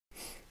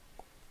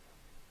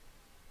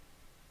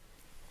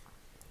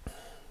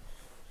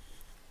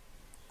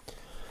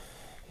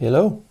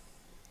Hello.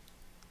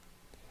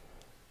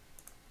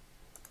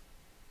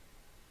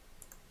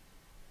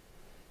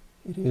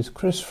 It is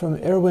Chris from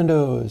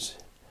Airwindows,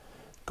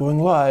 going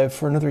live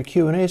for another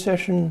Q&A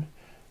session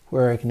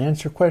where I can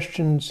answer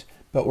questions,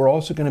 but we're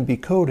also going to be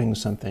coding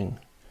something.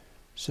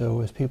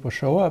 So as people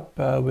show up,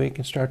 we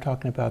can start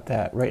talking about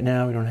that. Right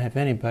now we don't have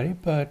anybody,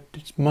 but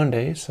it's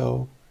Monday,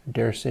 so I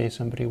dare say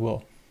somebody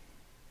will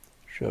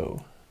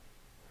show.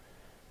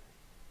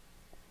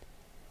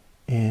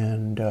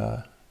 And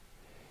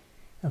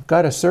I've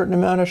got a certain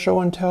amount of show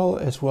and tell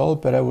as well,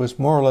 but I was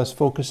more or less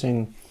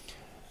focusing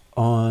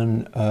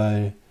on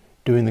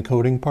doing the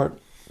coding part.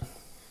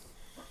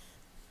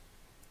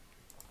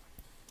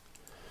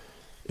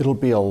 It'll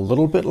be a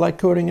little bit like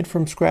coding it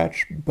from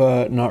scratch,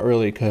 but not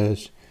really,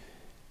 because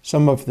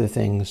some of the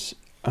things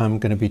I'm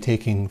going to be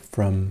taking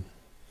from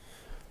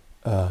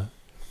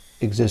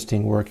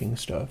existing working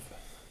stuff.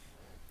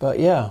 But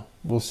yeah,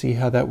 we'll see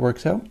how that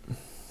works out.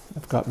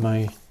 I've got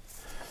my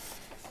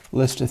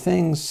list of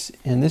things,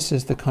 and this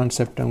is the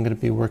concept I'm going to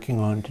be working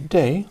on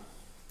today.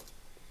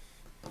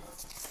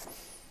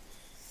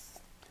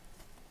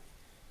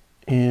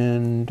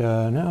 And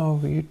now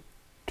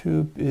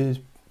YouTube is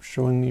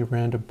showing me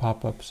random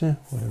pop-ups.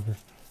 Whatever.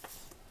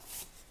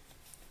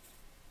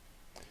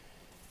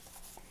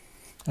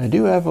 I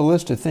do have a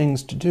list of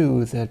things to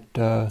do that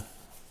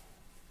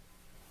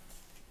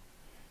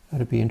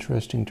that'd be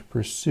interesting to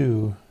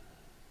pursue.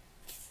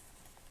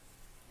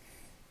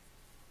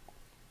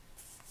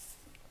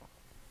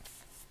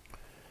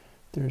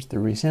 There's the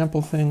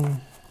resample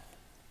thing.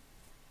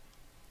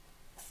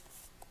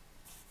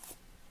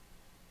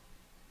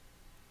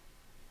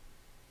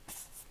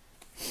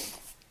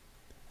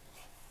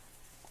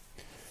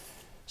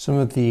 Some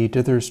of the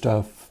dither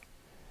stuff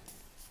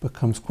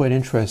becomes quite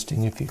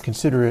interesting if you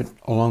consider it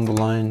along the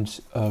lines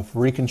of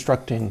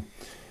reconstructing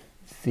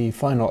the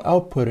final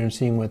output and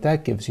seeing what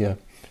that gives you,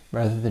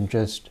 rather than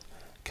just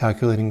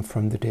calculating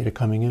from the data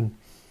coming in.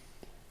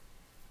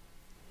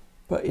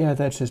 But yeah,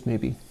 that's just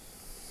maybe.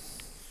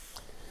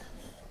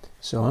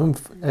 So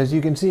as you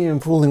can see,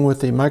 I'm fooling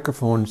with the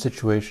microphone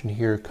situation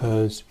here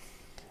because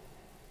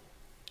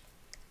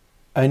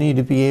I need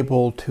to be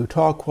able to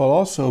talk while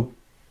also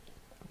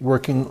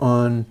working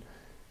on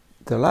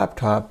the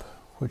laptop,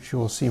 which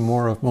you'll see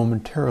more of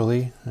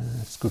momentarily.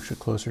 Scooch it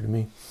closer to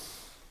me.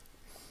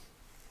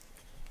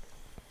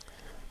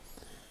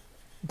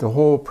 The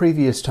whole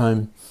previous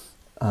time,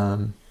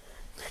 I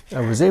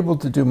was able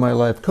to do my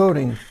live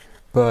coding,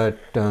 but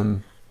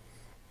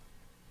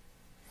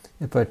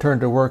if I turned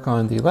to work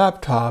on the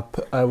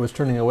laptop, I was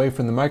turning away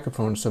from the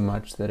microphone so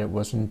much that it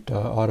wasn't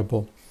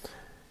audible.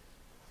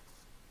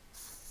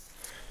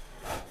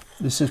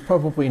 This is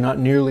probably not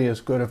nearly as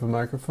good of a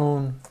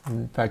microphone.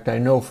 In fact, I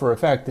know for a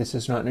fact this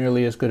is not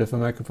nearly as good of a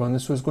microphone.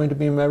 This was going to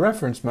be my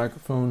reference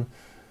microphone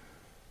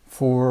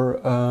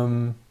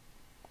for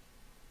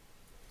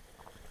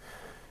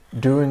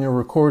doing a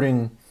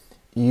recording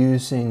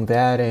using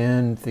that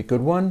and the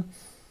good one.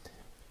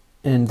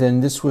 And then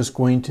this was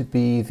going to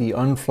be the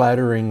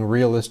unflattering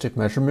realistic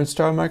measurement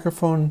style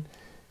microphone,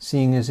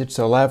 seeing as it's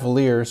a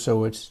lavalier,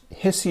 so it's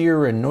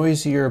hissier and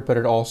noisier, but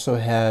it also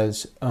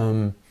has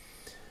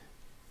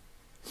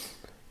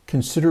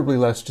considerably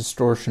less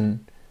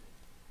distortion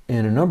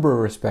in a number of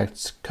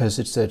respects, because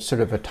it's a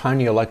sort of a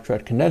tiny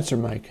electret condenser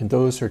mic, and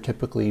those are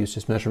typically used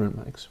as measurement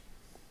mics.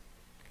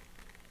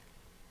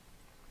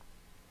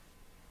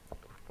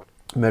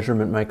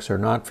 Measurement mics are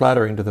not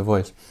flattering to the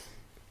voice.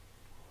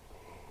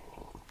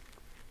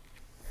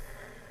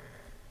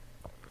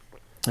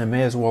 I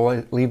may as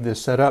well leave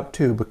this set up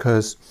too,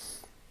 because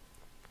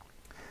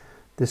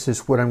this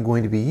is what I'm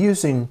going to be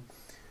using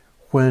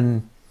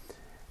when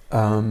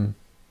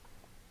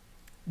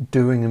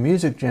doing a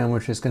music jam,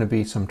 which is going to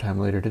be sometime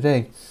later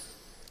today,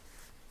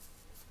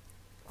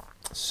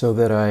 so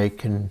that I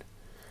can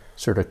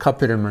sort of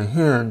cup it in my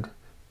hand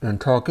and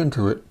talk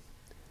into it.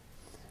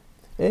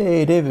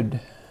 Hey,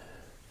 David.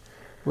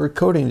 We're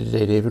coding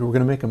today, David. We're going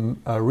to make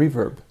a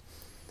reverb.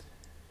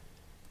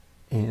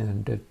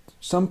 And at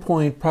some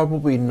point,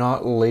 probably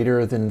not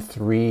later than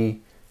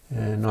 3,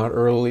 and not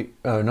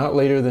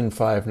later than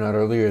 5, not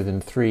earlier than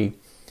 3,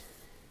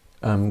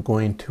 I'm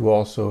going to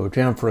also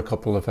jam for a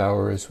couple of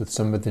hours with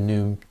some of the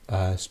new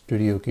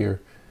studio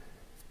gear.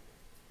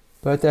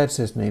 But that's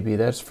just maybe,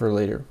 that's for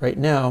later. Right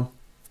now,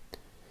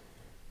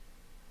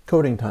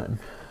 coding time.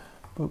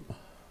 Boop.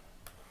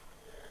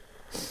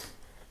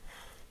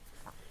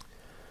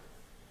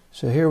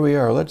 So here we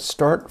are. Let's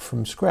start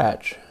from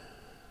scratch.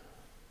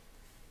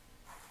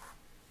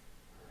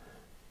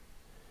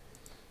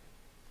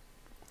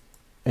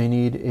 I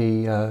need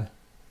a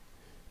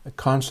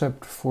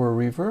concept for a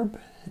reverb,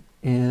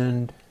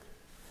 and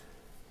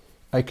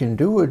I can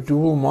do a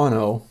dual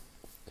mono,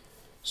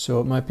 so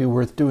it might be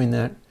worth doing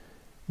that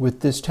with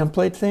this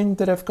template thing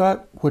that I've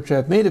got, which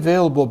I've made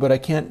available, but I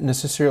can't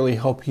necessarily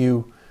help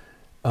you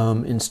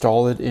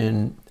install it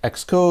in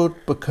Xcode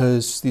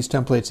because these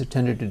templates have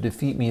tended to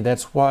defeat me.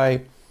 That's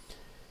why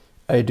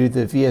I do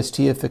the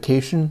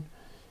VST-ification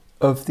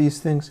of these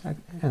things.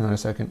 Hang on a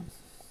second.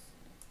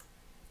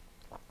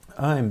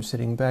 I'm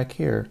sitting back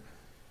here.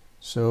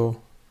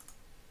 So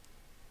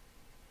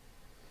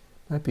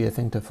might be a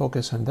thing to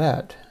focus on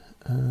that.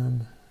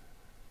 I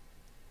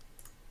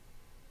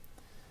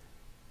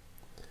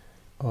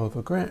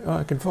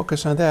can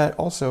focus on that.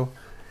 Also,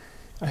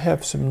 I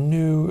have some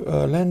new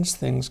lens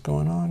things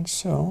going on,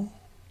 so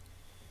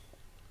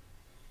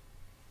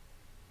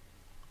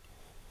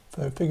if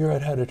I figure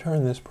out how to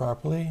turn this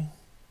properly,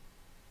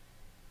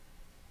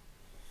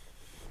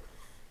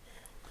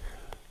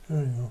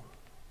 there we go.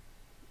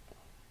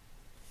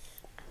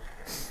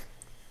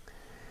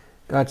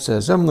 Got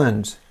a zoom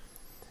lens,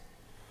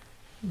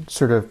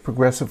 sort of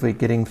progressively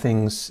getting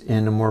things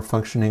in a more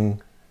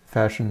functioning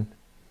fashion.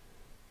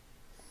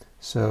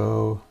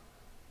 So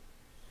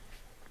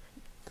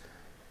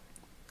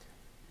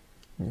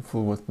you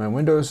fool with my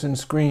windows and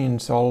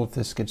screens, all of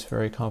this gets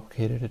very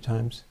complicated at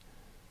times.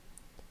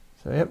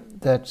 So yep,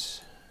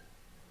 that's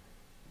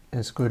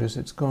as good as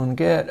it's going to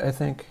get, I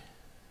think.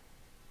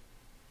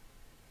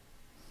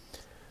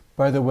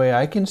 By the way,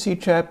 I can see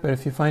chat, but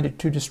if you find it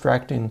too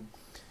distracting,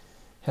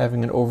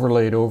 having it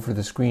overlaid over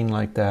the screen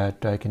like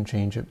that, I can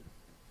change it.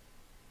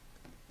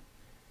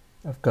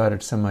 I've got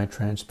it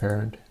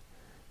semi-transparent.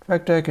 In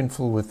fact, I can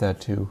fool with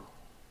that too.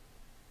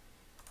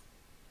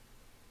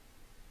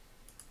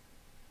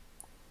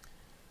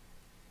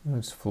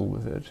 Let's fool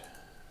with it.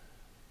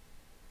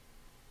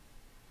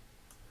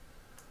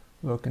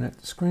 Looking at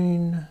the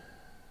screen.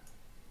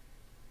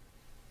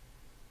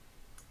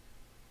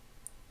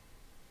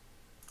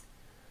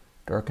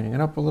 Darkening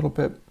it up a little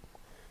bit.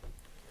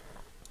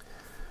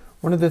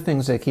 One of the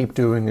things I keep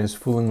doing is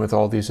fooling with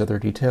all these other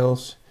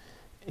details,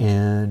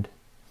 and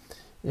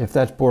if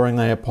that's boring,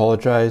 I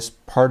apologize.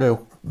 Part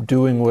of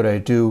doing what I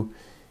do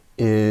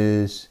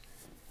is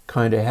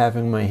kind of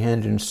having my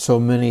hand in so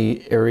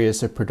many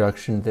areas of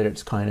production that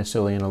it's kind of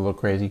silly and a little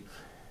crazy.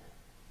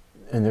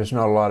 And there's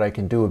not a lot I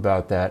can do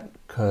about that,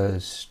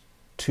 because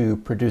to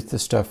produce the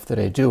stuff that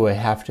I do, I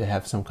have to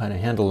have some kind of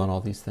handle on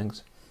all these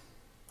things.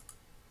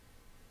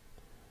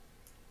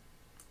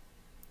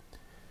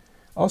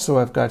 Also,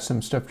 I've got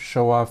some stuff to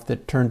show off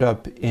that turned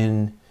up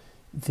in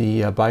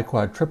the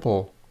biquad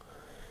triple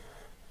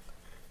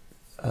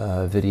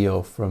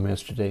video from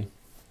yesterday.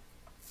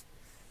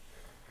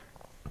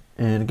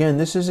 And again,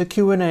 this is a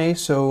Q&A,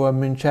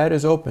 so chat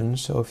is open,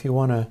 so if you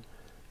want to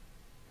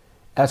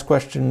ask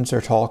questions or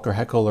talk or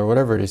heckle or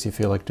whatever it is you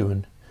feel like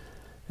doing,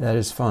 that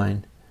is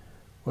fine.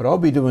 What I'll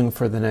be doing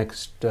for the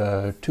next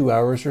 2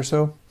 hours or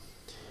so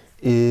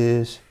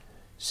is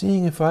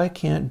seeing if I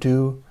can't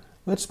do,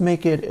 let's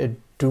make it a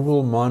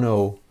dual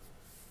mono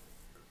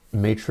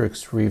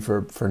matrix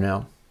reverb for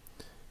now.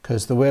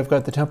 Because the way I've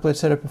got the template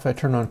set up, if I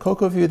turn on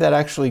CocoView, that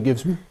actually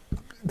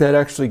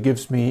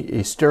gives me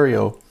a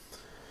stereo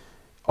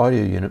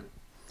audio unit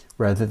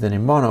rather than a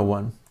mono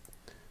one.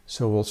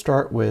 So we'll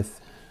start with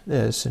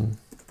this, and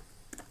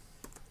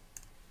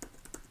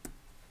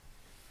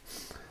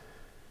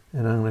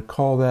I'm going to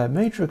call that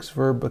matrix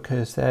verb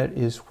because that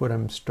is what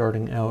I'm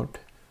starting out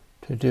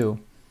to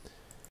do.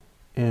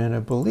 And I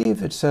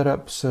believe it's set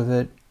up so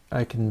that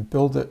I can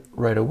build it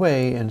right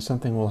away and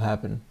something will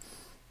happen.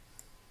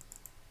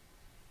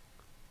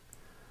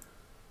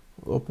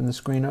 We'll open the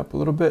screen up a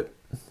little bit.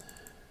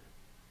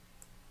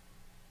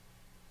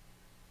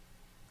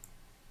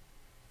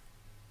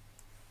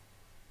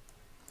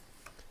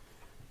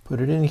 Put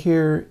it in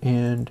here,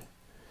 and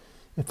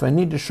if I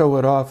need to show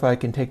it off, I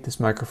can take this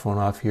microphone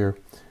off here.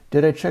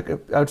 Did I check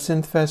out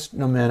SynthFest?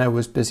 No, man, I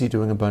was busy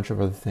doing a bunch of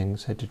other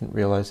things. I didn't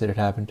realize that it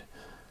happened.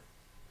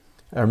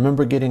 I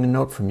remember getting a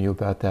note from you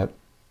about that.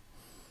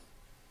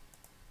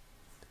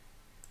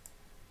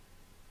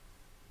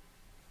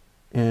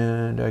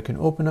 And I can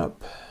open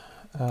up,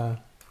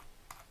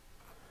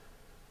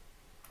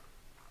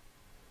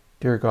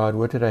 dear God,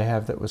 what did I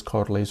have that was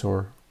called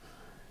Lazor?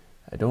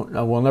 I don't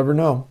know, we'll never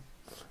know.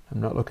 I'm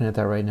not looking at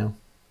that right now.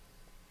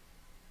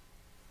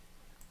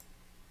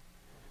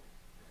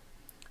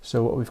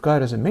 So what we've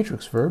got as a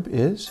matrix verb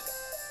is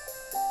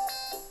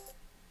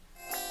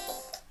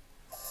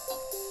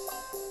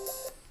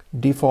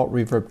default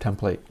reverb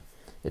template.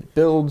 It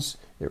builds,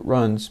 it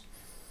runs,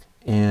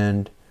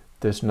 and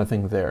there's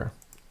nothing there.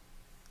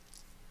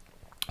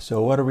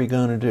 So what are we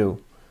going to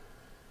do?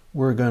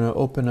 We're going to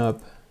open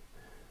up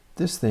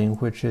this thing,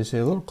 which is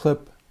a little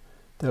clip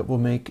that will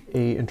make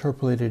a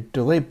interpolated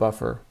delay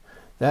buffer.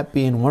 That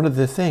being one of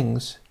the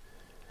things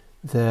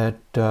that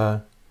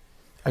I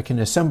can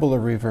assemble a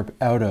reverb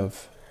out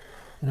of.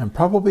 And I'm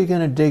probably going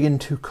to dig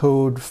into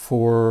code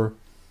for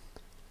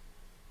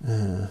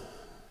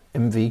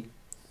MV.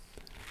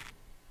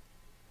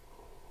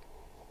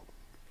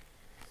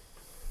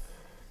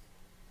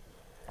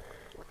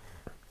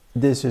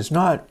 This is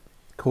not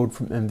code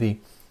from MV.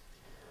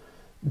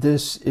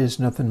 This is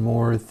nothing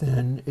more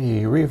than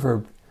a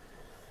reverb.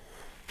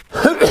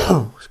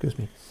 Excuse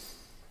me.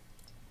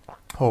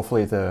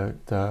 Hopefully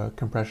the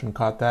compression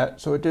caught that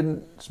so it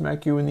didn't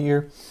smack you in the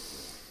ear.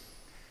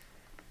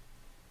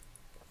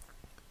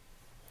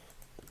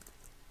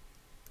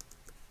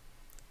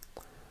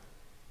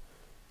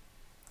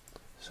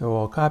 So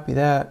I'll copy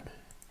that,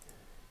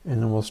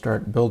 and then we'll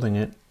start building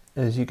it.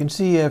 As you can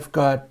see, I've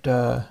got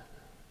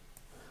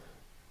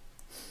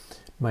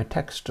my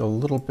text a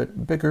little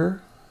bit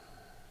bigger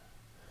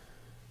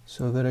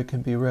so that it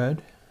can be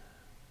read.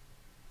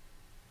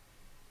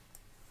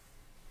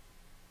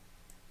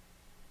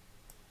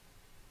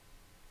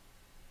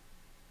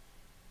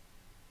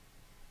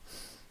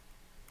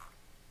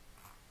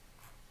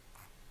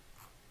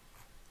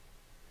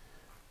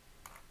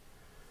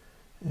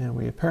 And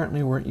we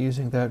apparently weren't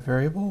using that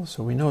variable,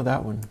 so we know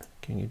that one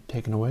can get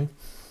taken away.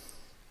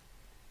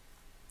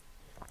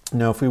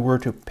 Now, if we were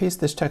to paste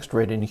this text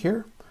right in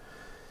here,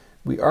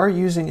 we are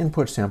using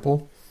input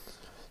sample,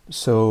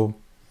 so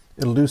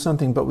it'll do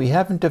something, but we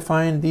haven't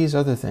defined these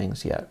other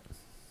things yet.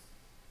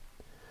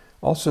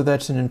 Also,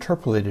 that's an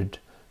interpolated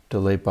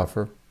delay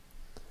buffer,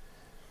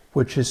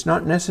 which is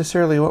not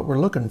necessarily what we're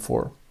looking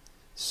for.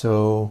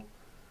 So,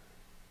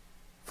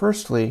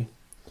 firstly,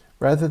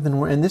 rather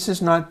than, and this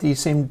is not the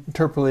same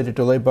interpolated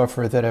delay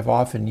buffer that I've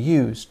often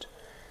used,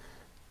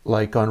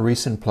 like on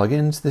recent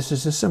plugins. This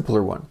is a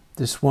simpler one.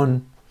 This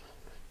one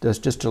does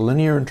just a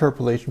linear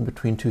interpolation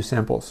between two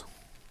samples,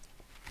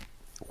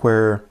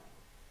 where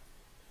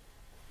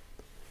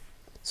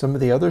some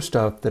of the other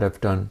stuff that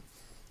I've done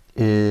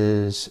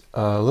is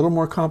a little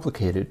more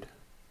complicated.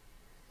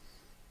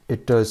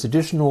 It does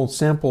additional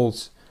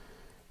samples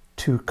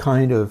to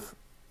kind of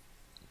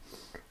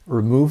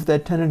remove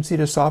that tendency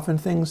to soften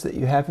things that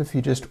you have if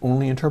you just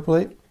only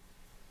interpolate.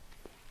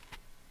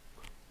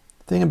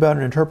 The thing about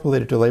an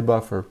interpolated delay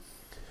buffer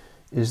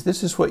is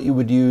this is what you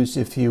would use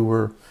if you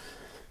were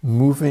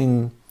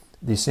moving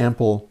the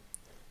sample,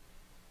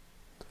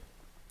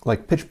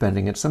 like pitch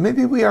bending it. So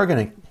maybe we are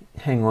going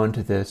to hang on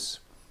to this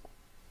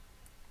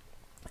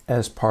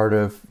as part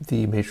of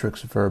the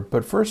matrix verb.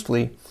 But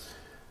firstly,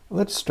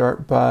 let's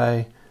start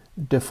by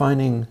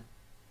defining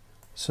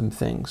some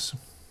things.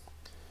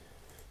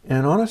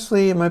 And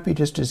honestly, it might be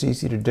just as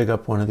easy to dig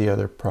up one of the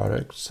other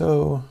products.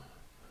 So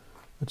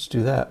let's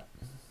do that.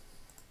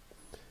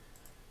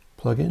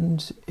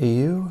 Plugins,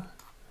 AU.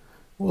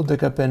 We'll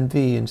dig up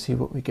NV and see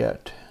what we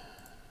get.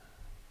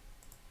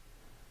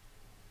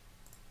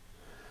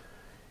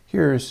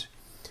 Here's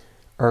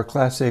our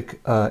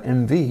classic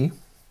MV.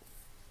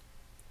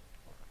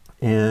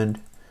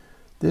 And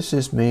this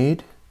is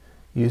made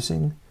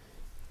using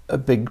a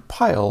big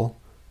pile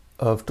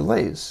of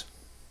delays.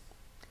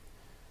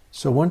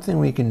 So one thing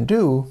we can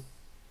do,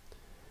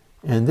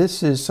 and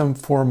this is some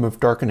form of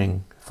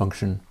darkening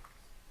function.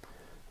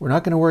 We're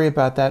not going to worry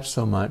about that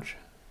so much,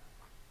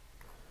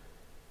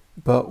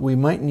 but we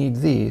might need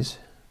these.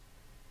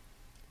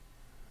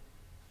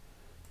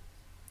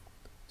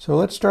 So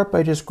let's start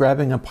by just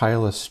grabbing a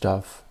pile of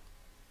stuff.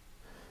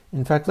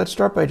 In fact, let's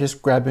start by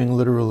just grabbing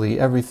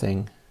literally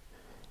everything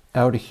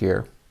out of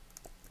here.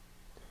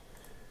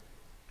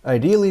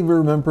 Ideally,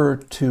 remember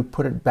to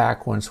put it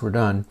back once we're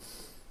done,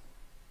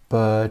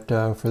 but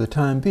for the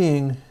time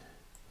being,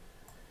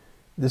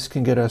 this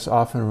can get us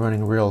off and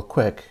running real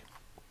quick.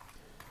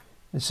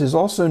 This is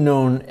also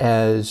known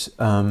as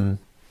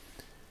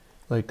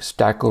like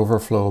Stack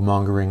Overflow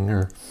mongering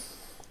or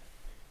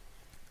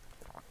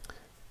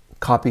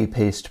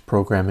copy-paste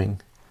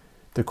programming.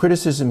 The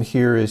criticism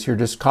here is you're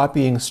just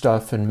copying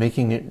stuff and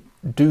making it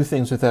do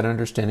things without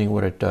understanding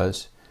what it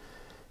does.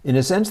 In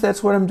a sense,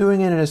 that's what I'm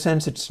doing, and in a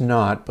sense, it's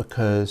not,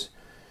 because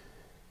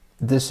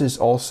this is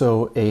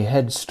also a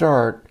head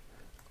start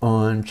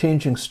on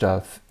changing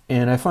stuff,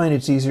 and I find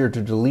it's easier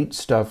to delete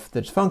stuff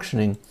that's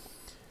functioning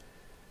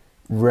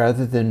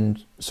rather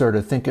than sort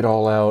of think it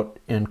all out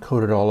and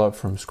code it all up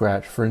from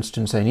scratch. For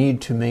instance, I need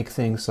to make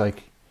things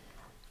like,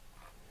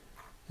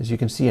 as you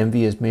can see, MV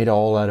is made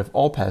all out of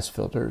all-pass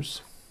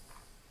filters.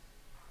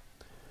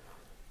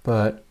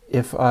 But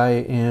if I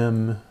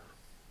am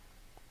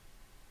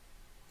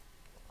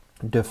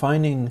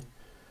defining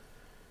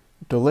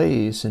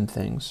delays and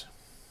things,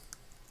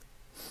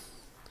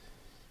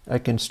 I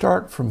can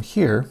start from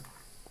here,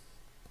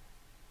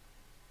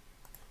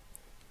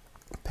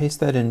 paste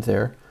that in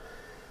there.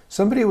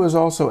 Somebody was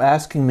also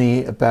asking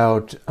me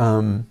about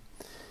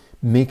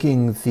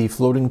making the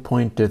floating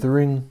point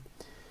dithering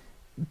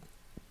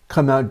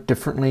come out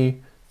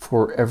differently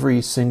for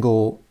every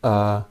single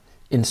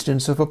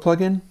instance of a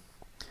plugin.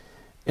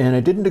 And I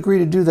didn't agree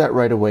to do that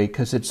right away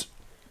because it's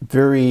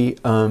very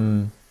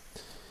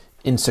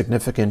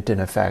insignificant in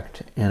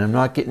effect, and I'm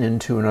not getting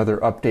into another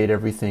update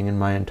everything in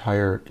my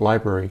entire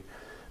library.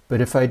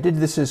 But if I did,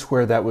 this is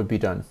where that would be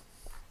done.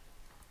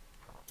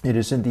 It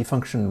is in the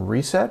function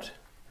reset,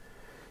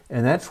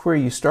 and that's where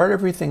you start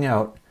everything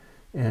out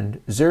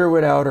and zero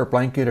it out or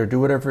blank it or do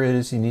whatever it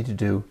is you need to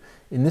do.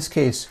 In this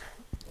case,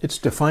 it's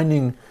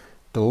defining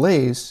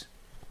delays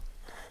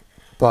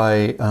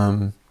by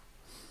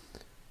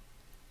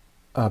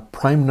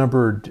prime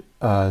numbered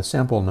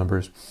sample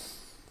numbers.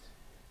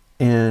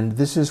 And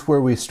this is where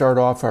we start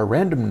off our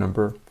random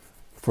number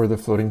for the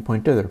floating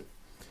point dither.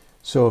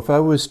 So if I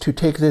was to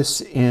take this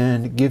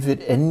and give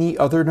it any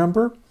other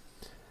number,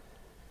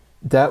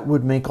 that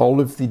would make all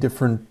of the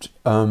different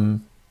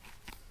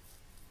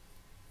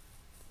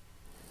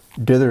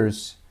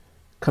dithers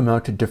come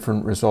out to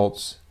different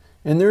results.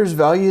 And there's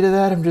value to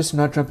that, I'm just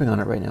not jumping on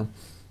it right now.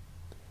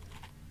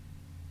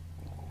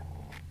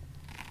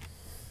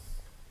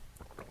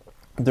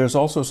 There's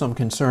also some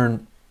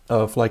concern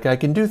of, like, I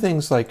can do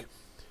things like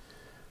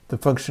the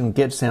function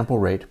get sample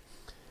rate,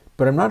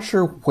 but I'm not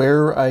sure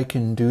where I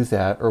can do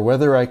that, or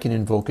whether I can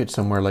invoke it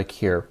somewhere like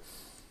here,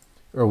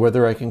 or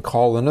whether I can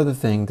call another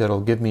thing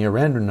that'll give me a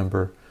random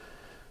number,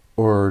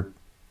 or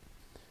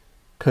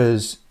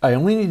because I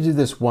only need to do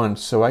this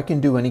once, so I can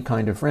do any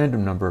kind of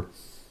random number,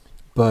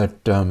 but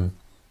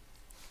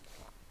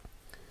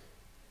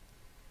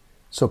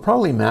so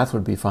probably math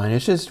would be fine.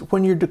 It's just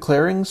when you're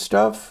declaring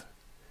stuff,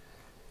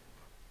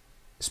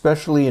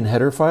 especially in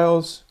header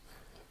files,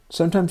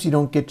 sometimes you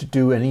don't get to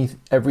do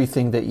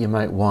everything that you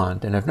might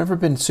want. And I've never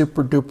been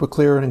super duper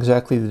clear on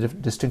exactly the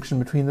distinction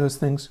between those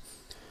things.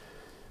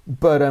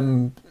 But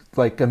I'm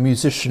like a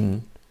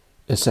musician,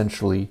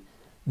 essentially,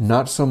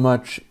 not so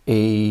much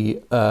a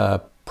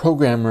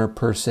programmer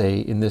per se,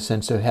 in the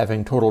sense of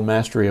having total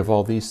mastery of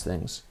all these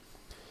things.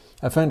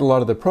 I find a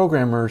lot of the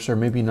programmers are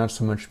maybe not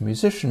so much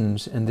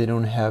musicians, and they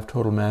don't have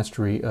total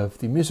mastery of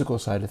the musical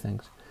side of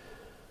things.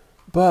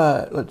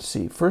 But let's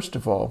see, first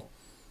of all,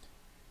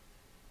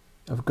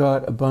 I've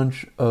got a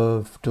bunch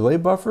of delay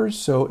buffers.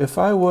 So if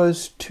I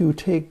was to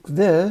take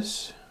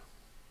this,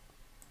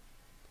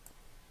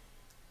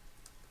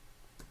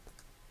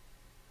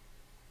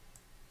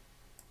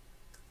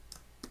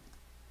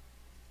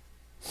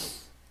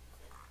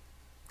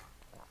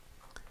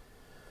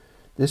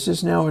 this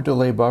is now a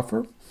delay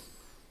buffer.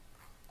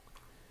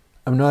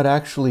 I'm not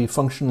actually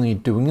functionally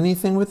doing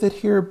anything with it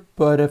here,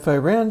 but if I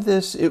ran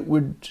this, it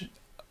would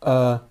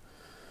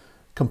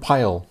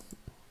compile.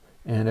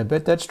 And I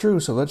bet that's true,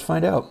 so let's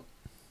find out.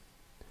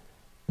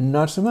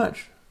 Not so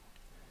much,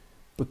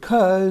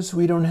 because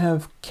we don't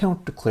have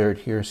count declared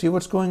here. See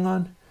what's going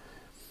on?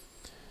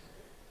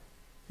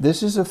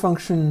 This is a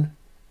function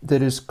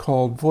that is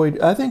called void.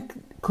 I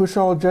think,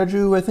 Kushal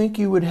Jaju, I think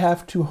you would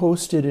have to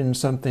host it in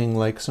something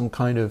like some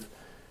kind of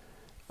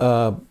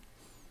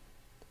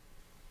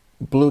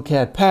Blue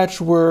Cat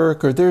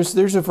patchwork, or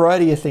there's a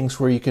variety of things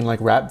where you can like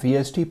wrap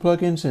VST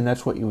plugins, and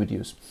that's what you would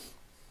use.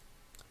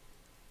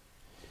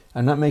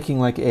 I'm not making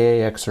like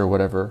AAX or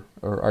whatever,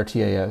 or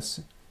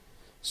RTAS.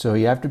 So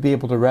you have to be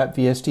able to wrap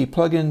VST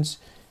plugins,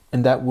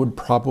 and that would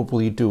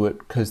probably do it,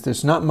 because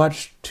there's not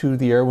much to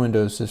the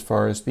Airwindows as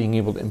far as being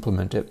able to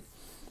implement it.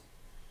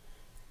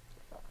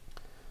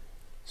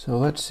 So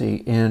let's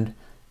see, and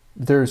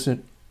there's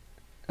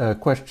a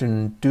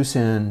question,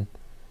 Dusan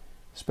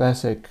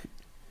Spasic,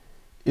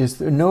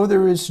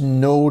 there is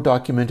no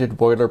documented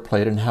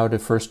boilerplate on how to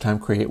first time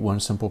create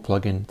one simple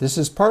plugin. This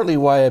is partly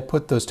why I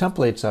put those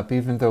templates up,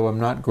 even though I'm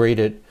not great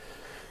at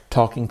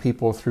talking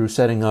people through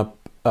setting up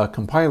a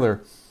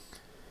compiler,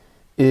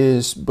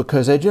 is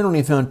because I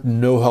generally found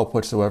no help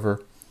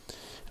whatsoever.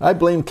 I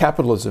blame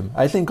capitalism.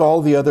 I think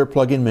all the other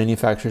plugin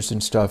manufacturers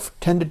and stuff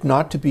tended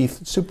not to be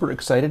super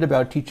excited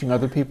about teaching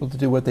other people to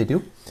do what they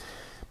do.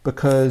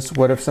 Because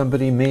what if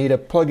somebody made a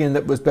plugin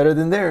that was better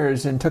than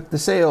theirs and took the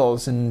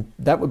sales, and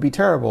that would be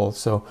terrible.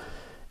 So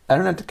I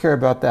don't have to care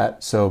about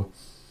that. So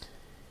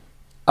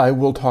I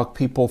will talk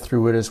people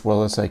through it as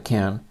well as I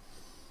can.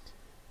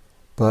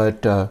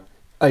 But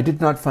I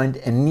did not find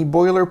any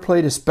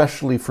boilerplate,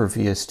 especially for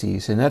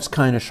VSTs. And that's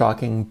kind of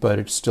shocking, but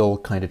it's still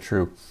kind of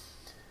true.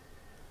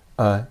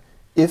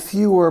 If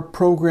you are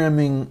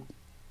programming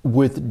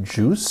with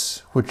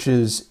Juice, which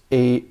is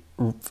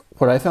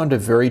what I found a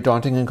very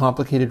daunting and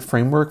complicated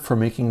framework for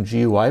making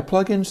GUI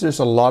plugins, there's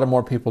a lot of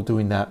more people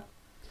doing that.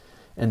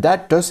 And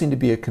that does seem to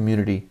be a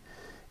community.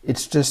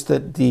 It's just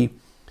that the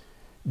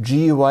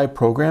GUI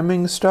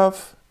programming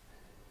stuff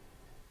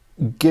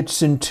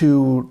gets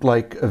into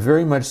like a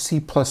very much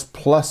C++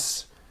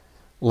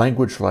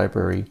 language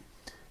library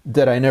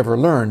that I never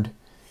learned.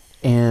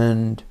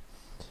 And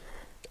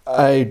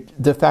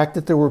the fact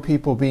that there were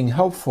people being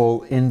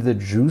helpful in the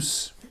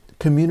Juice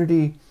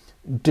community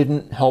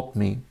didn't help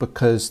me,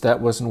 because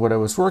that wasn't what I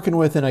was working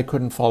with and I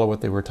couldn't follow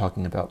what they were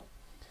talking about.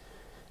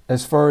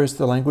 As far as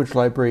the language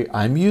library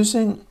I'm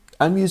using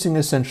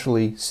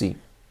essentially C.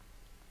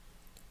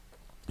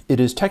 It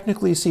is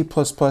technically C++,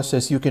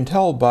 as you can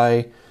tell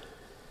by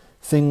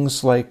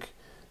things like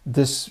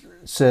this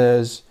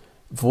says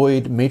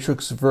void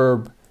matrix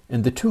verb,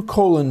 and the 2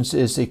 colons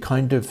is a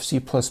kind of C++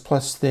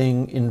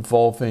 thing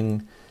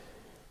involving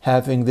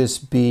having this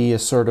be a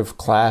sort of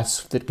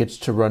class that gets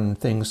to run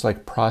things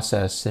like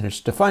process, and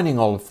it's defining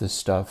all of this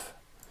stuff.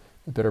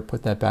 I better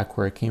put that back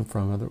where it came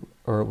from,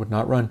 or it would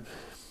not run.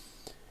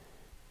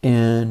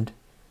 And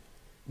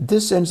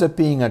this ends up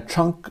being a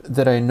chunk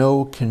that I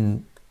know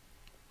can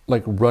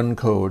like run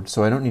code,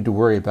 so I don't need to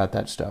worry about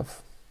that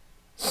stuff.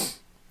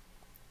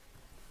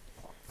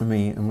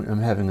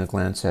 I'm having a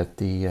glance at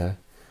the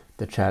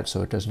chat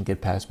so it doesn't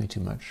get past me too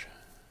much.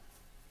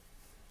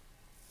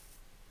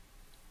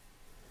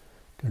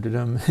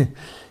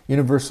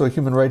 Universal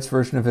human rights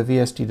version of a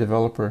VST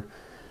developer.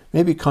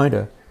 Maybe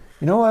kinda.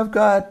 You know, I've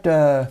got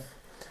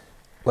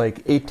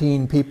like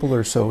 18 people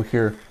or so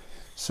here.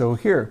 So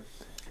here,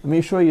 let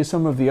me show you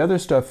some of the other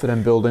stuff that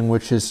I'm building,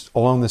 which is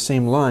along the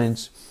same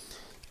lines.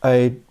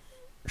 I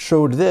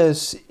showed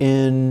this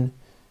in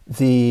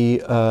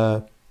the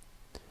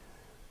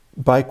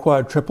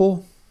biquad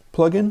triple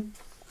plugin.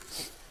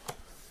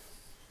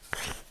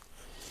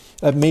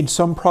 I've made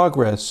some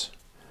progress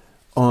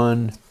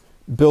on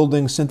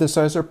building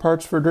synthesizer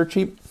parts for dirt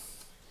cheap.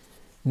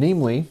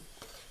 Namely,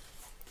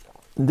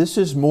 this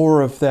is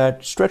more of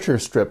that stretcher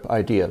strip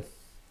idea,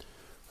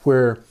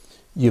 where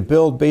you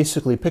build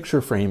basically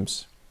picture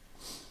frames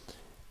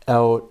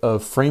out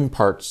of frame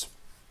parts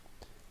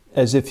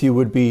as if you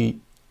would be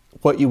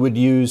what you would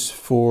use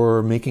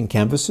for making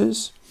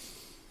canvases.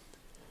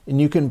 And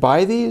you can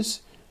buy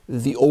these.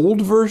 The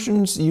old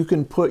versions, you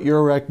can put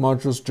Eurorack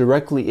modules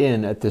directly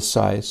in at this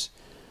size.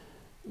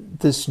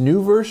 This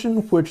new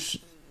version,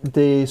 which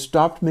they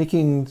stopped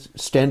making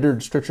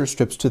standard stretcher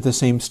strips to the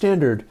same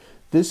standard,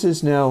 this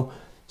is now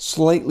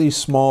slightly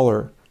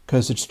smaller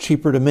because it's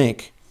cheaper to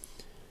make.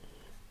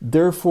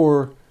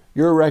 Therefore,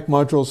 Eurorack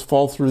modules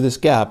fall through this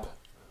gap.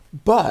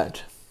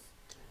 But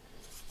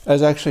I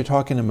was actually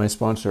talking to my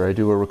sponsor. I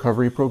do a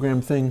recovery program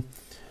thing,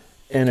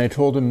 and I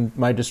told him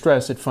my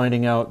distress at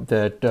finding out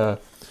that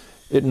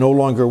it no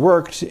longer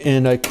worked,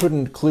 and I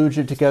couldn't kludge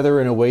it together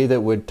in a way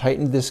that would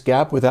tighten this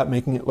gap without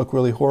making it look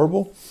really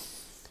horrible.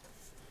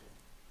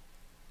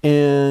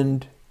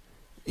 And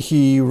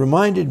he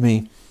reminded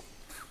me,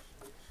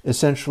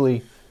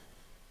 essentially,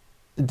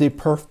 the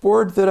perf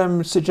board that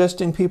I'm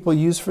suggesting people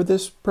use for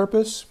this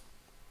purpose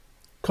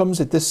comes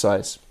at this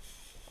size.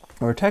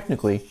 Or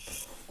technically,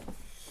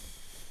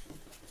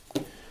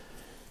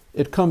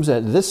 it comes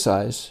at this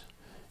size.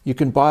 You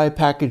can buy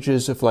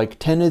packages of like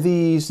 10 of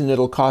these and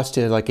it'll cost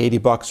you like 80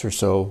 bucks or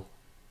so.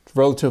 It's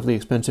relatively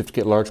expensive to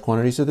get large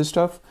quantities of this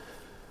stuff.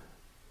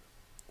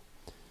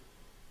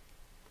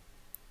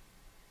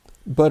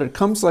 But it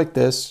comes like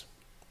this,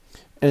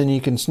 and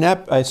you can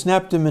I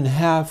snapped them in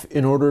half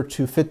in order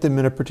to fit them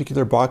in a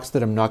particular box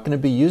that I'm not going to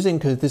be using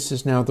because this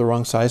is now the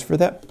wrong size for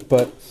that.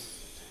 But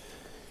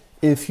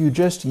if you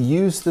just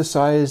use the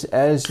size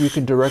as you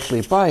can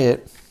directly buy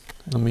it,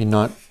 let me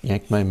not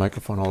yank my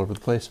microphone all over the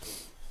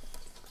place.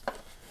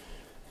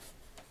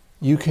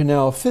 You can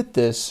now fit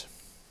this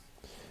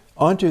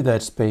onto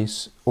that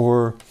space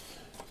or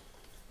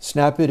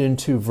snap it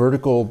into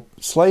vertical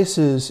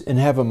slices and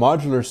have a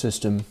modular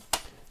system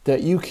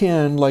that you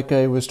can, like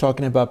I was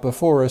talking about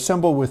before,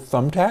 assemble with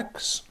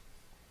thumbtacks.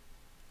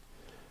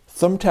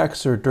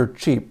 Thumbtacks are dirt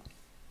cheap.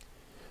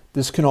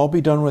 This can all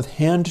be done with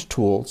hand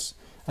tools.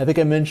 I think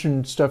I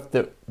mentioned stuff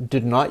that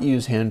did not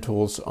use hand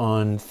tools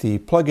on the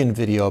plugin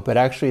video, but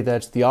actually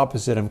that's the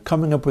opposite. I'm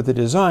coming up with a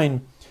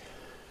design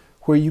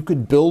where you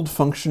could build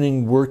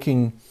functioning,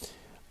 working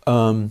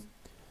DIY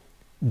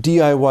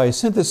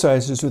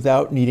synthesizers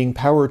without needing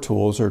power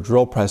tools or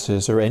drill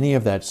presses or any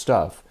of that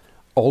stuff.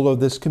 All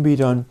of this can be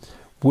done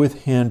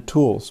with hand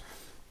tools.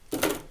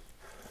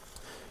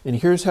 And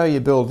here's how you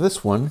build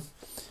this one,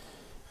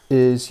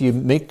 is you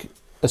make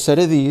a set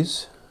of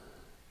these.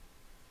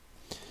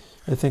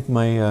 I think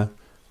my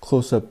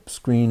close-up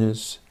screen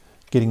is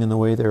getting in the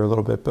way there a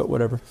little bit, but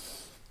whatever.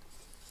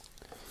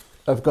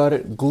 I've got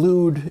it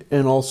glued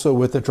and also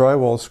with a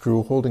drywall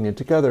screw holding it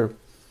together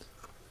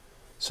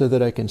so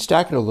that I can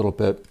stack it a little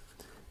bit.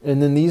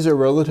 And then these are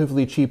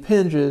relatively cheap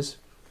hinges,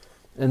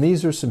 and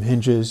these are some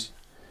hinges.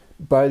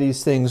 Buy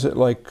these things at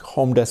like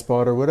Home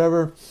Depot or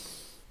whatever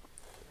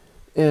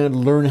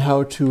and learn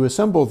how to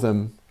assemble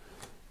them.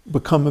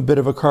 Become a bit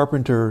of a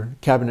carpenter,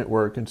 cabinet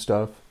work and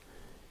stuff.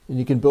 And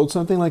you can build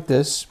something like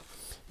this.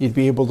 You'd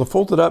be able to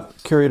fold it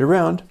up, carry it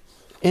around,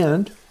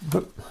 and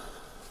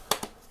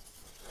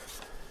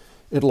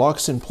it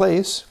locks in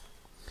place.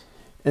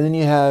 And then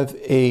you have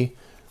a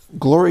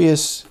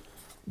glorious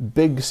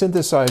big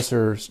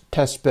synthesizer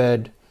test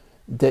bed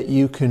that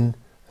you can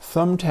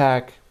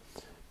thumbtack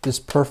this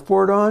perf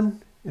board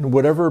on in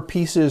whatever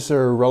pieces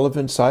are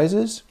relevant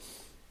sizes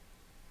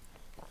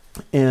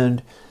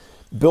and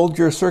build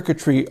your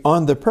circuitry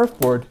on the perf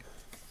board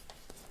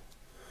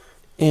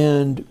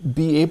and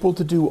be able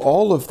to do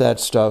all of that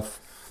stuff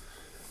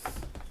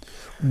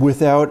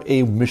without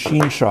a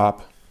machine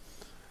shop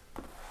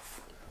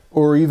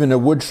or even a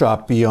wood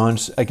shop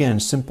beyond, again,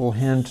 simple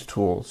hand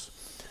tools.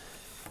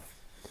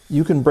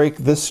 You can break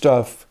this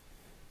stuff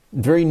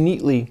very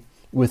neatly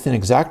with an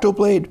X-Acto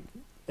blade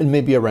and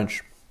maybe a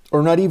wrench,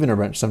 or not even a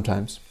wrench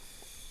sometimes.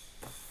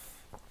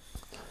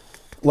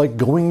 Like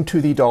going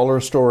to the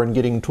dollar store and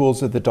getting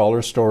tools at the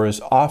dollar store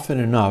is often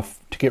enough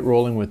to get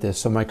rolling with this.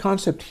 So my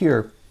concept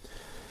here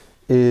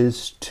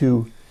is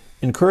to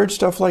encourage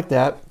stuff like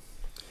that.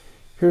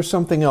 Here's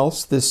something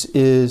else. This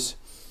is,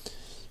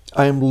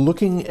 I'm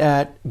looking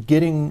at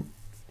getting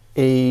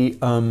a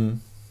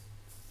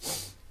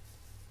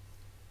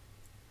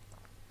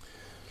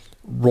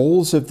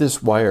rolls of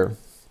this wire.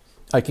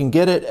 I can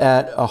get it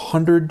at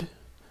 100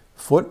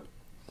 foot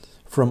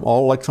from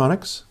All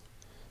Electronics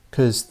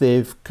because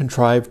they've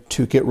contrived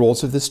to get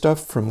rolls of this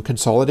stuff from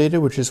Consolidated,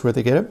 which is where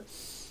they get it.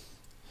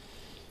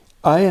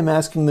 I am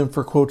asking them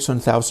for quotes on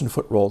 1,000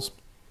 foot rolls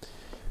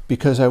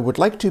because I would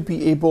like to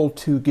be able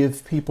to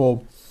give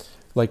people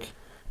like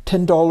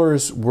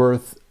 $10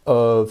 worth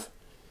of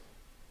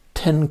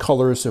 10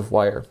 colors of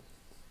wire,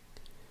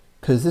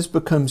 because this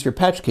becomes your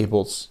patch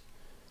cables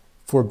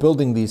for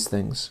building these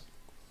things.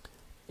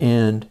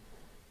 And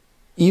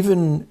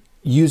even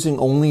using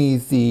only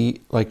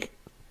the, like,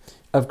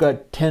 I've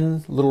got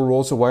 10 little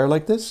rolls of wire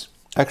like this.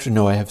 Actually,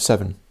 no, I have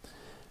 7.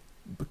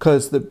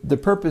 Because the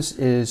purpose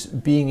is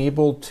being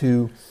able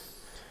to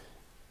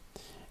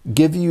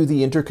give you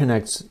the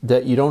interconnects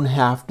that you don't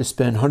have to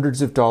spend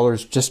hundreds of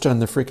dollars just on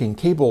the freaking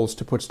cables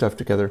to put stuff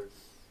together.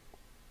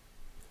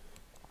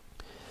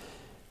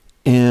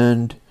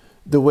 And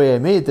the way I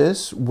made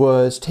this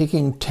was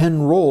taking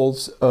 10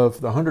 rolls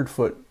of the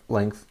 100-foot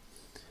length,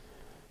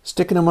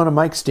 sticking them on a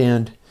mic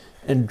stand,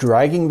 and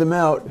dragging them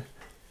out,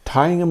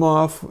 tying them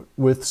off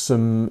with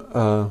some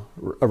a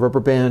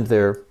rubber band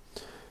there,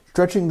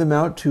 stretching them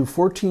out to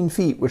 14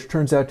 feet, which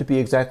turns out to be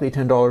exactly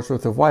 $10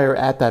 worth of wire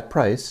at that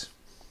price,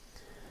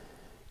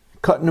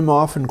 cutting them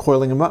off and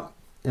coiling them up.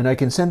 And I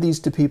can send these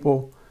to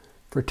people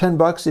for 10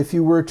 bucks. If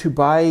you were to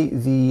buy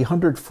the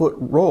 100-foot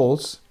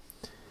rolls,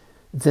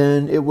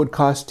 then it would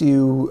cost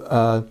you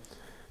a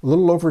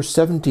little over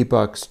 70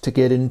 bucks to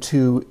get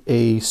into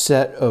a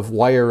set of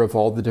wire of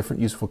all the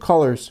different useful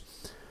colors,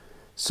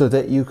 so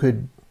that you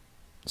could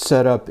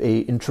set up a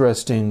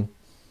interesting,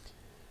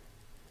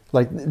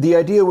 like, the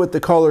idea with the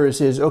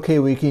colors is, okay,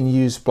 we can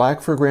use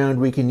black for ground,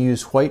 we can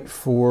use white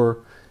for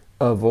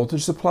a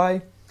voltage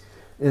supply,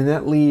 and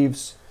that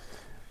leaves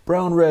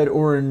brown, red,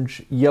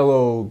 orange,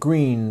 yellow,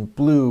 green,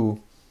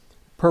 blue,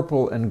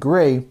 purple, and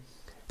gray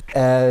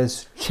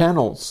as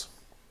channels.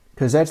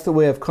 Because that's the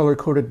way I've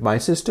color-coded my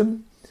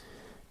system,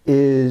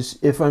 is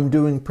if I'm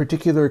doing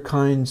particular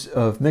kinds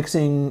of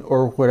mixing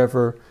or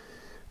whatever,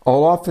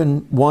 I'll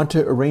often want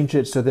to arrange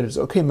it so that it's,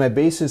 okay, my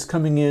bass is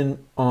coming in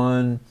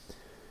on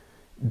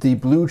the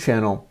blue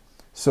channel.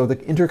 So the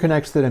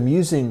interconnects that I'm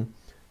using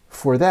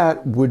for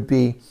that would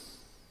be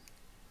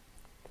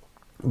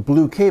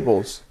blue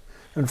cables.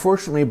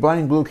 Unfortunately,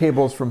 buying blue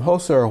cables from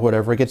wholesale or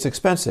whatever gets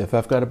expensive.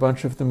 I've got a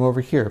bunch of them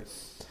over here.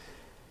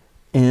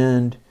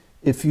 And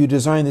if you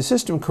design the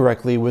system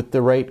correctly with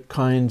the right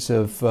kinds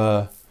of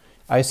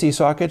IC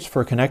sockets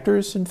for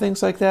connectors and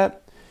things like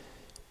that,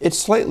 it's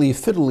slightly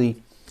fiddly,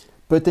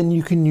 but then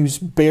you can use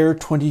bare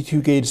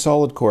 22 gauge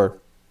solid core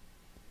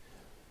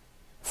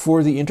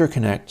for the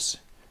interconnects,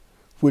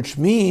 which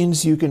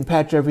means you can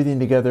patch everything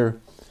together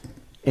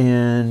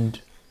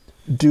and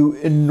do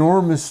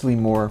enormously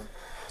more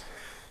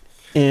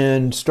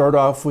and start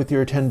off with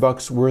your 10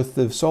 bucks worth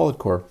of solid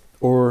core.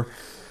 Or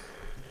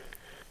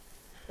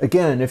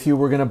again, if you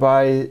were going to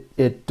buy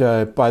it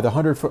by the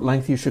 100-foot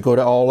length, you should go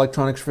to all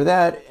electronics for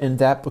that, and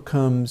that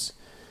becomes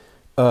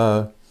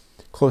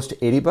close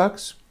to 80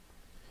 bucks.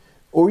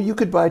 Or you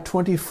could buy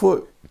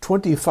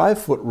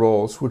 25-foot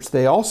rolls, which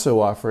they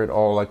also offer at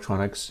all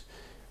electronics,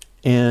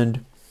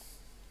 and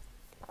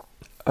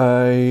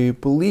I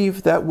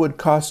believe that would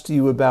cost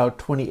you about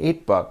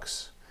 28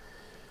 bucks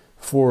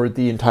for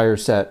the entire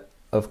set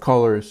of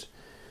colors.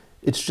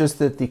 It's just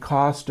that the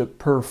cost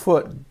per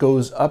foot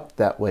goes up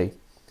that way.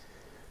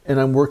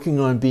 And I'm working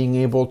on being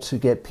able to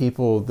get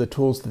people the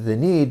tools that they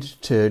need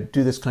to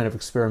do this kind of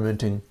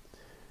experimenting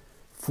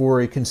for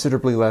a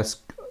considerably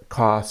less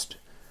cost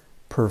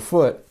per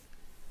foot,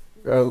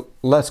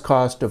 less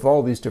cost of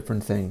all these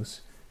different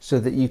things, so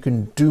that you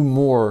can do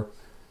more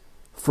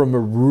from a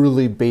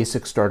really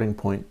basic starting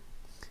point.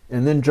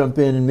 And then jump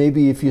in, and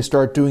maybe if you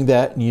start doing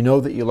that and you know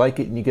that you like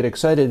it and you get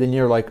excited, then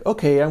you're like,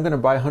 okay, I'm going to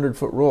buy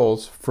 100-foot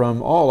rolls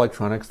from all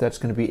electronics. That's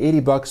going to be 80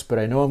 bucks, but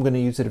I know I'm going to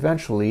use it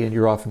eventually, and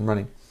you're off and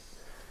running.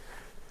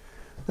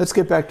 Let's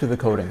get back to the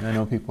coding. I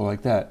know people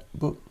like that.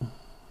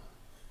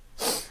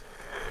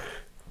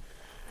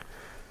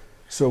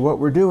 So what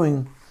we're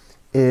doing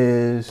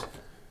is,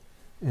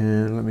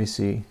 and let me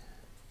see,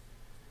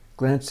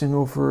 glancing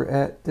over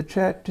at the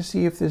chat to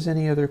see if there's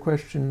any other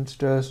questions.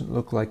 Doesn't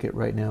look like it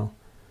right now.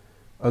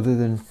 Other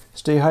than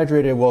stay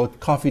hydrated. Well,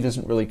 coffee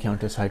doesn't really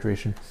count as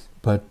hydration,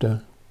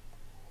 but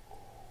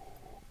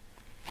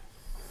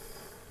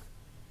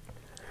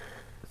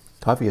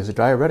coffee is a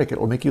diuretic. It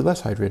will make you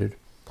less hydrated.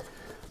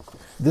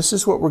 This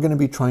is what we're going to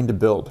be trying to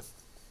build.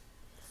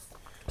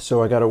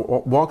 So I got to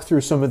walk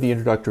through some of the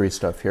introductory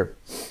stuff here.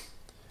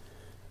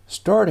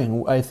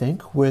 Starting, I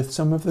think, with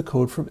some of the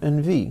code from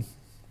NV.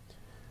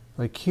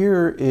 Like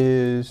here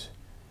is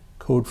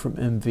code from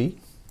MV.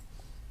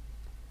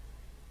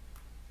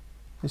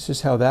 This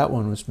is how that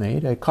one was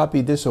made. I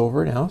copied this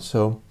over now,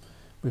 so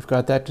we've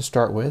got that to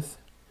start with.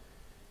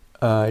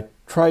 I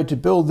tried to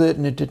build it,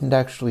 and it didn't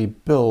actually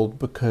build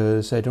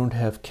because I don't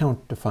have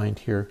count defined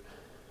here.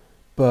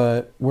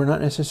 But we're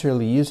not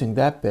necessarily using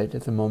that bit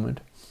at the moment.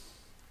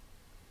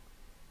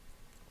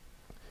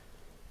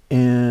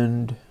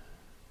 And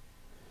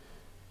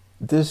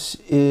this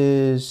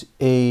is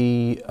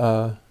a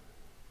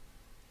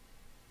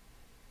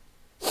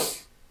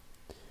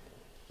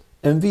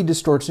MV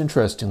distorts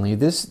interestingly.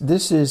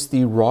 This is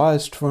the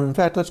rawest form. In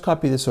fact, let's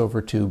copy this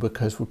over too,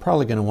 because we're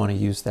probably going to want to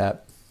use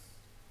that.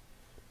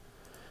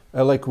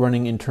 I like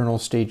running internal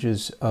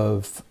stages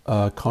of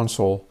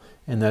console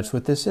And that's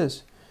what this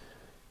is.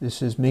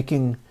 This is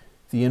making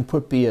the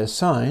input be a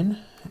sine,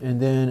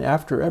 and then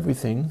after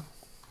everything,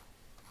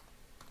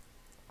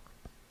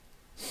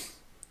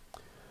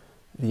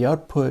 the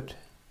output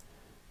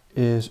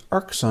is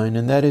arcsine,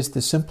 and that is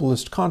the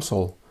simplest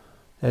console.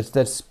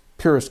 That's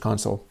purest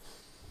console.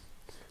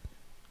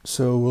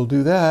 So we'll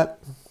do that.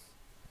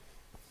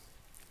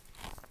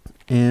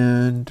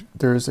 And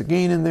there's a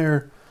gain in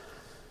there.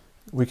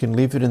 We can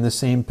leave it in the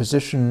same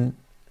position,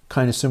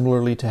 kind of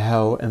similarly to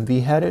how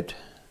MV had it.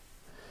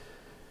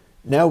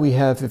 Now we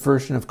have a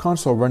version of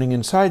console running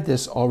inside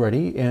this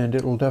already, and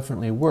it'll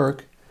definitely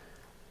work.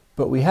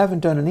 But we haven't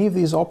done any of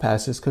these all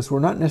passes because we're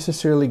not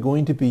necessarily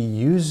going to be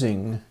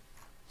using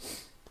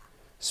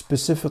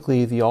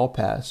specifically the all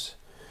pass.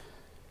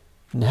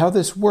 And how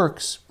this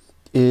works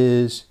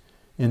is,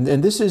 and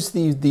this is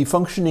the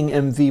functioning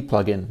MV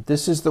plugin.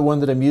 This is the one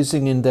that I'm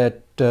using in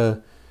that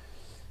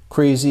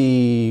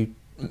crazy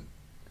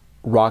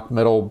rock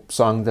metal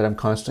song that I'm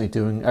constantly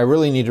doing. I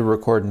really need to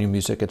record new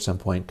music at some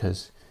point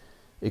because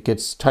it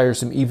gets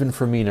tiresome even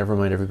for me, never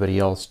mind everybody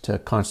else, to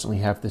constantly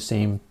have the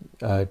same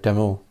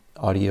demo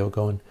audio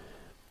going.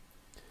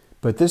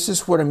 But this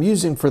is what I'm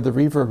using for the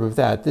reverb of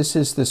that. This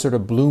is the sort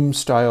of Bloom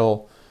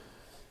style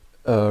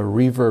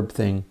reverb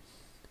thing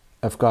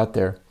I've got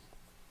there.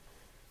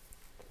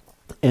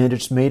 And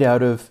it's made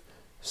out of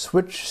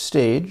switch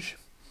stage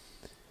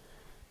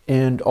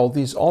and all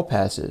these all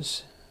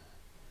passes.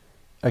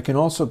 I can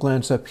also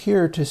glance up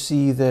here to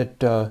see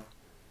that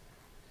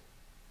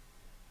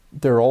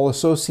they're all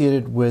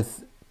associated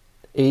with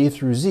A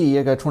through Z.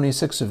 I got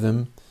 26 of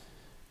them.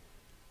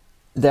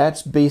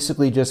 That's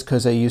basically just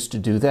because I used to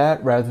do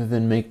that rather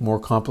than make more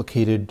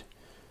complicated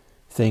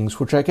things,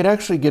 which I could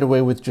actually get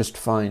away with just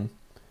fine.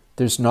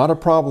 There's not a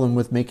problem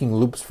with making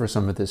loops for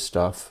some of this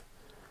stuff.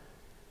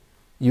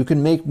 You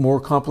can make more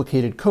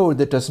complicated code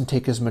that doesn't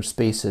take as much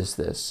space as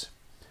this.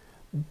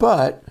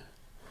 But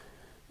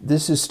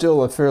this is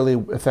still a fairly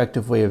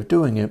effective way of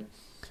doing it.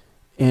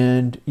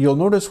 And you'll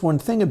notice one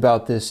thing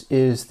about this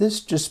is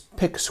this just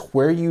picks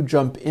where you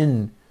jump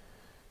in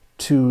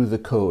to the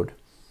code.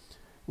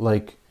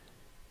 Like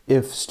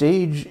if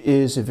stage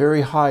is a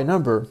very high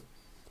number,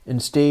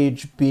 and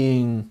stage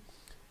being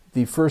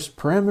the first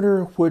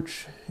parameter,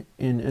 which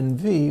in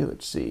NV,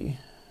 let's see,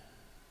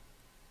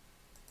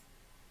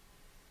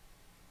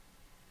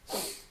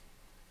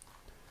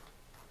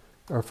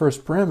 our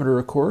first parameter,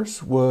 of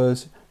course,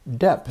 was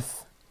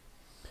depth.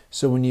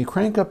 So when you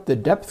crank up the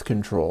depth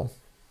control,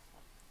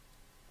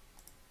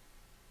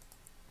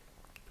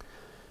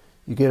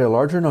 you get a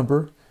larger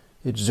number.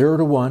 It's 0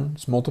 to 1.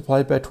 It's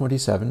multiplied by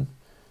 27.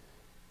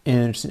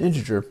 And it's an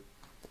integer.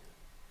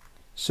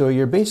 So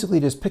you're basically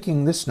just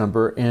picking this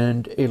number,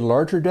 and a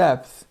larger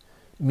depth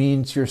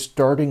means you're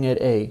starting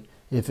at A.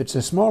 If it's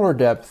a smaller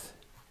depth,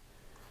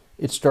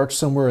 it starts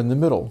somewhere in the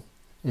middle.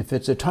 If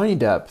it's a tiny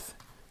depth,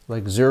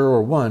 like 0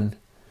 or 1,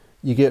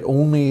 you get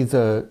only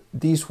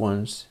these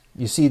ones.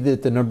 You see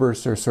that the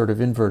numbers are sort of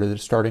inverted.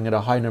 It's starting at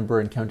a high number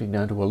and counting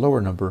down to a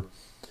lower number.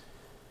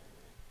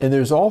 And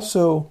there's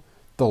also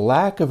the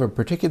lack of a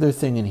particular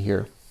thing in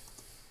here.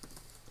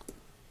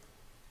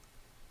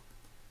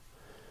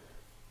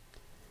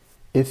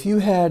 If you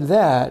had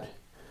that,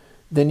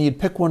 then you'd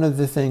pick one of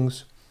the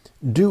things,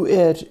 do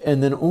it,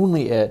 and then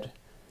only it,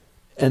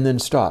 and then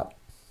stop.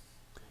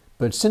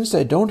 But since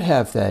I don't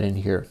have that in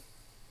here,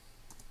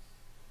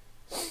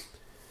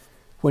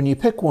 when you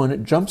pick one,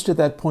 it jumps to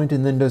that point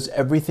and then does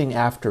everything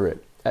after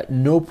it. At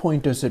no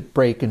point does it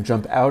break and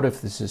jump out of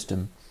the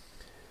system.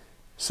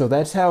 So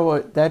that's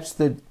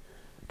the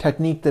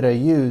technique that I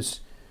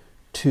use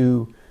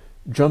to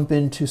jump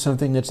into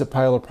something that's a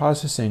pile of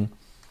processing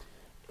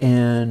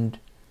and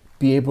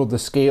be able to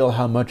scale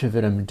how much of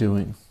it I'm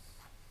doing.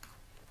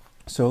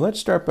 So let's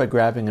start by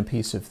grabbing a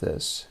piece of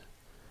this.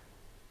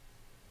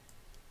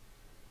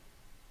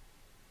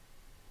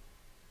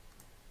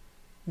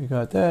 We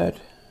got that.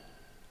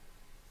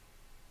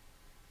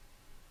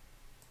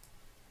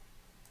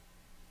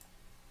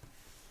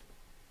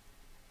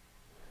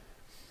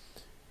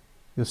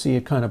 You'll see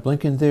it kind of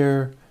blinking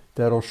there.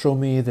 That'll show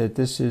me that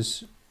this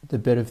is the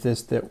bit of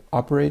this that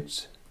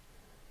operates.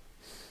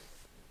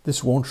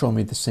 This won't show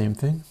me the same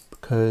thing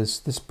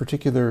because this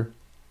particular,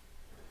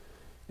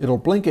 it'll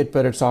blink it,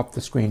 but it's off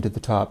the screen to the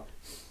top.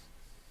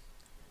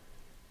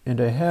 And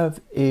I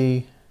have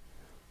a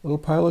little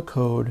pile of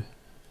code,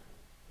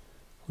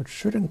 which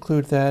should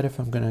include that if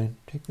I'm going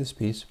to take this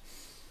piece.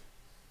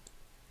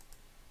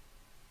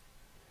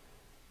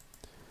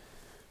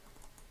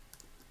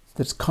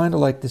 That's kind of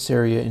like this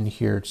area in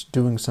here. It's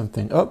doing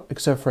something. Oh,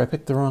 except for I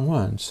picked the wrong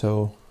one.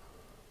 So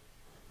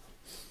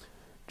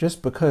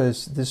just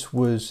because this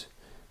was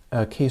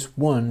case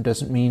 1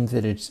 doesn't mean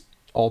that it's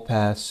all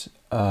pass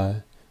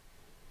A.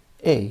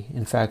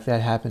 In fact,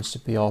 that happens to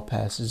be all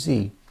pass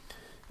Z.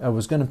 I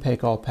was going to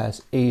pick all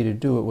pass A to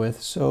do it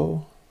with,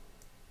 so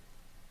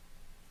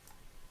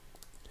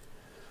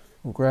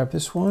we'll grab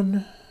this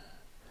one.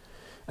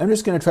 I'm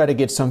just going to try to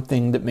get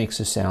something that makes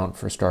a sound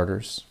for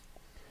starters.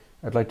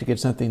 I'd like to get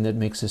something that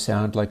makes a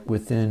sound like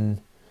within,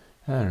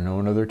 I don't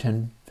know, another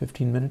 10,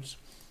 15 minutes.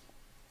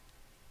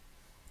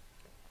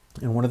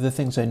 And one of the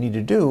things I need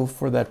to do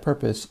for that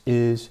purpose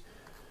is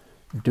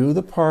do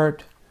the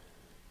part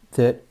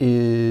that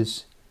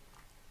is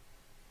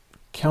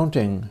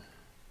counting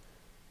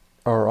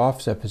our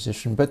offset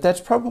position, but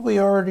that's probably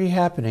already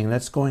happening.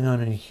 That's going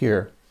on in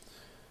here.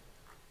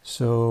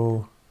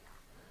 So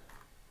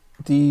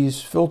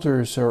these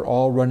filters are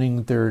all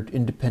running their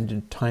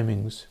independent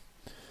timings.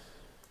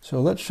 So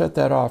let's shut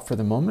that off for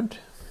the moment.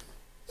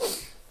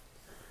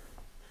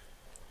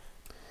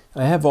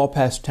 I have all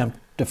pass temp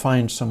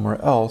defined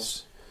somewhere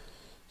else,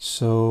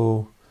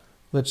 so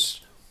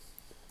let's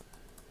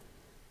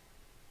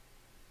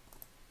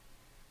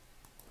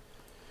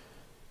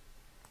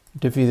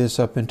divvy this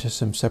up into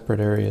some separate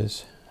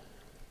areas.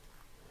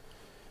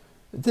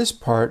 This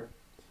part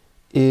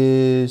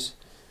is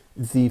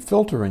the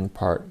filtering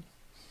part,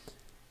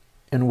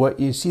 and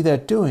what you see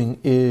that doing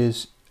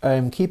is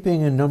I'm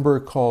keeping a number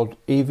called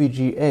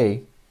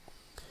AVGA,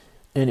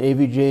 and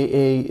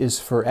AVGA is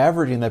for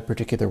averaging that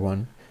particular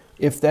one.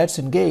 If that's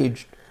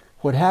engaged,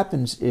 what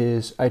happens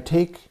is I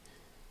take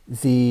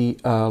the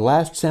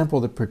last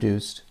sample that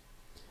produced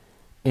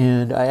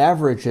and I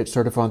average it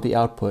sort of on the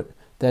output.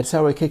 That's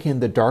how I kick in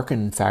the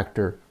darken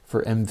factor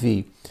for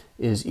MV,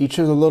 is each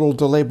of the little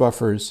delay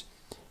buffers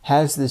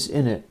has this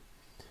in it.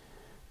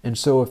 And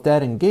so if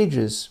that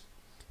engages,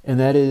 and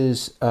that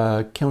is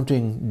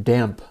counting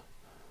damp,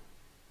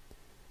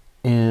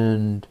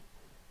 and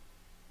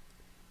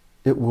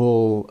it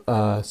will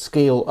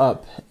scale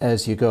up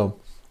as you go.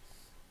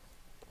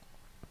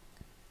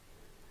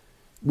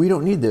 We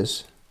don't need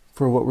this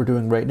for what we're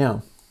doing right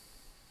now.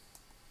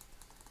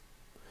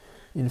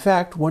 In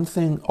fact, one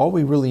thing, all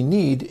we really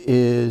need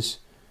is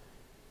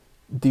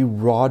the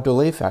raw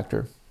delay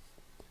factor.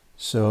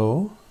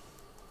 So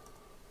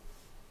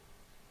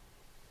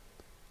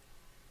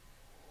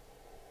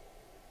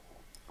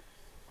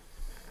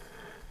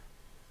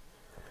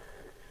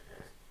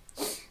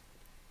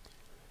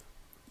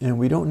and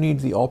we don't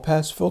need the all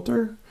pass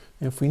filter.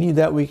 If we need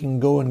that, we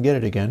can go and get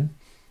it again.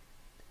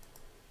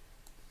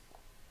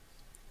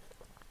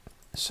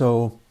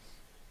 So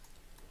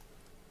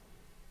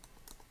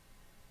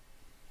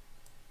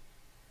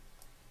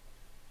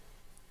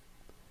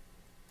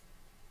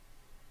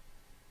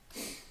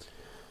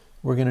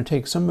we're going to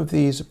take some of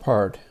these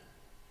apart.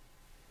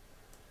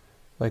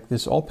 Like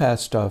this all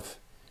pass stuff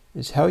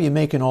is how you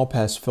make an all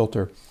pass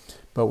filter,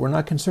 but we're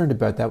not concerned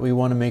about that. We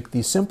want to make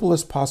the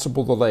simplest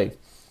possible delay,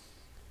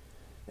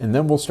 and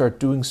then we'll start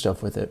doing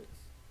stuff with it.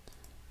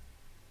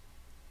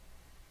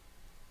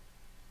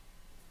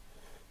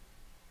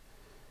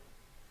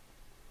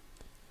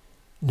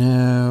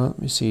 Now,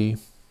 let me see.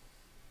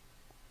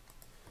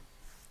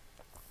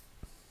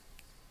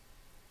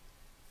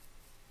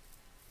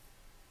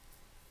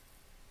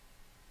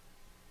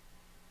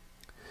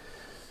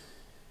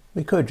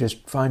 We could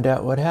just find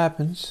out what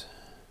happens.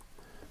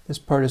 This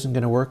part isn't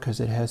going to work because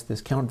it has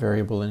this count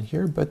variable in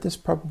here, but this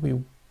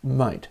probably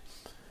might.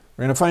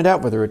 We're going to find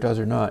out whether it does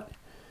or not.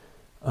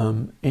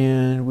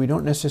 And we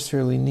don't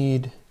necessarily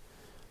need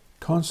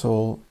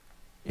console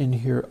in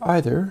here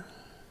either.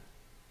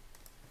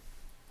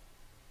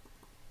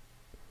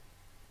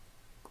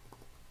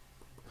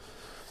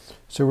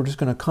 So we're just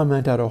going to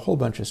comment out a whole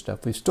bunch of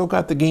stuff. We've still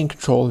got the gain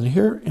control in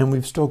here, and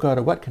we've still got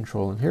a wet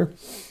control in here.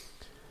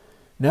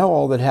 Now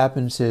all that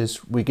happens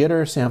is we get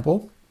our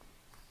sample,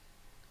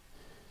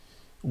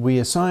 we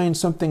assign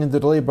something in the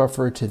delay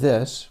buffer to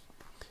this.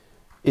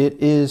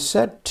 It is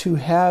set to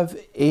have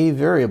a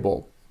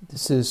variable.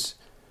 This is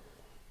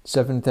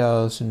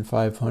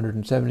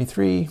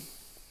 7,573.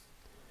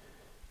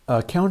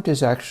 Count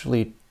is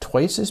actually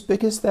twice as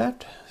big as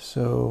that,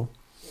 so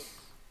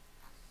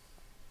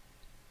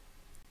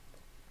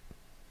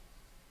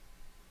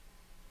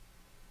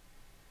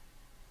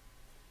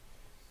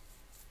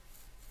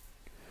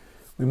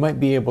we might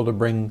be able to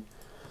bring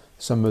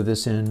some of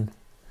this in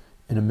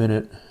a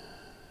minute.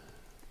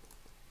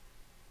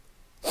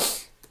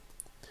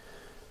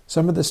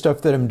 Some of the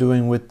stuff that I'm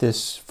doing with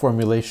this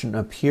formulation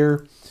up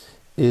here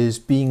is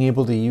being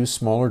able to use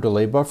smaller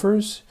delay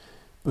buffers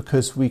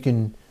because we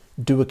can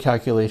do a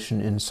calculation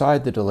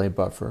inside the delay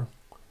buffer.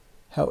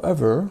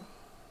 However,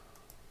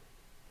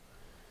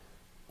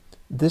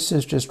 this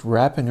is just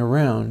wrapping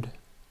around,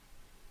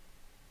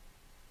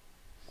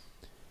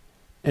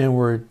 and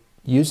we're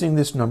using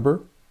this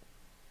number.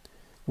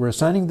 We're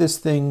assigning this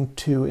thing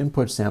to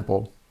input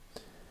sample,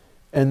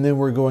 and then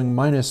we're going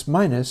minus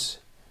minus,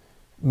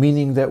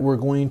 meaning that we're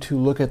going to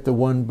look at the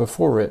one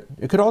before it.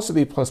 It could also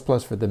be plus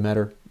plus for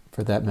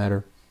that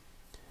matter.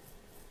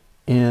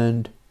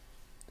 And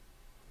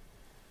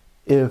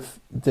if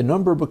the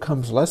number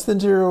becomes less than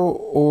 0,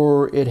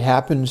 or it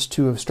happens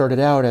to have started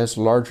out as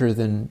larger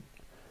than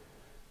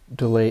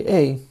delay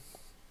A,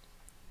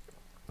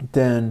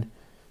 then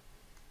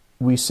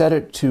we set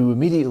it to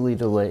immediately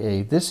delay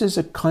A. This is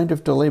a kind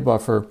of delay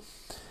buffer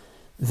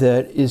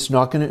that is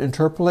not going to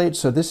interpolate,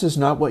 so this is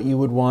not what you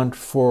would want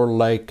for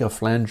like a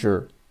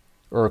flanger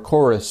or a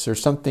chorus or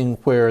something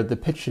where the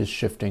pitch is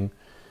shifting.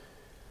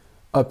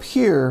 Up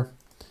here,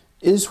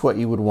 is what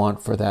you would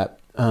want for that.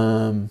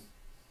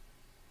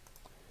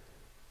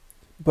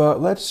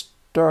 But let's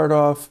start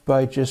off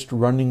by just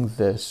running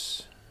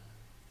this.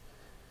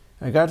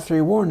 I got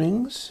 3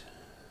 warnings.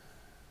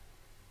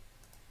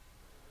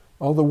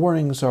 All the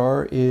warnings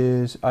are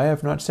is I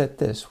have not set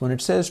this. When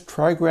it says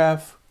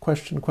trigraph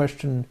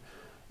question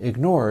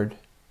ignored,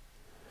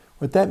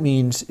 what that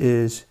means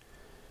is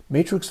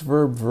Matrix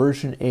Verb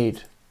version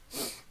 8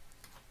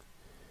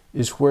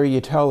 is where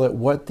you tell it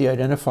what the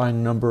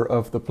identifying number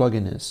of the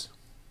plugin is.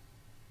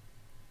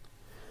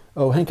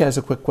 Oh, Hank has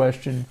a quick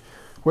question.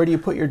 Where do you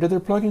put your dither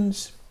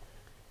plugins?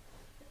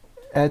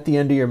 At the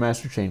end of your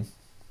master chain.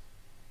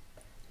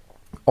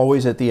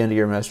 Always at the end of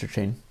your master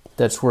chain.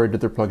 That's where a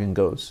dither plugin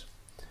goes.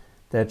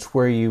 That's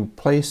where you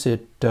place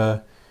it.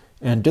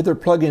 And dither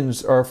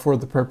plugins are for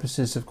the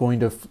purposes of going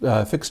to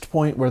fixed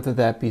point, whether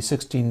that be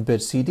 16-bit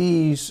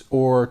CDs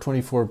or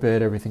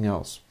 24-bit everything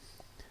else.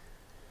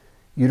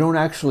 You don't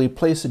actually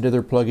place a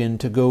dither plugin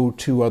to go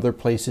to other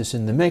places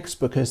in the mix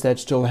because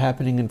that's still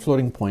happening in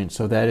floating point.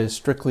 So that is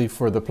strictly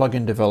for the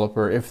plugin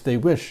developer if they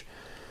wish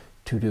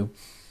to do.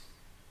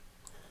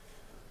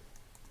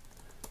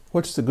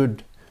 What's the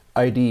good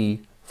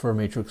ID for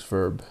Matrix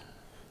Verb?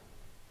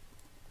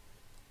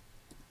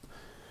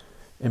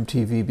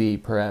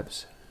 MTVB,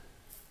 perhaps.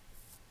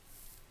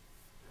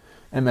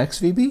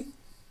 MXVB?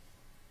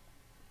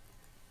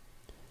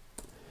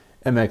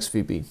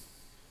 MXVB.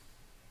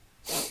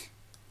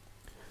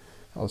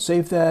 I'll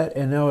save that,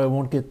 and now I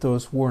won't get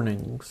those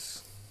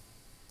warnings.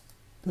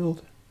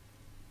 Build.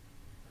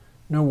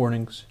 No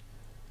warnings.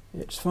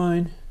 It's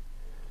fine.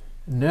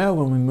 Now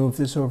when we move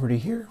this over to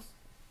here,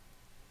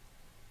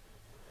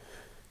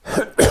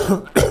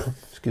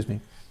 excuse me.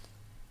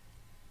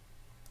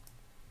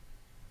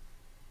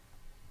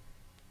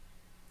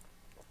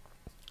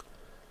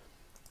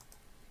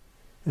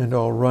 And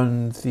I'll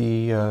run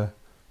the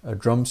a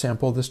drum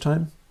sample this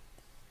time.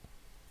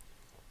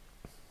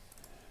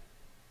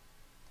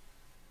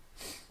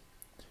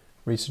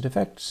 Recent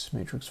effects,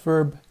 Matrix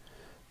Verb.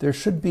 There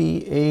should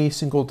be a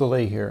single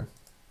delay here.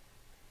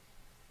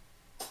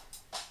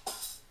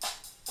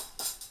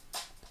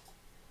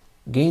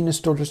 Gain is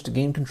still just a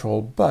gain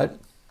control, but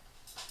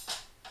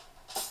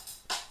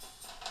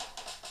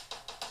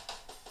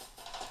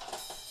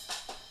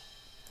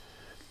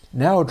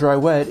now dry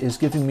wet is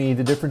giving me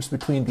the difference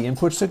between the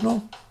input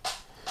signal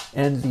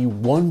and the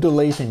one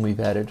delay thing we've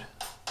added.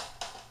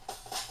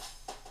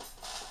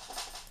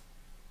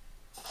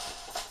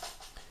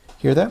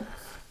 Hear that?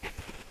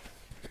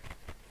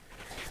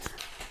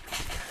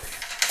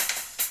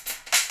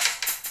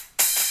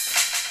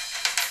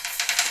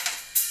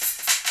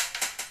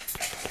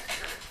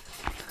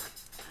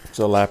 It's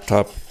a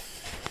laptop.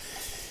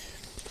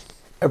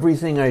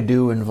 Everything I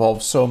do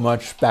involves so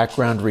much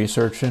background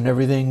research and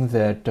everything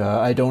that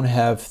I don't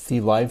have the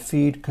live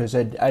feed because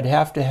I'd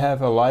have to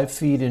have a live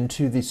feed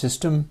into the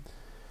system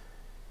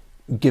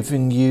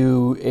giving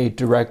you a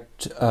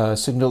direct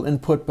signal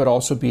input, but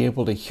also be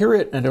able to hear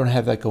it. I don't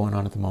have that going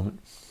on at the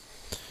moment.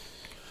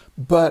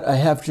 But I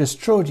have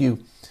just showed you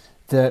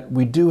that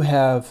we do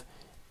have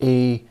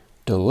a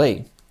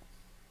delay.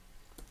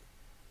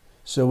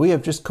 So we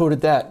have just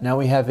coded that. Now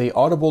we have a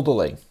audible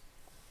delay.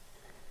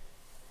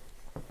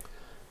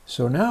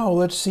 So now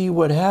let's see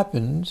what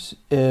happens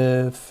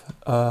if,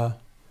 let's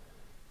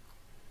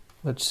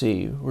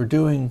see, we're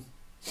doing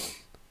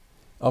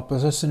L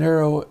plus S and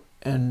arrow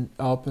and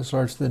L plus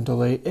large than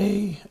delay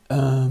A.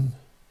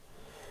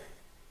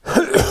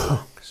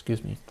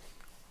 Excuse me.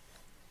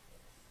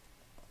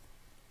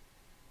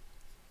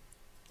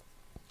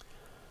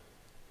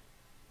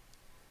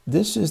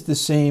 This is the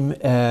same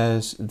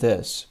as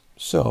this.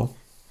 So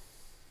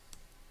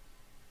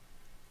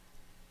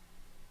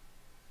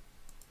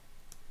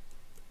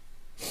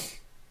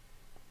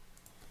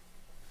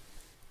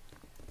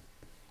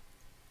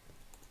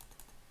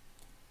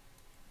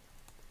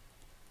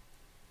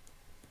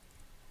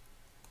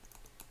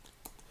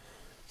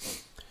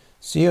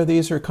see how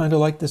these are kind of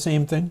like the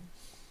same thing?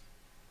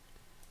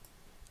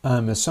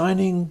 I'm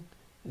assigning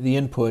the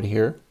input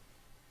here.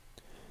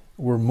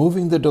 We're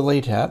moving the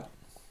delay tap.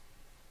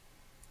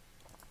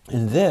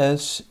 And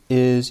this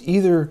is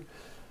either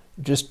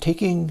just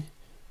taking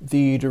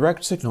the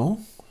direct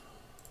signal,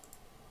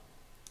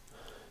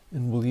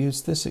 and we'll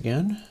use this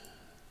again.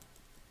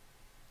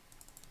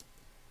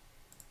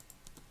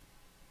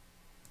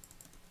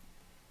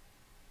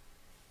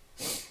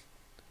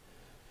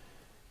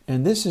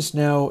 And this is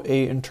now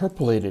an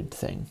interpolated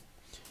thing,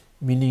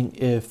 meaning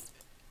if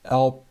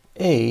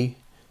LA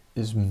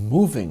is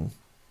moving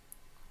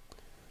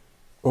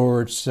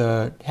or it's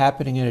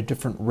happening at a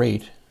different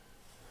rate.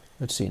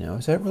 Let's see now,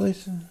 is that really?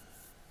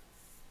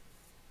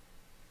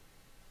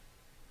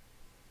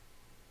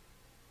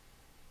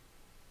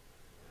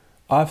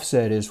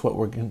 Offset is what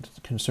we're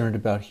concerned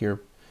about here.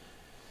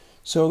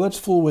 So let's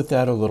fool with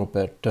that a little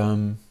bit.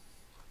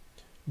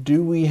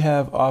 Do we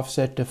have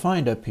offset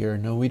defined up here?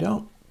 No, we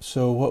don't.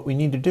 So what we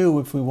need to do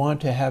if we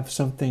want to have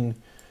something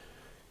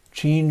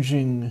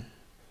changing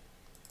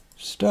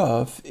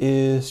stuff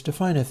is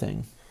define a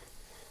thing.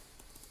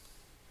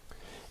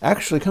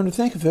 Actually, come to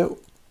think of it,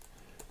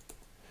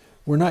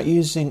 we're not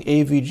using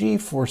AVG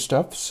for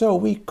stuff, so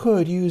we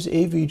could use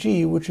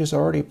AVG, which is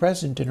already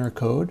present in our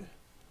code.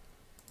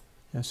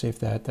 Now save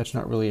that. That's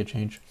not really a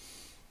change.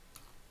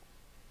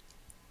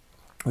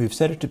 We've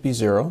set it to be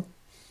 0.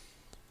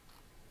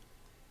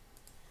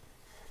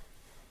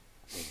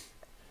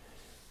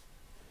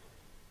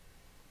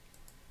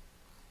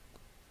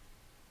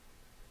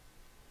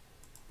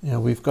 Now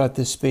we've got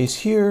this space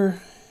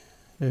here,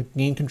 the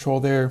gain control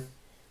there.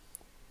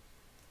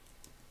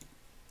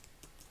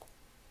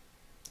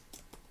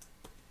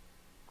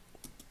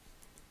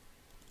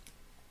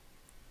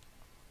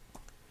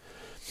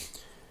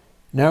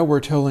 Now we're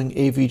telling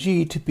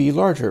AVG to be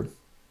larger.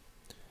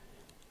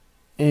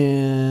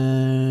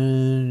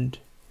 And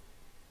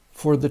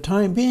for the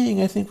time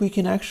being, I think we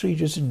can actually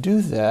just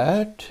do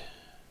that.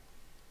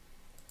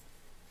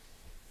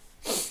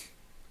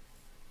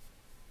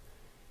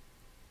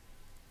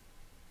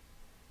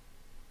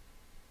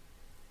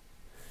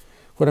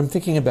 What I'm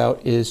thinking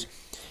about is,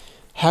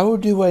 how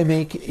do I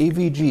make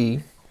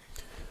AVG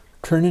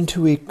turn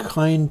into a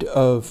kind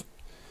of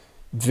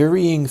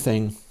varying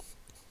thing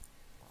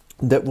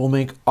that will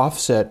make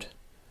offset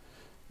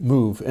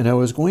move? And I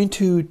was going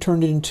to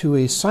turn it into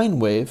a sine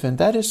wave, and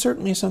that is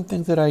certainly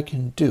something that I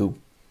can do.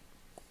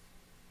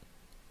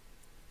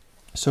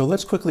 So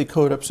let's quickly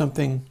code up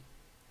something.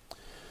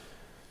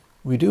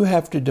 We do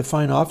have to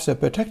define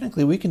offset, but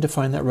technically we can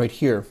define that right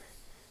here.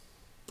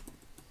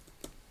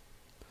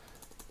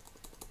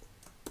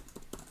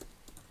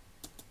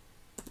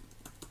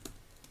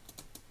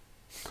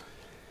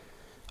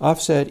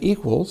 Offset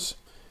equals,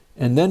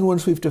 and then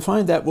once we've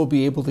defined that, we'll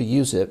be able to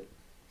use it.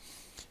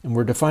 And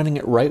we're defining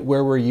it right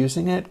where we're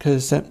using it,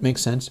 because that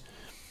makes sense.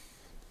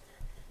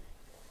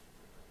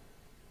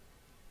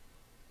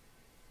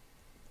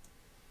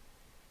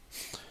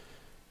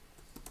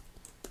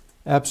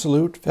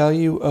 Absolute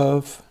value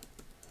of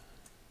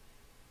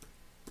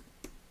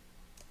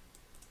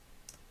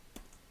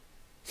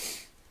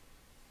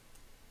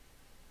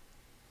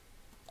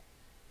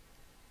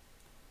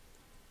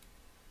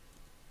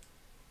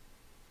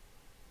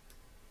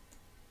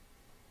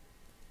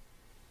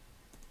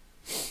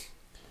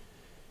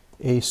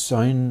a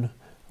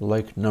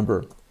sine-like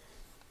number.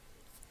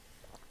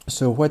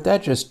 So what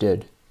that just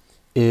did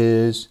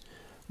is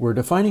we're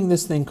defining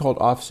this thing called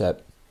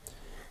offset,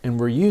 and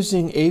we're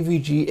using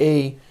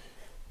AVGA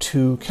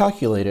to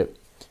calculate it.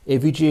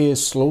 AVGA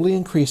is slowly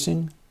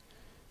increasing.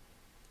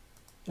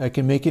 I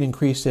can make it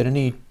increase at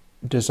any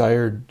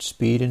desired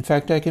speed. In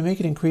fact, I can make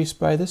it increase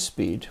by this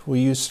speed.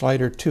 We'll use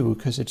slider 2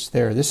 because it's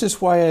there. This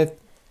is why I've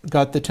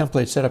got the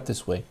template set up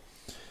this way.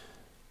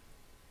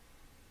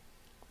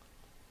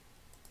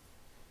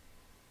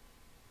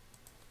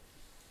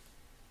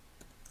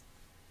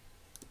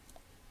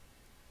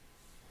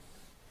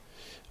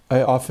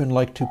 I often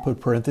like to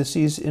put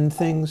parentheses in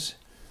things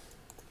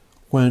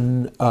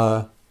when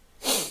I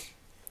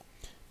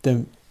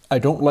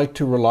don't like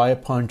to rely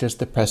upon just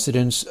the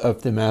precedence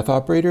of the math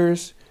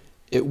operators.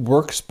 It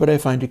works, but I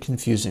find it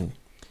confusing.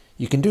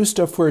 You can do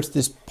stuff where it's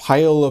this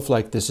pile of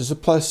like, this is a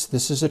plus,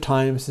 this is a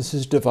times, this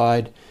is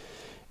divide,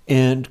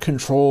 and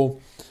control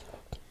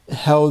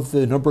how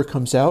the number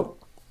comes out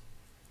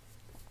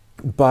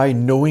by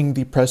knowing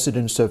the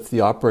precedence of the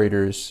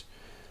operators.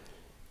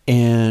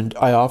 And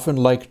I often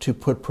like to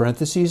put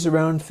parentheses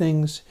around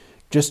things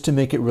just to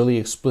make it really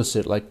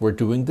explicit, like we're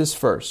doing this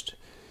first.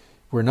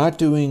 We're not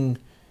doing,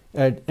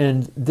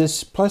 and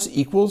this plus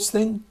equals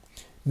thing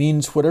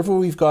means whatever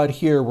we've got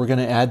here, we're going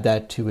to add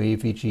that to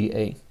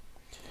AVGA.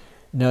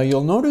 Now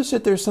you'll notice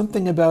that there's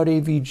something about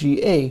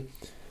AVGA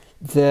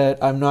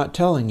that I'm not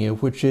telling you,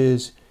 which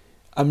is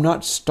I'm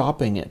not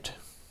stopping it.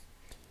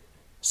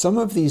 Some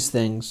of these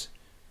things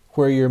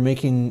where you're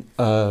making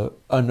a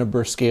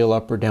number scale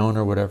up or down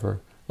or whatever,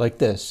 like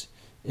this.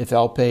 If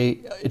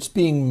alpay, it's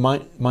being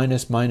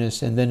minus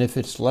minus, and then if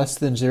it's less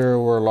than 0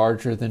 or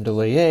larger than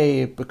delay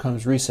A, it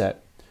becomes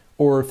reset.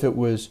 Or if it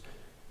was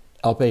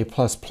alpay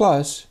plus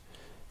plus,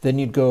 then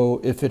you'd go,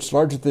 if it's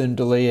larger than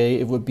delay A,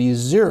 it would be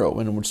 0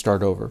 and it would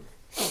start over.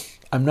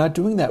 I'm not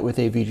doing that with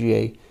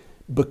AVGA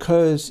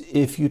because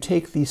if you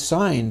take the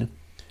sign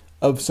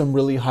of some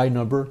really high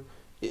number,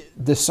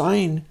 the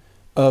sign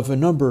of a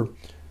number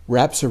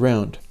wraps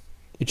around.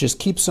 It just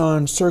keeps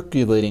on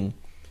circulating.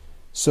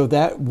 So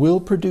that will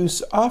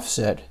produce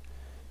offset,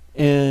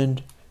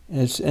 and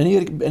as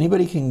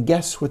anybody can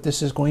guess what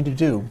this is going to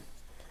do.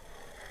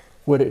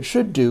 What it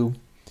should do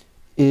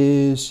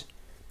is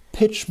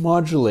pitch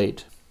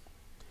modulate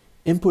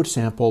input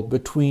sample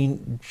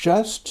between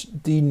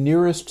just the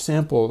nearest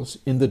samples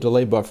in the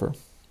delay buffer.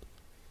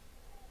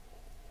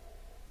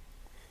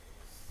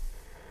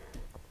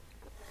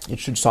 It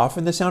should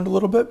soften the sound a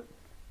little bit,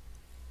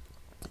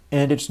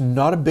 and it's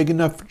not a big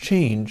enough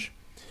change.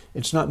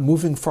 It's not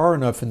moving far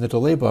enough in the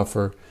delay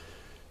buffer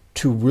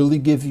to really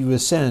give you a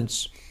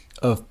sense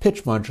of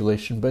pitch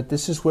modulation, but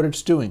this is what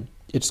it's doing.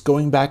 It's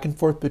going back and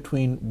forth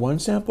between one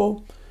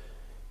sample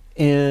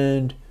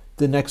and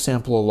the next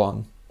sample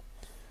along.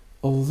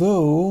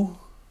 Although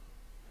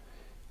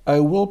I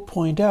will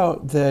point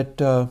out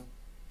that,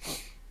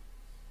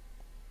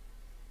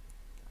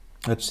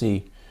 let's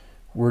see,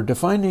 we're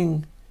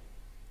defining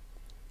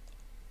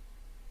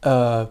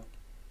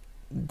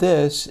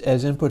this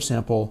as input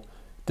sample,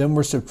 then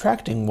we're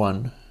subtracting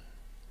 1,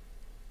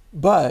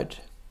 but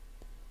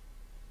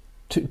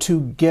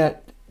to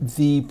get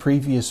the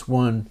previous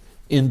one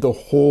in the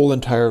whole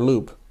entire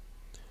loop.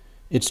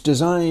 It's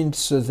designed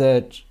so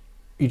that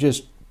you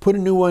just put a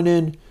new one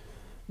in,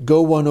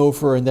 go one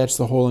over, and that's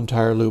the whole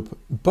entire loop.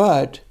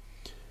 But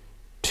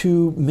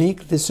to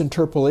make this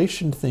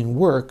interpolation thing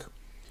work,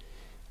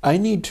 I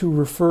need to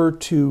refer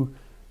to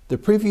the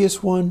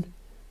previous one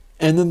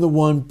and then the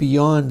one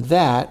beyond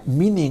that,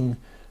 meaning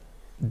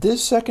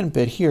this second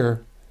bit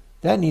here,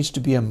 that needs to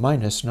be a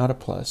minus, not a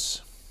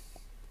plus.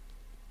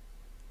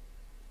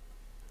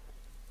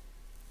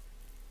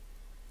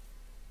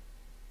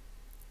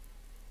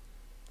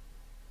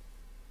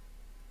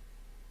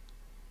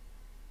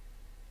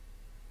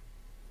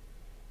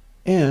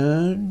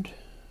 And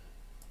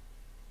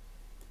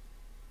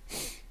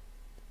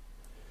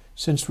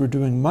since we're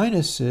doing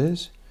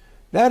minuses,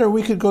 that or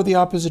we could go the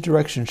opposite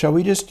direction. Shall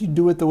we just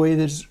do it the way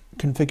that it's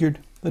configured?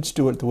 Let's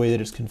do it the way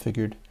that it's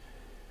configured,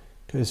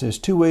 because there's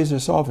two ways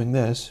of solving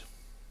this.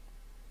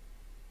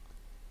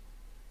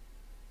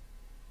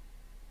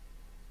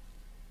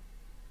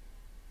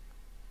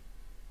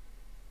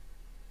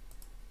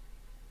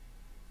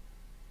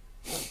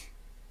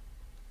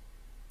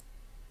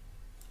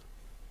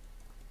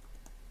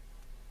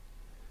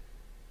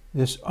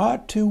 This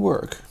ought to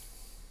work.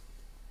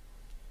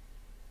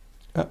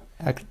 Oh,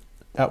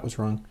 that was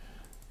wrong.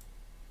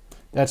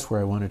 That's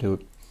where I want to do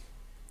it.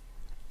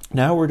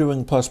 Now we're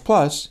doing plus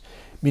plus,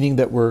 meaning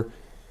that we're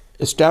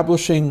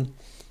establishing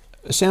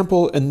a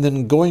sample and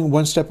then going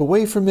one step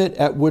away from it,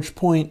 at which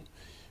point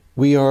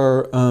we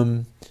are,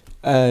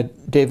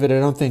 David, I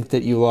don't think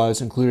that ULaw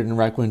is included in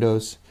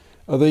Airwindows,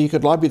 although you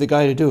could lobby the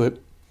guy to do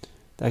it.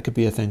 That could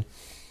be a thing.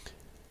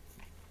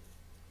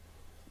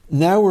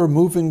 Now we're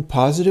moving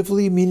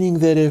positively, meaning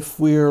that if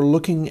we're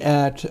looking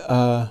at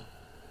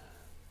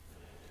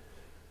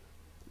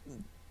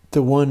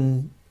the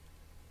one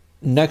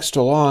next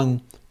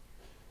along,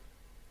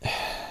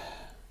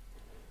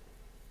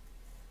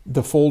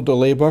 the full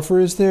delay buffer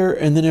is there,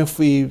 and then if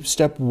we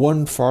step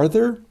one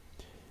farther,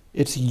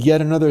 it's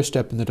yet another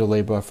step in the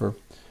delay buffer.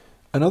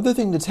 Another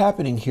thing that's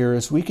happening here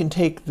is we can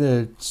take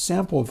the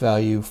sample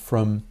value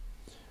from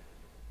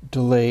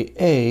delay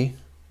A,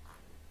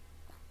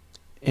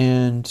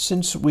 and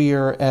since we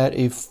are at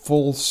a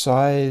full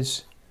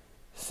size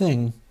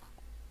thing,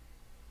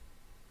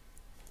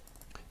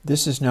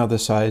 this is now the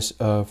size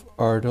of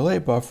our delay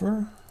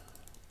buffer.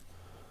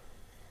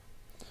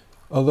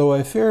 Although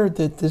I fear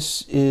that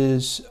this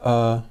is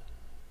going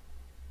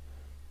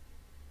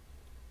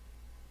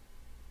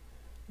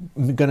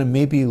to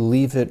maybe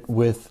leave it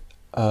with,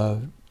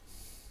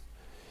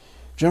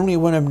 generally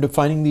when I'm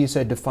defining these,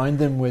 I define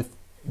them with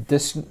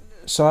this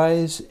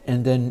size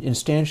and then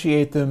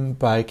instantiate them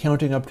by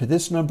counting up to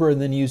this number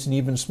and then use an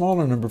even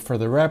smaller number for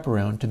the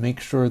wraparound to make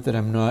sure that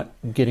I'm not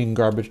getting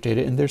garbage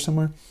data in there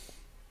somewhere.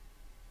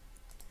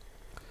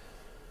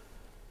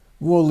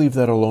 We'll leave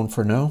that alone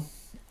for now.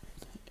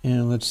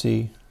 And let's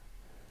see,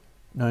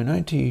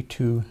 990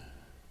 to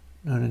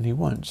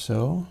 991.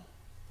 So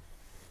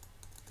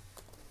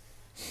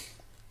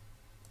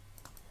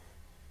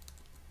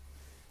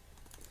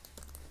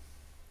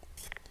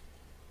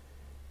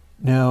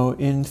now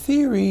in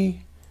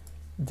theory,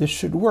 this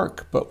should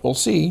work, but we'll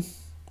see.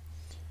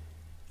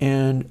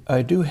 And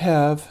I do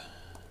have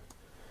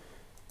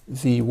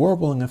the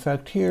warbling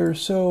effect here,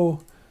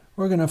 so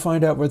we're going to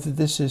find out whether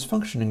this is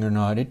functioning or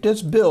not. It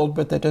does build,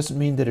 but that doesn't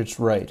mean that it's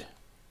right.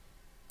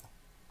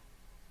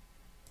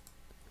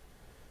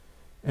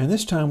 And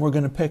this time we're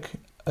going to pick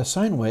a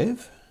sine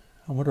wave.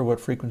 I wonder what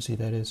frequency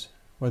that is,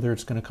 whether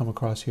it's going to come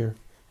across here.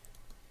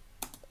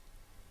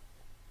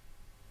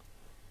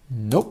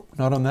 Nope,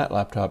 not on that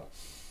laptop.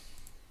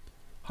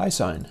 High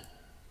sine.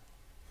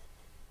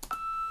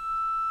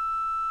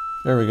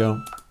 There we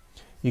go.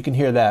 You can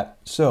hear that.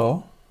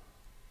 So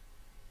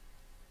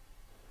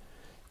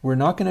we're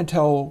not going to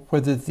tell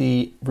whether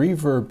the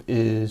reverb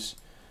is,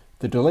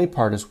 the delay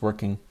part is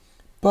working,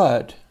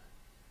 but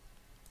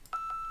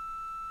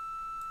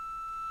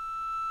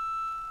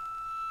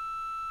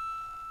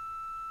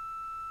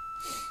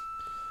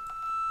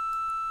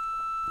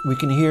we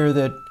can hear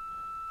that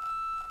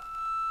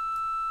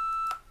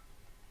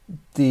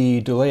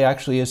the delay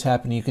actually is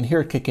happening. You can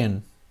hear it kick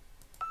in.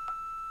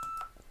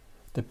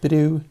 The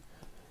bidoo,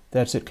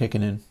 that's it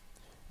kicking in.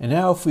 And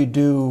now if we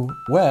do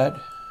wet,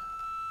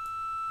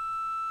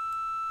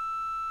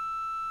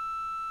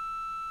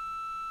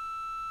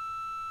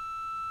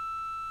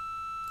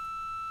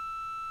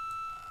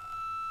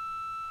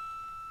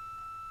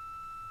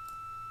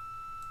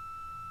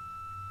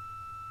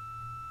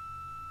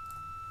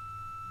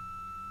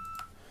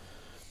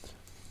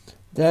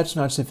 that's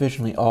not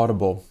sufficiently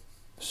audible.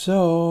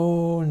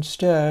 So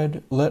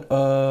instead, let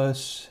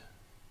us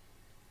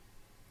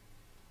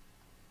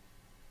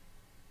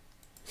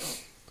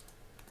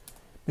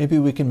maybe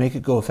we can make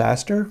it go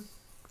faster.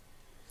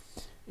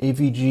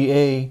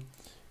 AVGA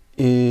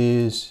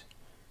is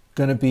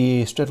going to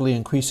be a steadily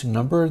increasing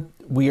number.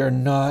 We are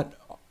not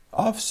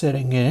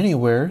offsetting it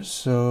anywhere,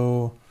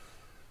 so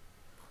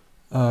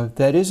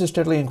that is a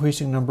steadily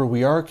increasing number.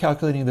 We are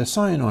calculating the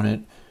sign on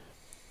it.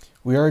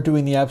 We are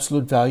doing the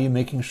absolute value,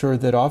 making sure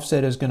that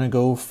offset is going to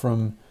go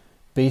from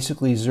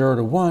basically 0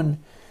 to 1.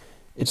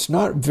 It's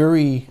not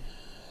very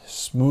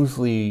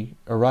smoothly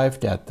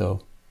arrived at,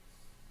 though.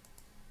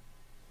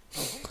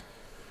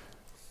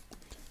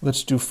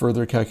 Let's do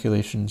further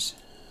calculations.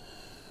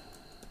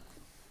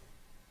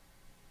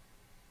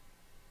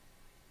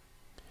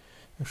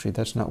 Actually,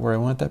 that's not where I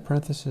want that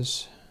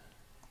parenthesis.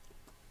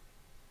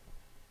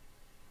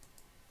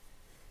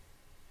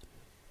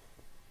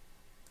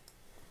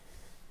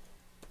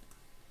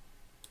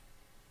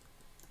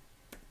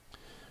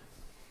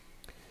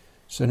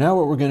 So now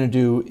what we're going to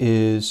do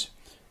is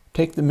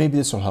take maybe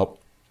this will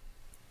help.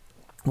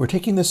 We're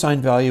taking the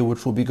sine value,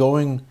 which will be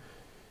going,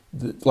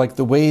 like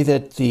the way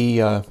that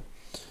the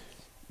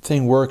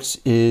thing works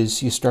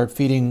is you start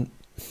feeding.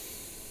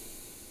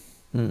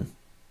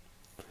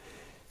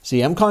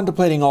 See, I'm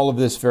contemplating all of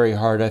this very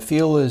hard. I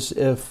feel as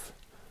if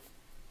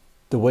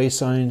the way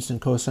sines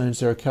and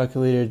cosines are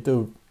calculated,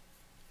 though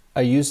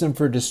I use them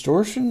for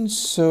distortions,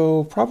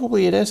 so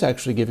probably it is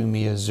actually giving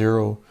me a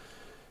 0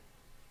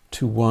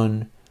 to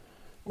 1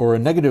 or a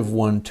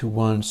 -1 to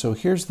 1. So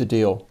here's the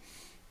deal.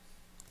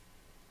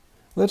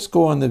 Let's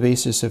go on the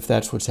basis if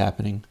that's what's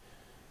happening.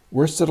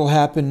 Worst that'll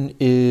happen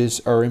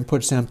is our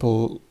input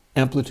sample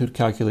amplitude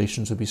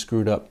calculations will be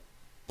screwed up,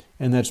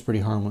 and that's pretty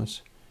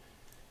harmless.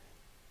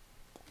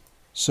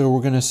 So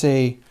we're going to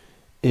say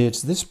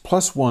it's this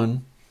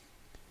 +1,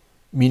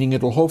 meaning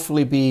it'll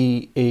hopefully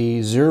be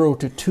a 0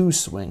 to 2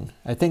 swing.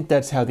 I think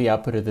that's how the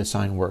output of the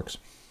sine works.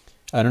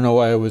 I don't know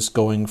why I was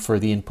going for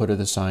the input of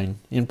the sine.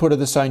 Input of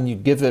the sine, you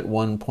give it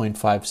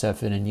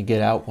 1.57 and you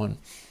get out 1.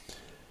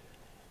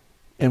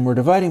 And we're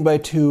dividing by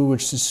 2,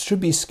 which should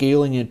be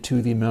scaling it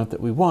to the amount that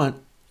we want.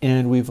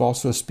 And we've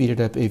also speeded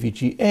up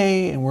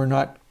AVGA, and we're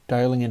not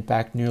dialing it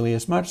back nearly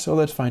as much. So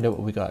let's find out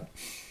what we got.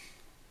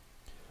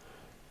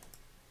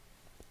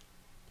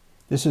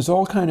 This is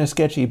all kind of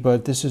sketchy,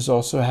 but this is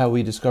also how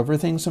we discover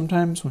things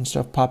sometimes when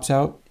stuff pops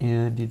out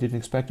and you didn't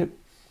expect it.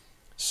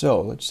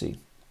 So let's see.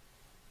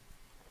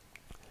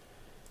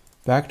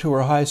 Back to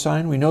our high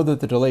sine. We know that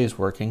the delay is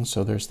working,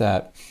 so there's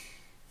that.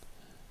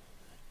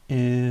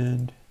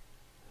 And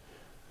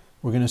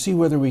we're going to see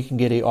whether we can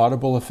get an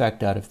audible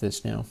effect out of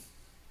this now.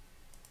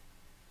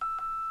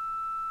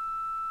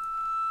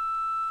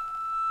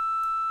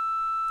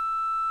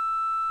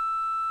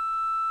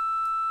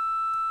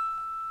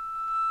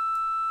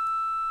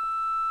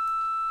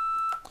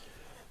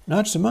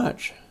 Not so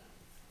much.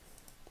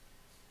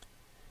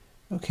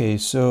 Okay,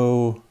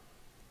 so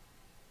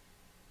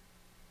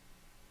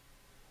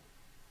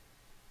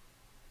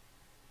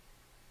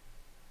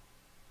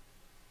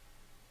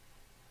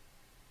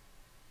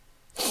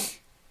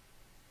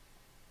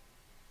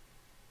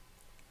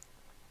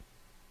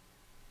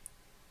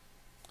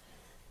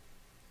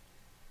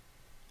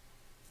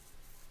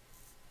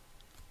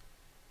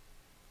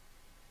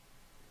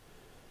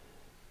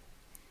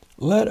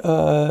let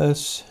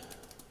us,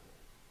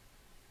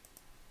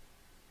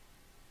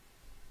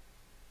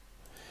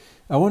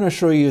 I want to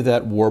show you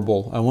that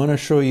warble. I want to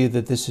show you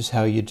that this is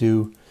how you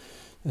do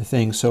the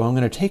thing. So I'm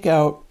going to take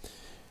out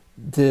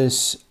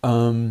this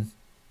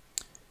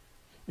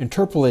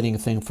interpolating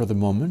thing for the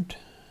moment.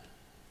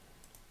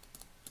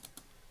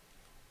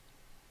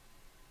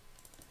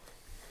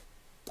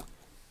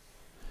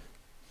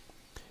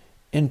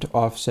 Int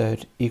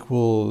offset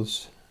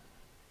equals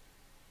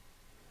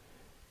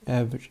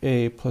average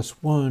A plus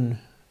 1,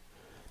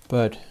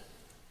 but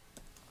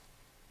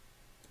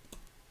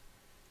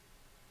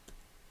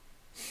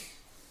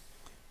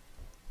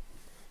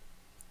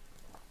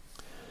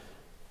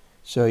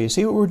so you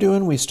see what we're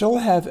doing? We still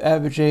have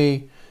average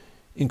A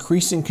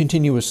increasing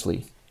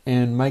continuously.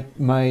 And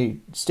my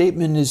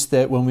statement is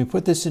that when we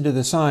put this into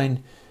the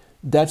sine,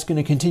 that's going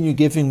to continue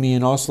giving me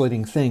an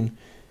oscillating thing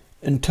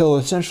until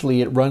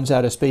essentially it runs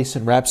out of space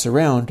and wraps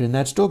around, and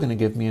that's still going to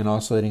give me an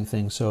oscillating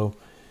thing. So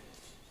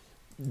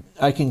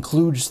I can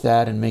kludge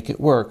that and make it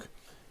work.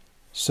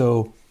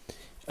 So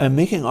I'm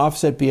making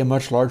offset be a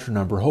much larger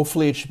number.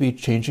 Hopefully it should be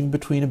changing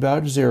between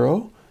about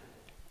 0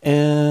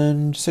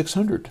 and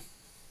 600.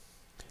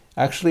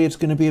 Actually, it's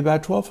going to be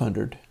about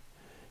 1200.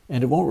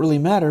 And it won't really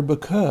matter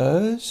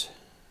because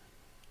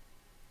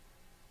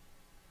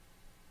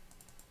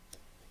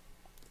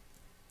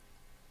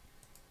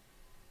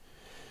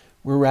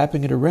we're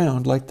wrapping it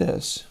around like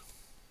this.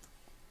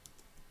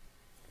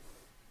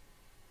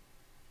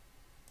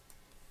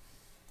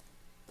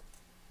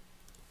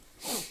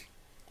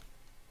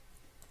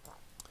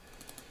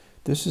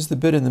 This is the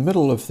bit in the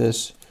middle of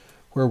this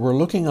where we're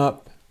looking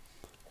up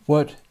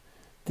what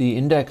the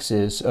index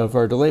is of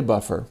our delay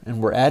buffer,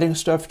 and we're adding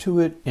stuff to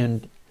it,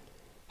 and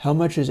how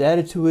much is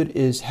added to it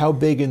is how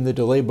big in the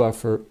delay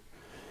buffer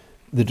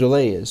the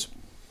delay is.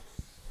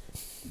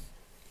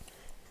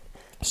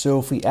 So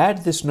if we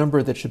add this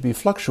number that should be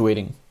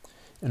fluctuating,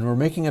 and we're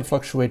making it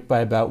fluctuate by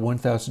about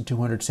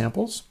 1,200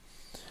 samples,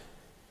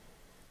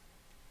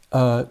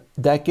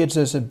 that gives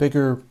us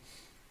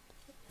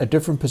a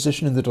different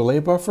position in the delay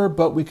buffer,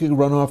 but we could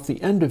run off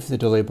the end of the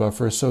delay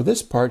buffer. So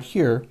this part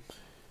here,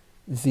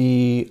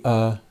 the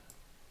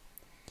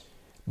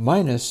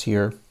minus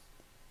here,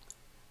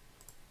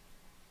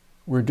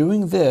 we're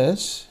doing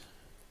this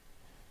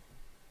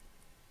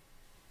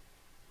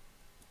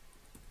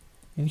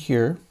in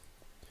here,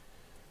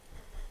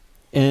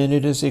 and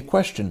it is a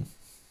question.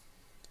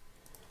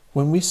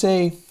 When we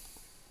say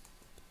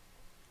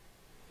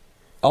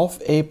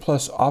alpha A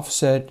plus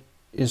offset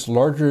is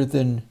larger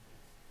than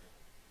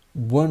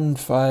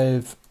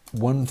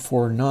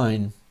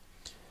 15149,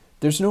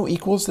 there's no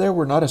equals there.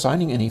 We're not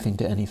assigning anything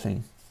to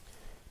anything.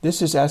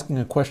 This is asking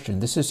a question.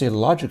 This is a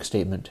logic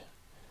statement.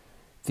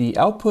 The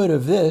output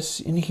of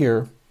this in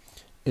here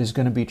is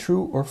going to be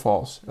true or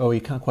false. Oh, you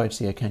can't quite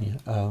see it, can you?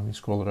 Let me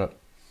scroll it up.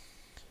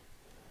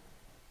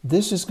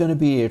 This is going to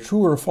be a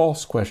true or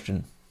false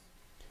question.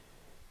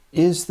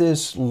 Is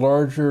this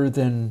larger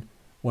than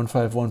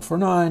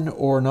 15149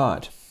 or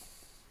not?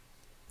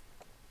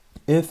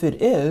 If it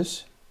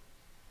is,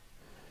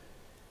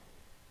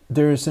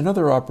 there's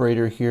another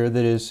operator here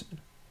that is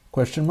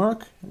question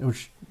mark,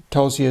 which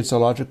tells you it's a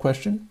logic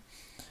question.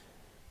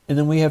 And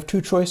then we have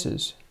two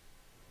choices.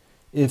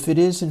 If it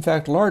is in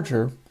fact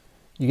larger,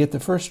 you get the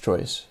first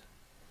choice.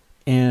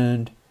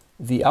 And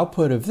the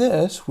output of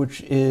this,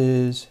 which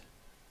is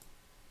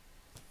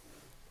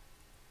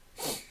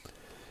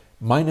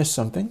minus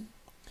something,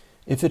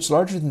 if it's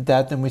larger than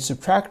that, then we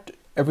subtract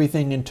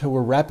everything until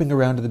we're wrapping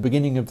around to the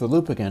beginning of the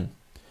loop again.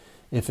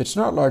 If it's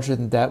not larger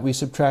than that, we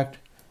subtract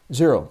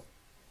 0.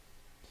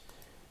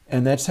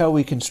 And that's how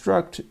we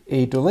construct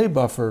a delay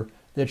buffer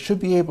that should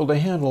be able to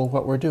handle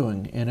what we're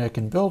doing. And I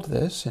can build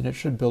this, and it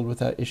should build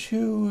without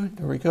issue.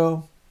 There we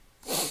go.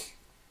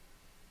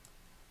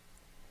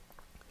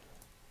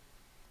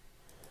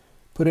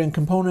 Put in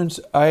components.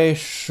 I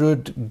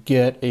should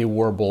get a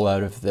warble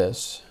out of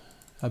this.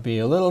 I'll be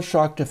a little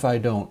shocked if I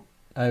don't.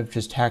 I've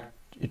just hacked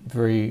it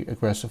very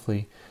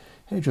aggressively.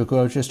 Hey, Joko,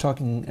 I was just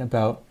talking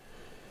about...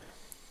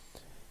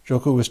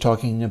 Joko was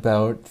talking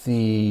about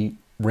the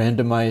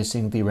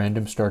randomizing the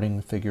random starting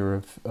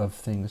figure of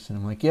things. And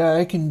I'm like, yeah,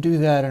 I can do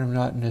that, and I'm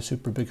not in a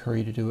super big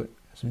hurry to do it.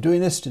 So I'm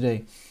doing this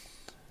today.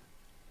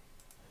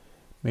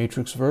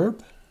 Matrix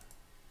verb.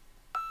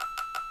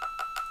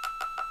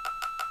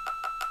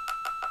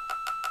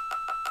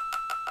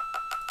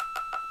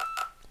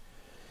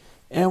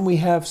 And we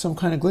have some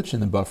kind of glitch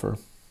in the buffer.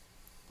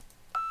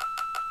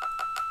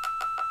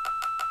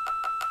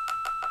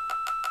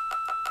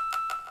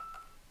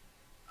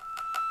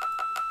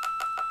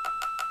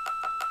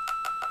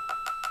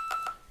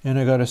 And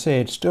I gotta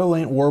say, it still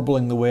ain't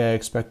warbling the way I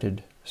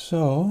expected.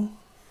 So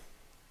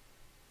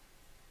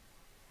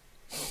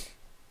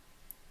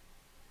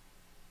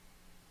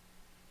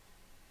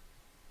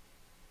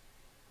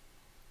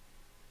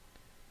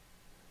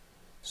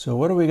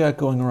what do we got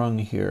going wrong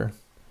here?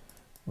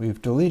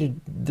 We've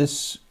deleted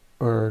this,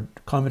 or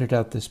commented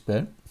out this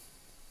bit.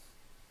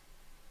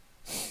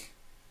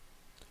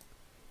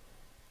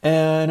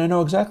 And I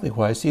know exactly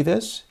why. See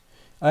this?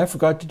 I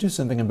forgot to do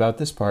something about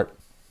this part.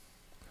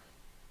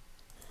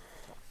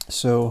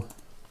 So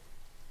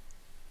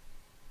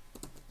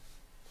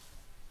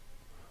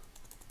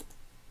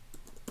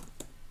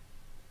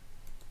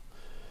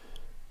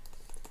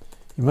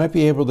you might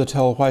be able to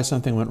tell why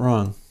something went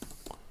wrong.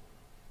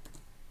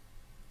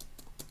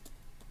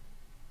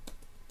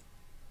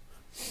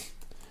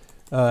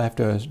 I have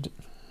to...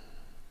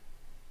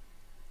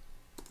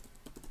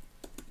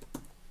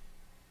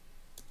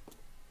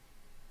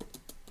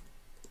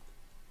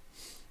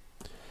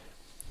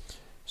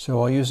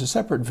 So I'll use a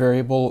separate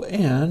variable,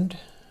 and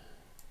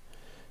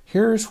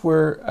here's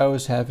where I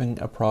was having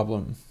a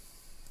problem.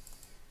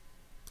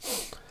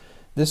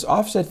 This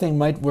offset thing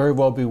might very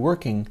well be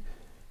working,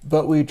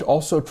 but we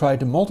also tried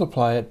to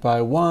multiply it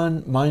by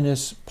 1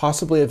 minus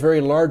possibly a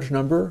very large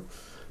number,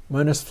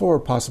 minus 4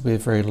 possibly a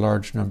very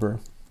large number.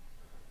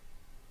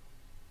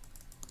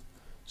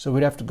 So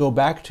we'd have to go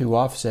back to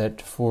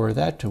offset for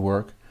that to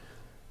work.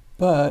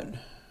 But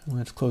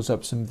let's close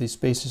up some of these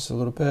spaces a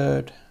little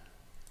bit.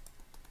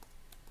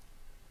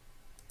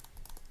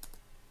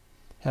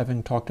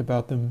 Having talked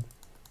about them,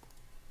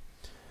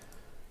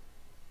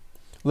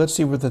 let's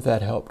see whether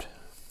that helped.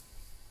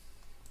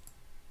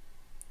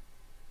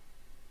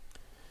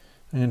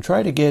 I'm going to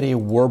try to get a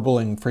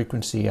warbling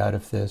frequency out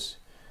of this.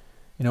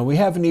 You know, we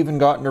haven't even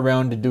gotten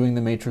around to doing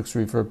the matrix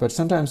reverb, but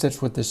sometimes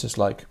that's what this is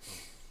like.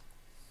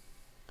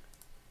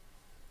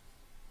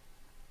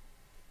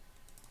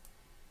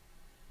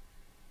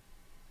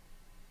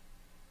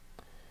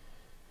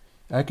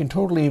 I can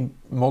totally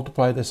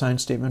multiply the sign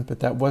statement, but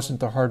that wasn't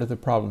the heart of the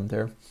problem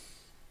there.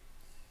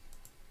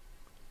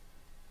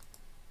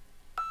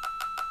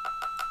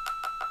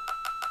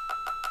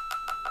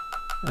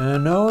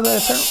 And no,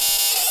 that apparently...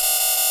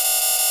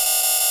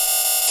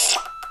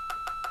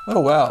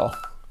 Oh, wow.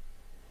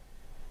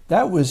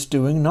 That was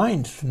doing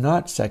ninth,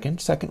 not second.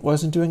 Second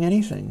wasn't doing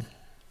anything.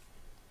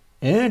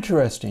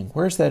 Interesting.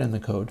 Where's that in the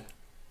code?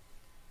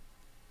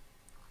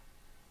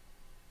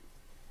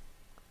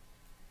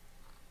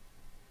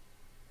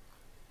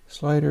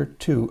 Slider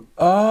 2.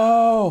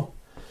 Oh!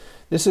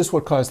 This is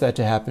what caused that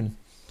to happen.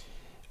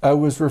 I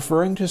was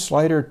referring to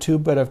slider 2,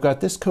 but I've got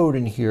this code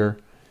in here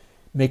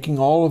making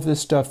all of this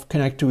stuff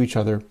connect to each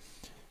other.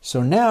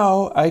 So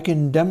now I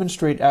can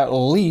demonstrate at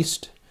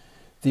least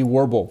the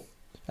warble.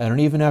 I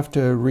don't even have to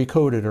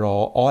recode it at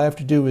all. All I have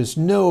to do is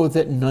know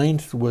that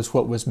ninth was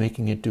what was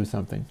making it do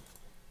something.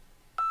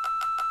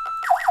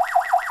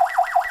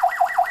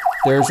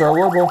 There's our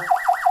warble.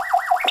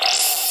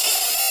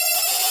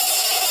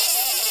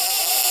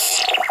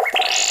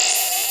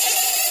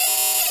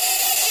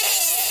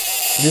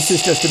 This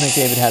is just to make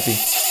David happy.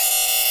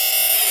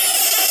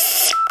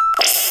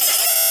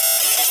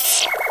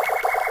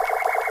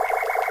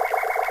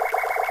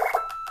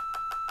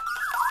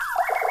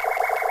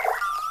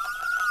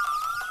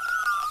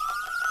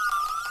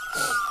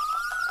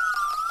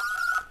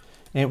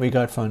 And we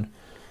got fun.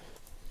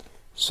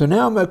 So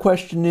now my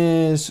question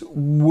is,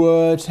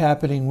 what's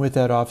happening with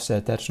that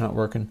offset? That's not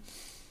working.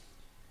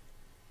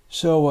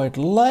 So I'd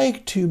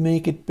like to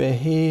make it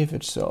behave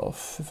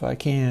itself, if I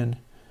can.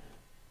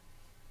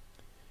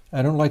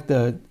 I don't like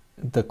the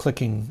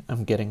clicking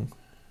I'm getting.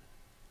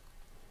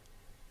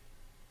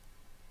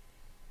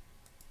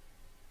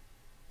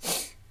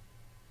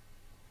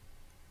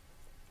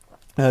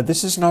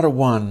 This is not a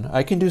 1.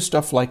 I can do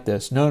stuff like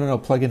this. No,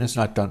 plugin is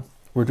not done.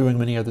 We're doing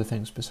many other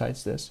things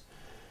besides this.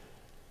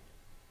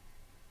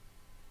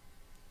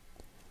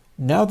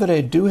 Now that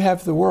I do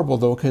have the warble,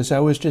 though, because I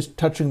was just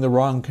touching the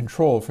wrong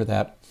control for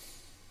that,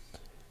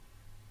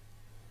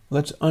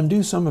 let's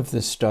undo some of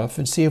this stuff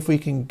and see if we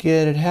can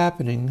get it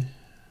happening.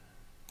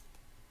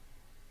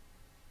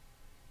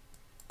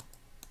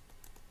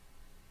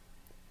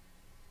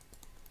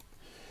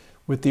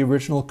 With the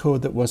original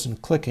code that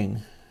wasn't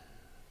clicking.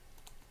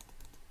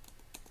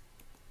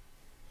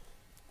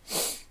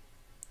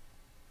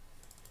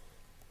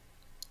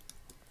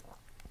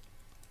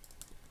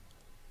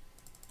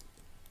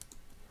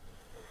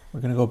 We're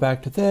going to go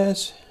back to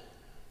this.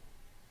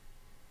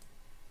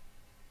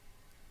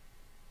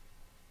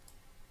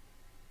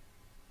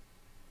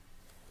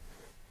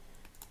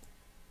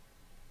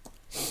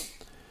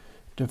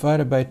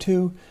 Divided by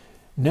 2.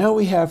 Now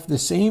we have the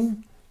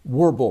same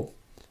warble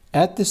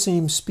at the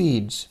same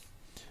speeds,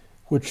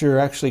 which are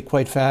actually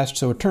quite fast.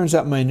 So it turns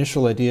out my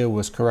initial idea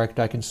was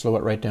correct. I can slow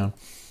it right down.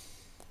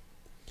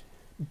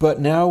 But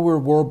now we're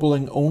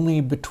warbling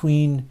only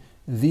between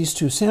these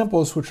two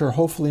samples, which are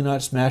hopefully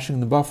not smashing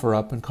the buffer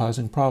up and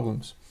causing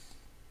problems.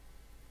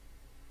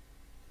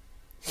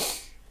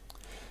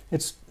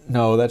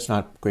 No, that's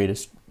not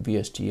greatest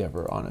VST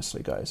ever,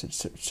 honestly, guys.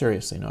 It's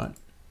seriously not.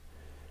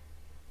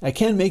 I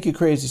can make you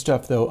crazy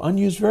stuff, though.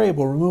 Unused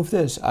variable, remove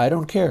this. I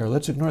don't care.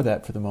 Let's ignore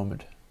that for the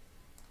moment.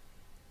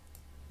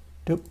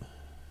 Doop.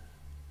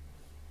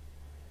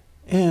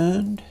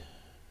 And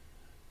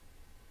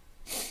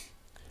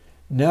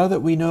now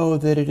that we know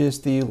that it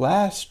is the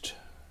last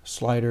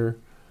slider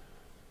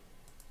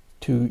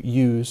to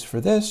use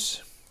for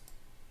this,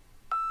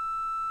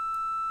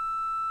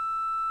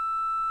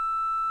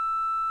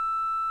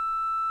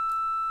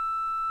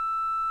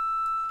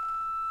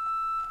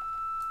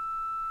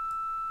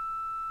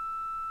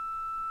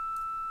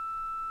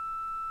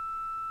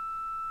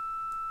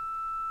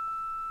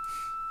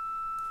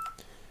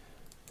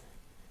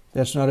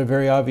 that's not a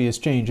very obvious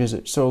change, is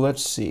it? So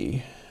let's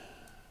see.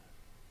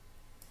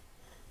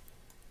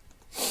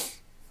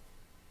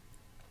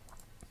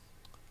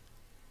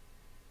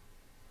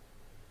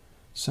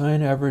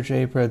 Sine average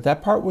A spread.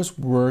 That part was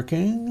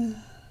working.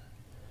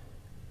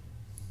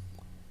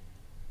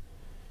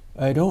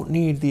 I don't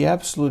need the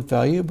absolute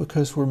value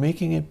because we're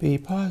making it be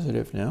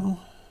positive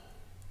now.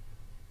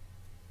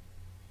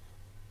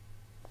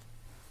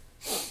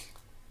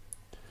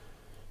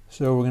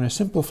 So we're going to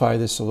simplify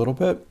this a little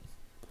bit.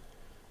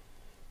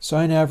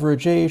 Sine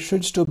average A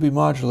should still be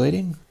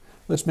modulating.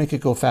 Let's make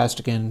it go fast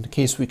again in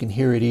case we can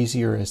hear it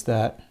easier as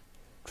that.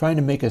 Trying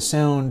to make a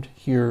sound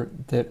here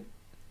that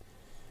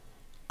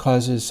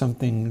causes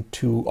something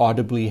to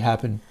audibly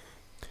happen.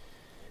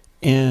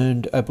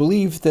 And I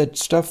believe that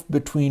stuff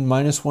between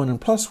 -1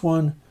 and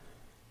 +1,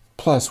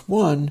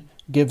 +1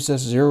 gives us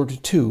 0 to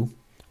 2.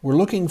 We're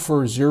looking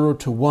for 0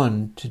 to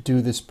 1 to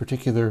do this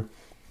particular...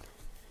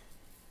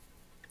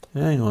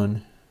 Hang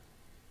on.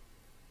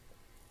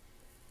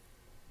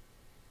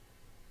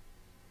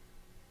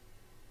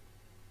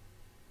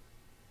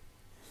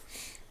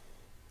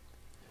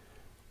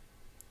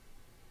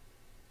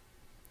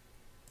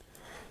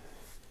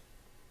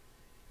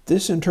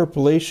 This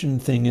interpolation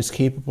thing is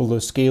capable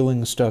of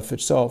scaling stuff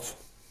itself.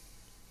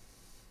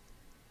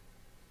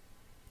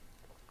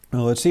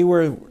 Well, let's see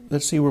where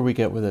we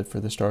get with it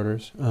for the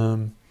starters.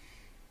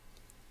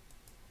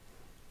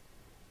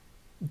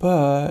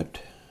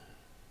 But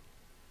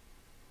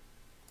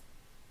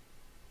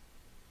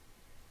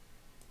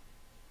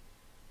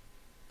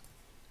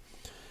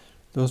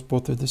those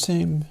both are the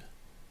same.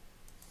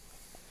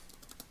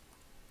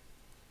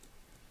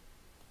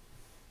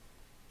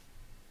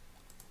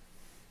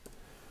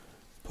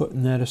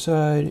 putting that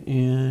aside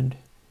and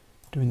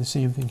doing the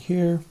same thing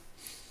here.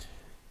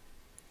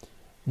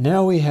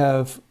 Now we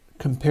have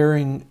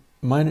comparing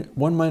 1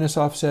 minus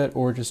offset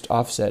or just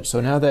offset. So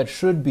now that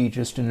should be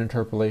just an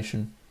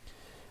interpolation.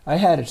 I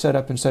had it set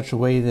up in such a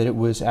way that it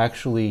was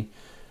actually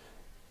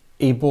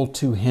able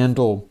to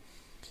handle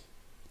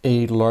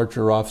a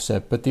larger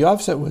offset, but the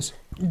offset was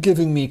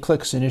giving me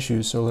clicks and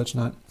issues, so let's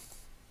not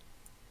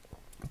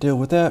deal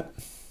with that.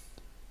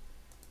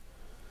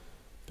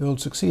 Build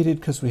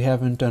succeeded because we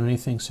haven't done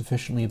anything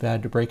sufficiently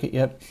bad to break it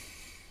yet.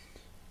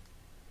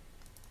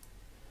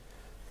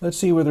 Let's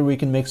see whether we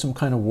can make some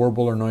kind of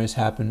warble or noise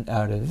happen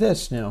out of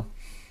this now.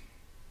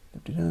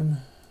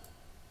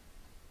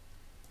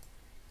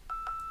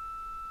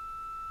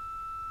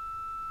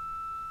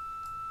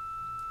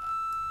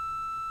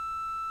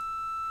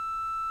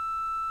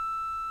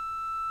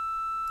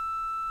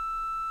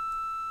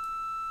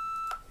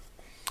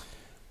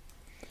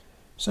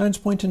 Signs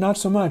point to not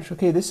so much.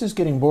 Okay, this is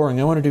getting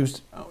boring. I want to do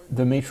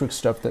the matrix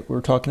stuff that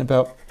we're talking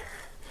about.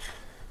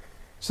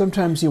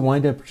 Sometimes you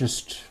wind up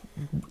just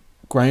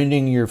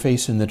grinding your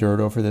face in the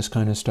dirt over this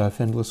kind of stuff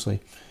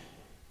endlessly.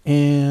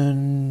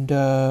 And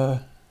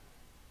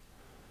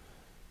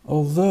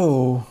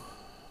although,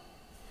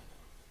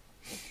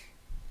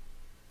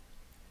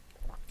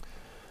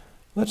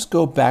 let's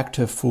go back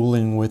to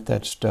fooling with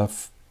that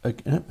stuff.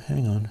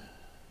 Hang on.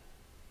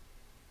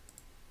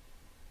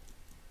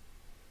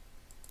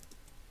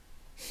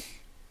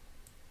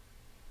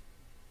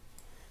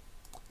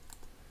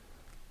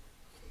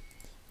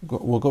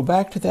 We'll go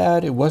back to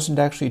that. It wasn't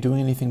actually doing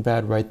anything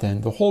bad right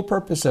then. The whole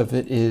purpose of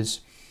it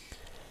is,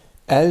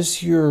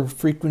 as your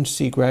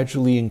frequency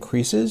gradually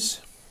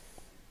increases,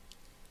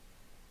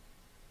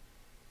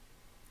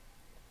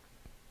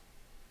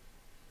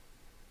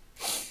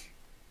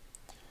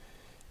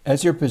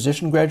 as your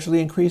position gradually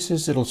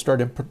increases, it'll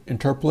start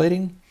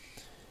interpolating.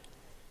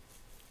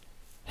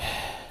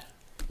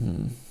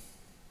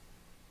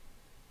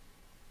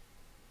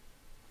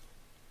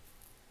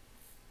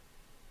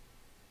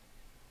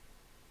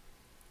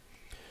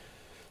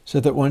 So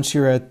that once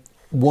you're at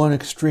one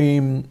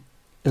extreme,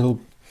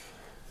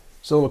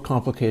 it's a little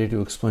complicated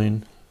to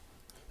explain.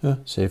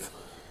 Save.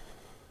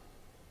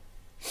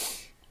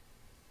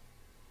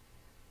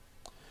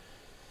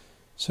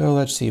 So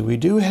let's see, we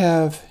do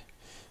have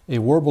a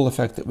warble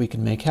effect that we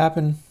can make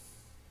happen.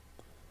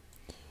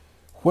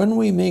 When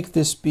we make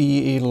this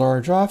be a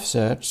large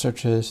offset,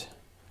 such as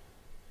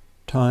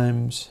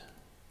times,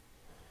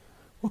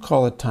 we'll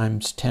call it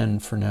times 10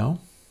 for now.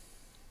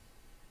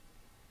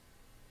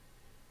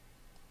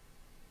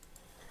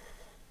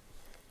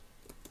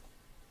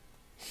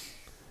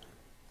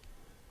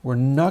 We're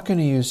not going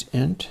to use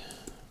int.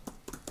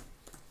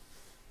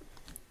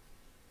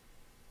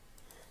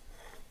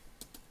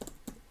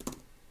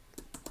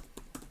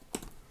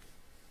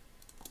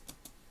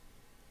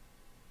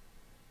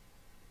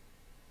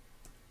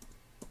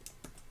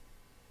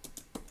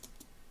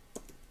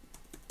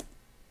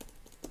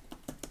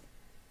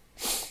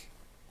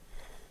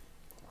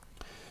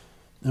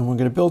 And we're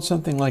going to build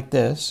something like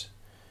this,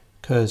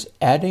 because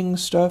adding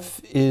stuff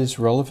is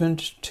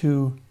relevant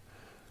to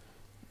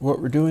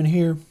what we're doing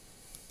here.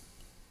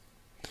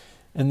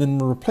 And then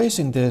we're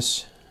replacing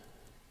this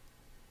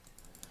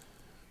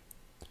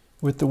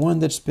with the one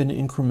that's been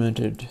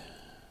incremented.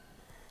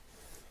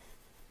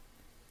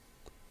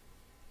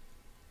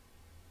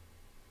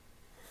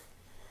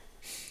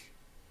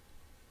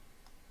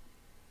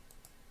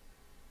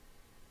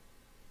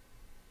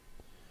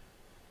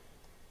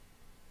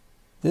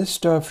 This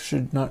stuff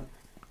should not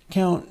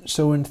count,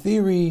 so in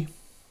theory,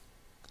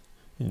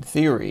 this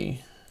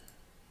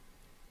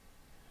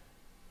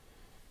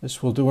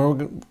will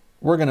do.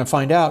 We're going to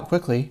find out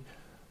quickly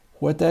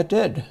what that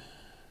did.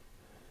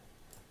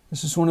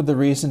 This is one of the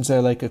reasons I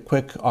like a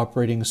quick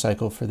operating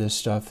cycle for this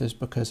stuff, is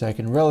because I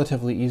can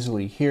relatively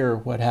easily hear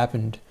what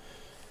happened.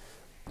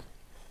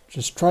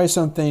 Just try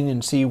something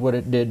and see what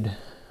it did.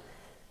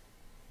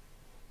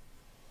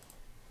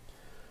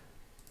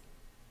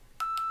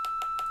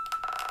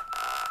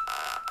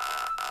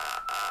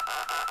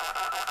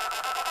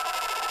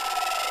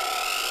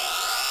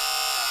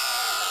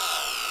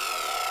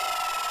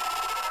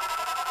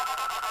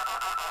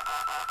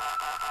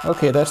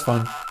 Okay, that's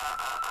fun.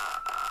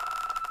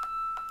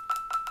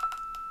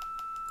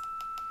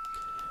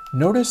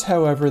 Notice,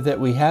 however, that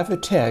we have a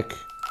tick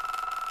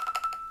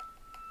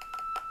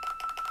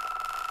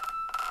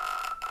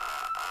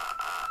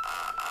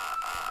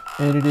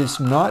and it is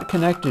not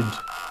connected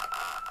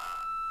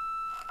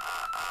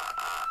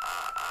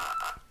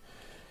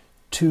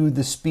to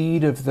the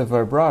speed of the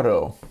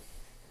vibrato.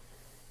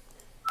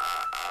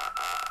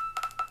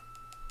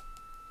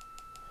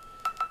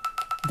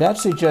 That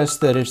suggests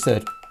that it's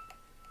an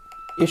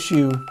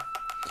issue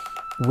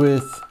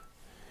with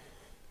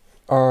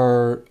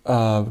our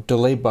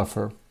delay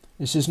buffer.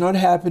 This is not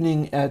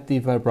happening at the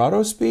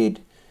vibrato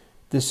speed.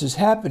 This is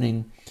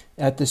happening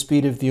at the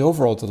speed of the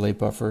overall delay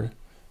buffer.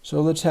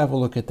 So let's have a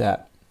look at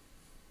that.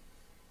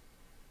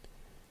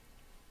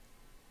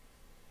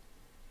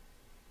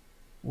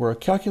 we're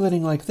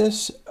calculating like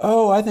this.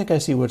 Oh, I think I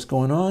see what's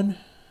going on.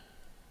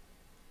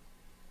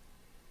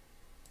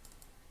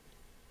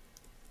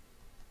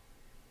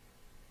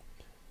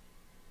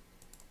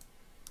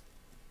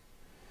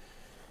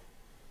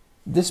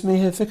 This may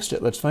have fixed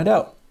it. Let's find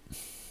out.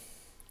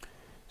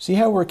 See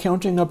how we're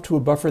counting up to a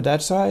buffer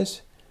that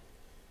size?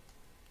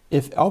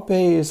 If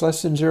outpay is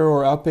less than 0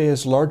 or outpay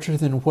is larger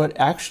than what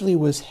actually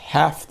was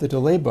half the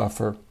delay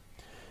buffer,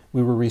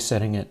 we were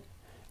resetting it.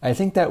 I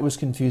think that was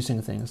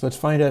confusing things. Let's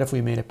find out if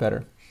we made it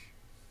better.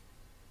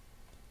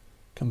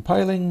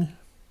 Compiling,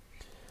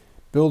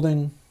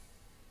 building,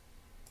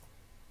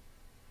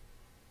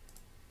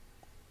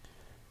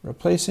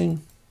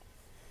 replacing.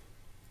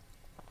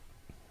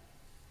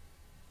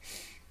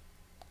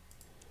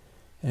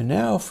 And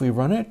now if we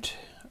run it,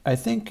 I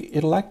think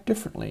it'll act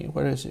differently.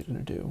 What is it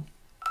going to do?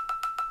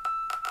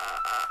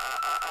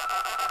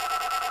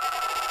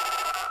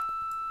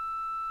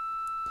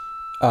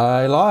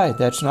 I lied.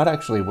 That's not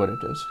actually what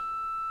it is.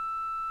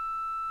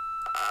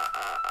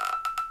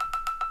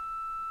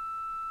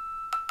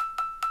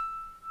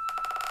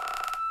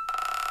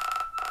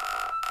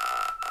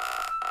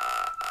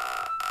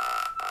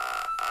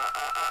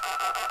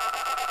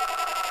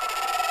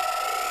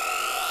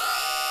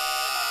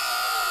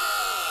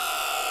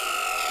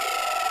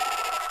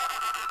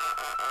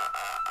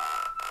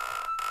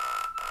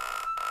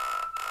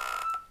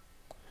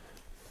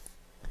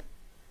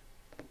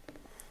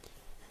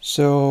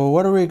 So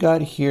what do we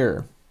got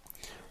here?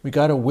 We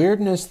got a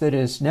weirdness that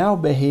is now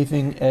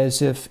behaving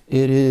as if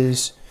it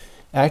is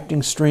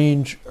acting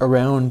strange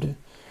around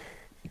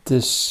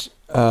this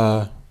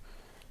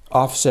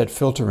offset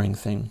filtering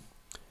thing.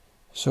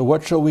 So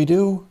what shall we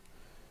do?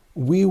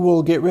 We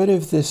will get rid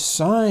of this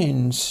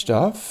sine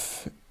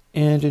stuff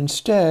and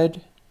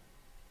instead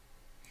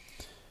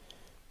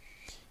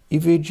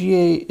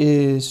EVGA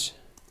is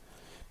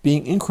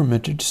being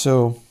incremented,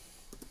 so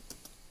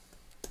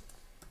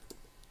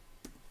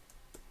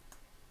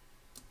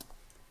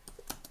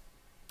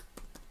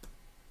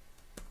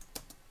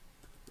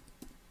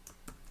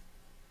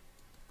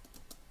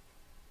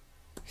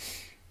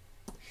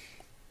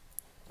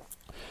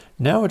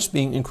now it's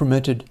being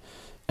incremented,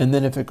 and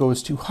then if it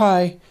goes too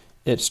high,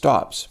 it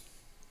stops.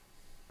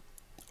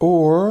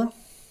 Or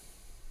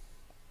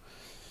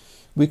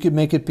we could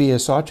make it be a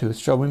sawtooth.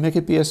 Shall we make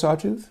it be a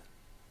sawtooth?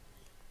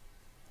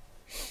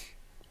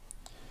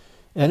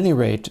 At any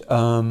rate,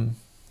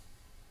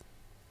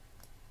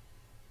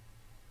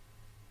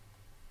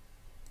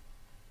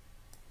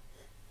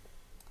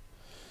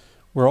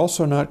 we're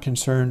also not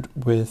concerned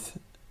with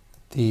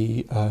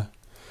the,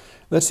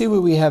 let's see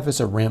what we have as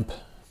a ramp.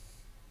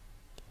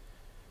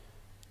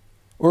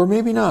 Or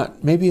maybe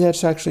not. Maybe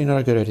that's actually not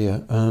a good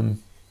idea.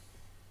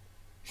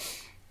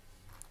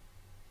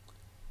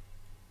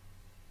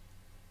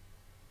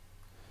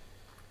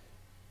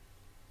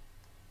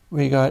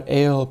 We got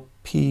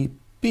ALPB.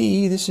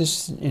 This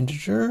is an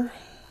integer.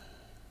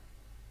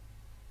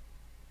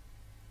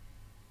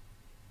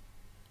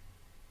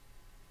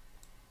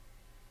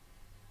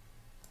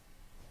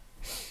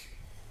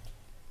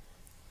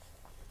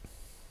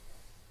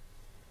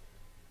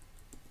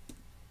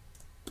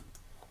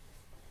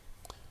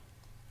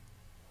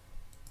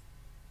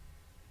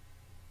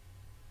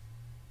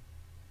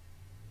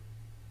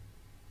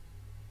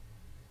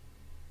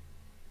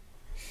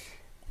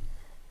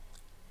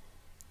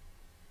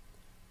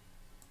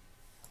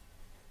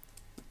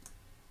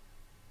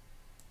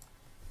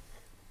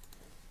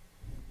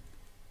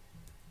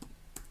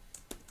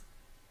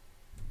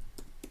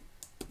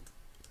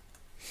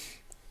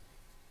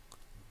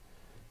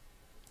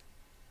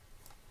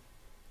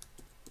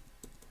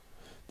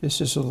 This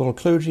is a little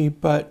kludgy,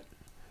 but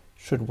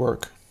should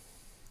work.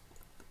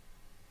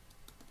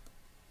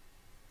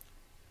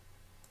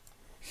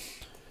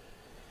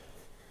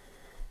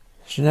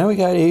 So now we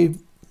got a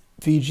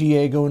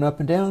VGA going up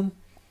and down,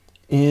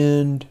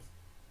 and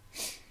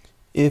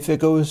if it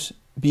goes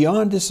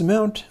beyond this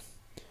amount,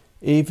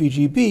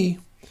 AVGB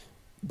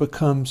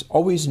becomes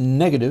always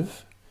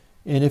negative,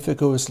 and if it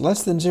goes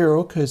less than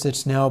 0, because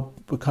it's now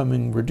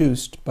becoming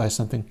reduced by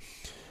something,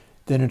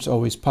 then it's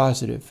always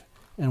positive.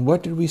 And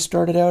what did we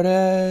start it out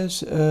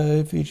as?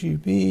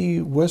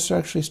 VGB was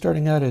actually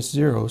starting out as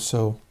 0,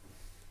 so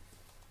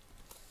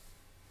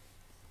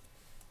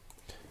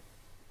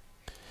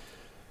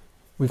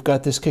we've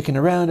got this kicking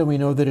around and we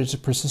know that it's a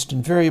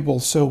persistent variable,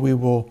 so we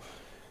will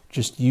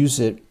just use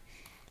it.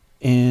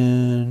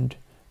 And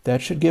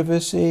that should give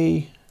us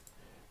a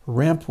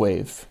ramp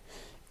wave.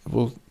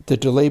 The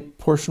delay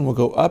portion will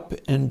go up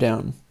and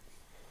down.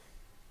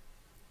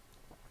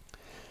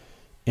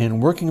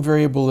 And working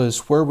variable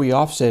is where we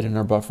offset in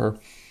our buffer.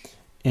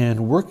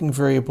 And working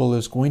variable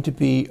is going to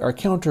be our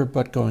counter,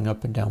 but going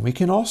up and down. We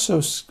can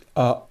also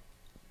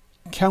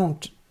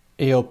count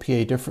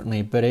ALPA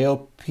differently, but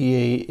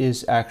ALPA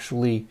is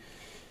actually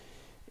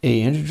an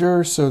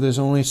integer, so there's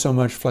only so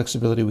much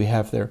flexibility we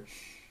have there.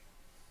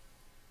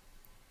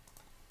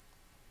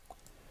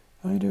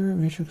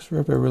 Matrix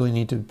verb. I really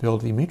need to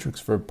build the matrix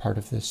verb part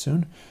of this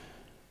soon.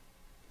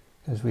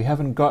 because we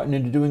haven't gotten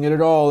into doing it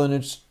at all, and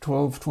it's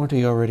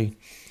 12:20 already.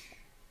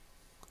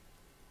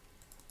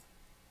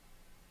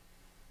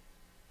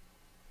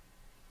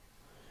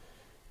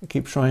 I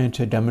keep trying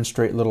to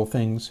demonstrate little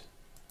things.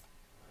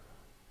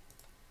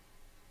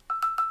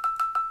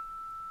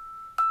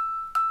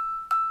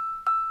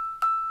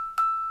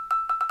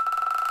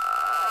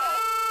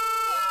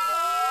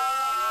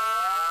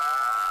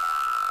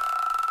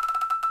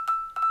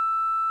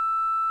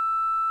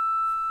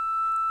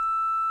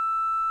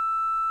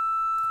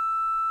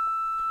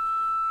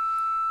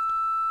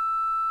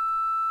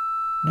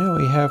 Now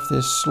we have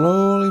this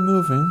slowly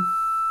moving.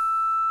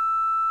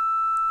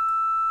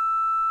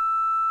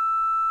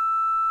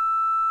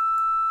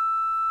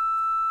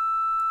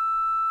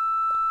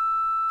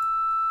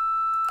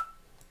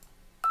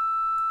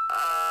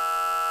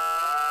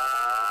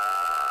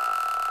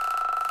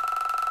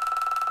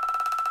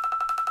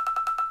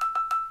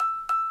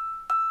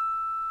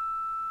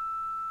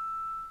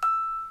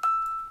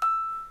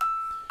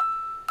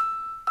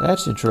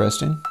 That's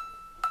interesting.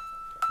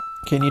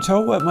 Can you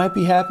tell what might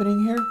be happening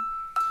here?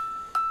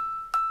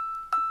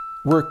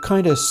 We're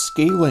kind of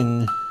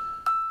scaling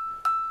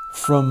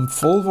from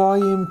full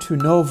volume to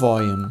no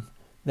volume.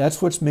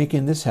 That's what's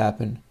making this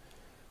happen.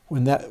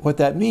 What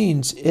that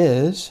means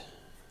is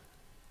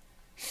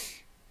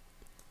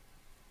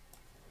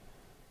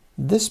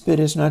this bit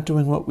is not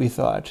doing what we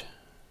thought.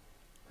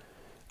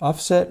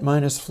 Offset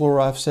minus floor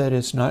offset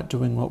is not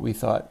doing what we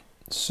thought.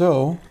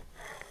 So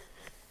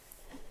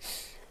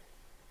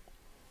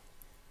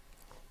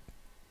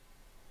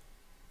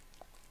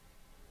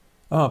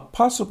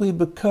possibly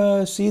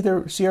because,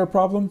 see our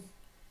problem?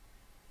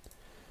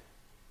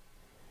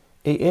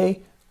 AA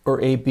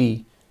or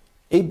AB?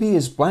 AB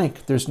is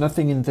blank. There's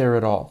nothing in there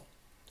at all.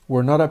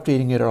 We're not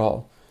updating it at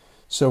all.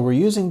 So we're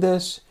using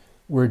this,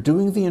 we're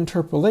doing the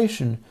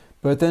interpolation,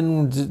 but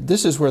then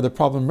this is where the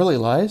problem really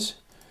lies.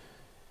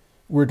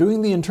 We're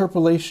doing the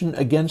interpolation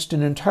against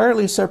an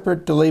entirely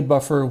separate delay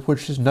buffer,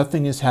 which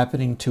nothing is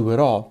happening to at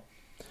all.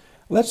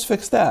 Let's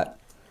fix that.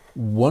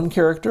 One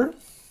character.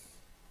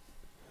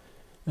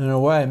 I don't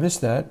know why I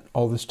missed that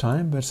all this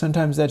time, but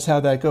sometimes that's how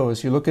that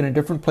goes. You look in a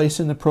different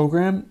place in the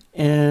program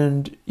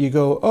and you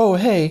go, oh,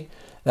 hey,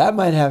 that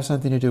might have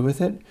something to do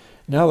with it.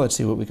 Now let's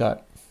see what we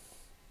got.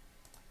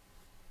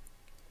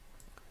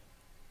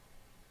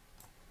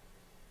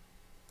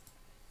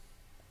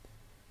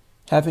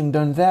 Having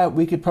done that,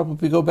 we could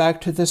probably go back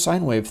to the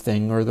sine wave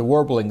thing or the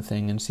warbling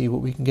thing and see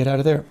what we can get out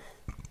of there.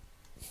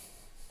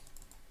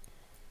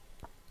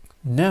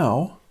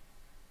 Now,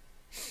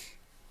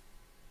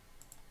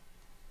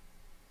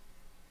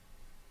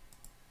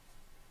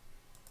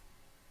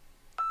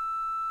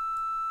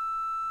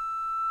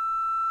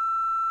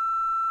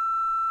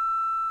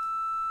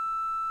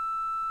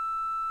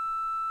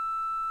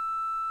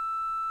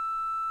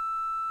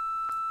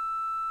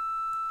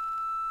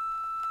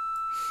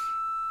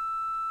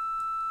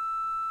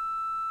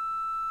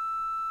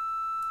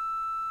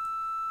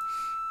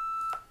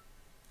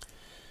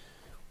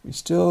 we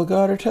still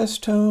got our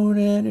test tone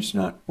and it's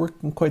not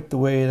working quite the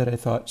way that I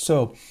thought.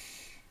 So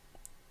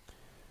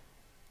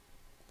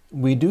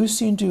we do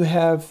seem to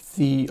have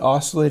the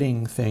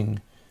oscillating thing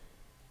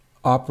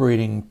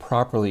operating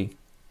properly.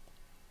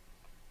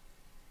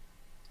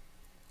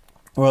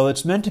 Well,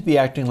 it's meant to be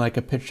acting like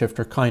a pitch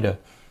shifter, kinda.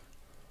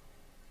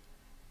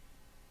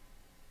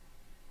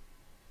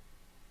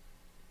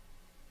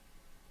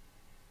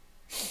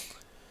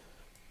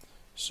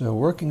 So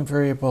working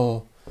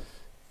variable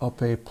up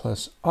A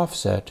plus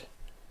offset.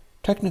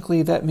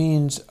 Technically that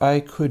means I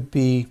could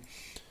be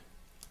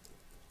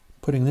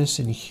putting this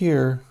in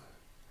here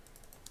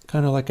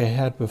kind of like I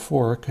had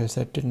before, because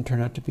that didn't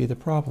turn out to be the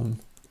problem.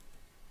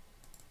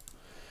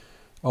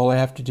 All I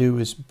have to do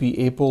is be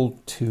able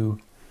to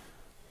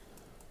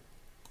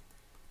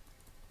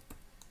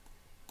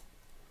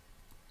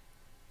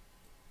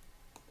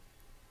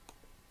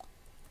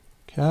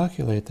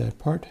calculate that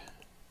part.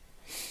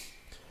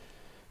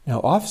 Now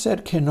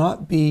offset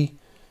cannot be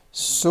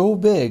so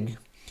big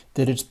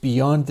that it's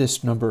beyond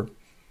this number,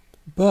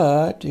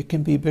 but it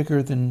can be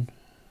bigger than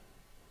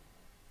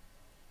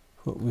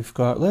what we've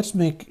got. Let's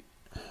make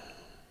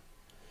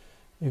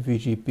a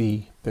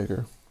VGB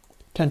bigger,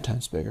 10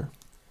 times bigger.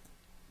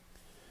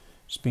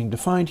 It's being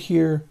defined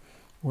here.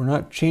 We're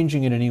not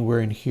changing it anywhere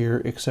in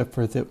here except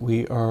for that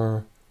we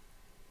are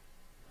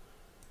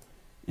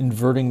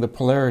inverting the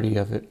polarity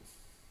of it.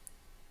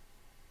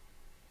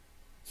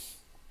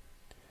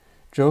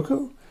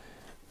 Joku?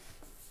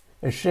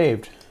 It's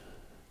shaved.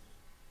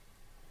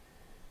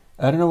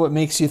 I don't know what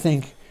makes you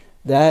think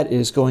that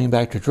is going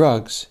back to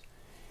drugs.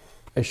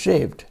 It's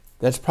shaved.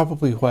 That's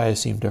probably why I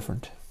seem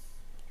different.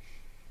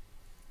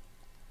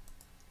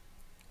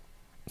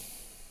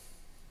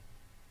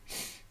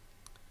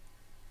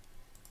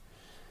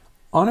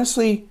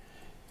 Honestly,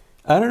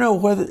 I don't know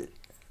whether...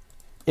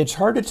 It's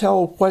hard to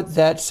tell what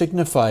that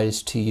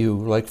signifies to you.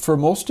 Like, for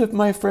most of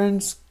my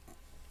friends,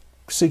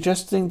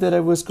 suggesting that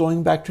I was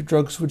going back to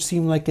drugs would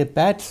seem like a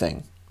bad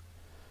thing.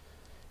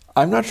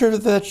 I'm not sure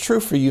that that's true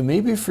for you.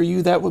 Maybe for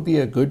you that would be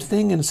a good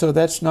thing, and so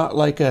that's not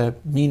like a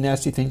mean,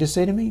 nasty thing to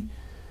say to me.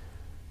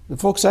 The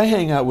folks I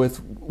hang out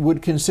with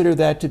would consider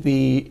that to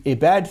be a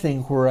bad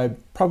thing, where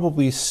I'd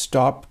probably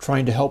stop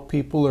trying to help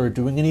people or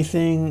doing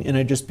anything, and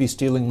I'd just be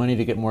stealing money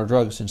to get more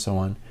drugs and so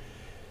on.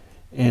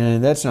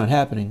 And that's not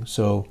happening,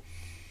 so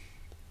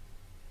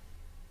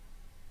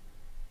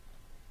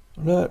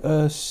let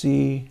us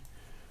see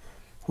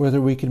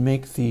whether we can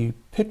make the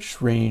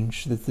pitch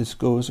range that this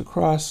goes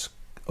across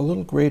a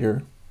little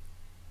greater.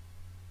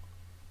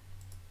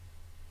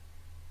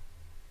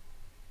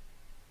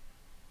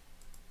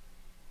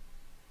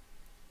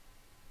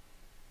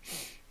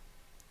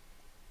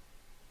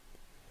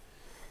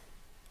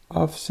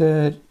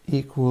 Offset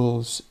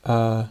equals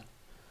AGBA.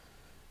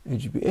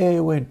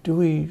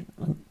 Wait,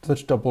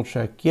 let's double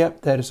check.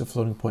 Yep, that is a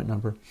floating point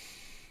number.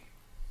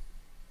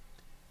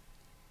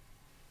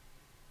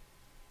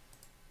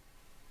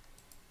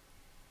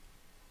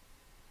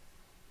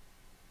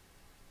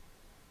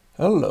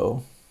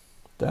 Hello,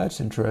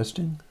 that's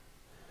interesting.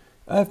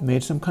 I've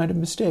made some kind of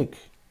mistake.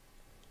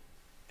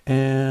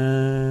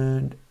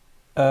 And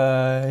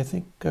I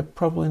think I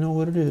probably know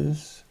what it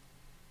is.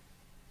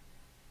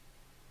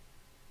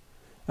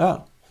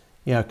 Oh,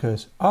 yeah,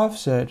 because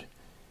offset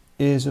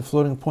is a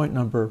floating point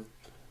number.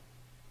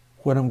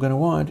 What I'm going to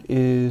want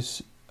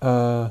is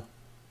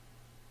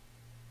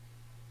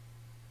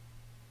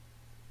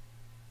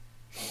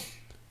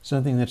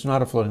something that's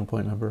not a floating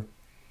point number.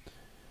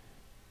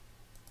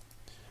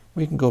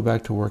 We can go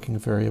back to working a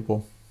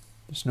variable.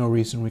 There's no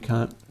reason we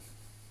can't.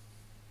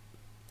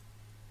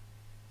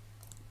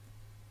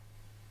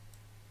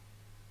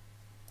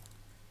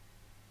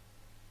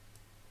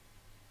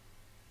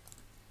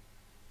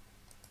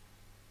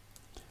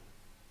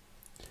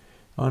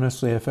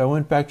 Honestly, if I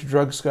went back to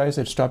drugs, guys,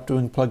 I'd stop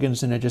doing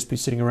plugins and I'd just be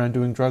sitting around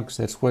doing drugs.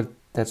 That's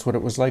what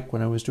it was like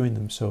when I was doing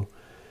them. So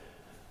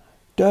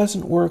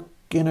doesn't work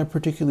in a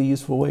particularly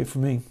useful way for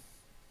me.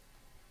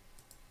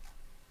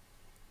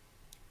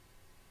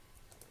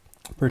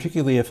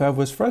 Particularly if I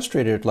was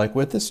frustrated, like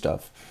with this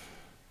stuff.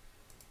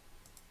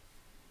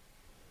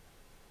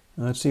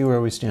 Let's see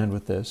where we stand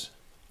with this.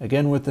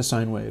 Again with the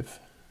sine wave.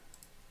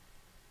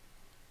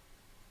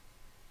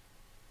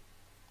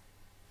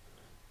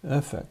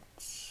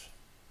 Effects.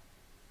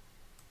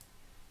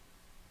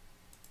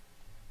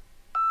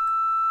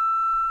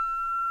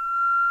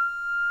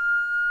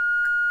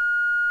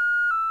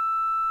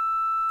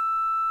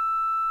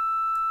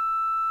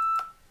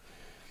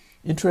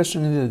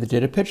 Interestingly, they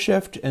did a pitch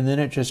shift and then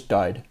it just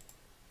died.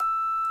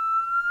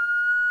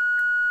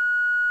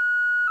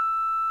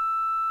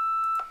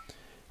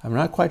 I'm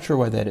not quite sure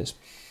why that is.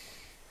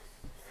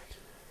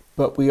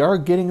 But we are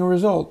getting a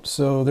result,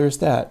 so there's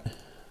that.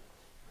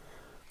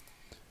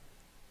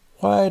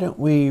 Why don't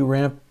we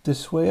ramp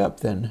this way up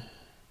then?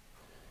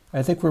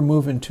 I think we're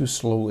moving too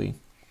slowly.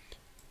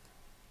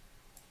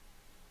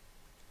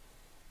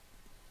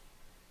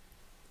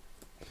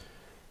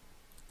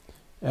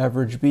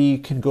 Average B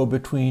can go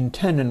between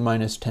 10 and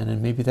minus 10,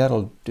 and maybe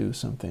that'll do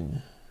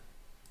something.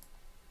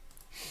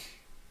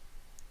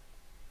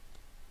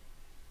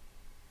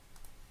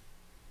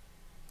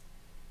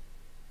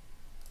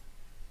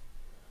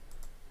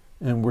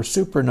 And we're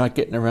super not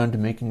getting around to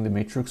making the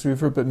matrix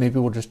reverb, but maybe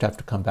we'll just have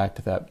to come back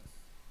to that.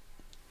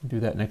 Do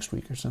that next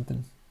week or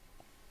something.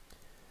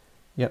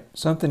 Yep,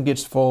 something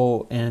gets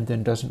full and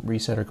then doesn't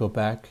reset or go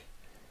back.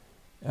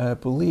 I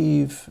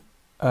believe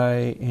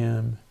I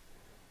am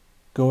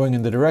going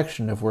in the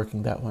direction of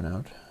working that one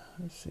out.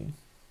 Let's see.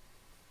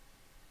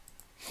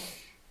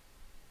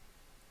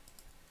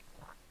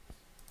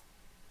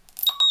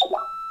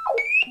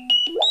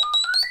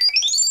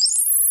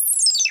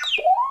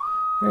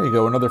 There you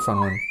go, another fun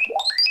one.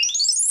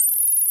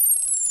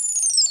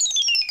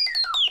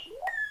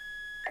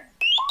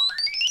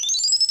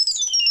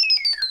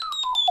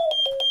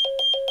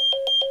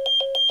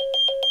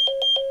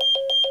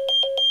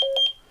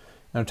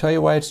 I'll tell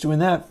you why it's doing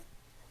that.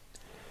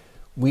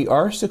 We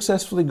are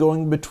successfully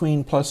going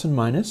between plus and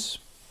minus.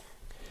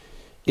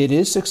 It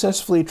is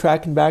successfully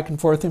tracking back and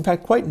forth, in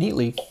fact, quite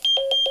neatly.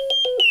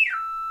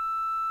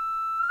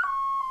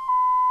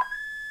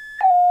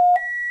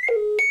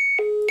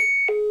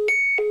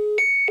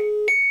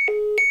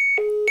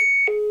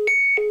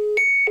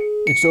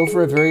 It's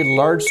over a very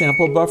large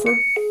sample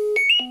buffer.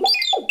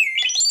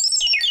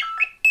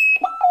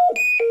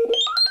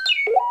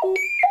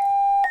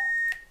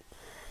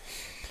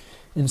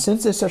 And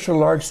since it's such a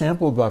large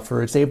sample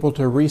buffer, it's able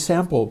to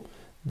resample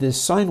this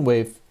sine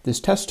wave, this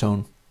test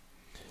tone.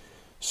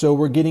 So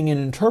we're getting an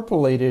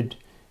interpolated,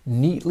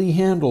 neatly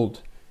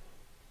handled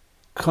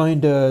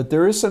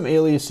there is some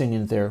aliasing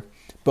in there,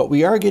 but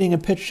we are getting a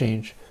pitch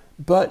change.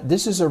 But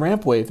this is a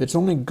ramp wave. It's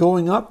only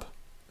going up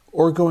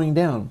or going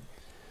down.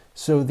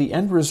 So the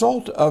end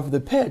result of the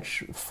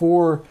pitch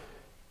for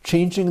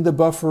changing the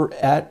buffer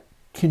at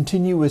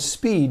continuous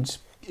speeds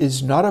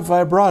is not a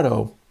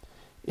vibrato.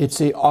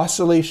 It's an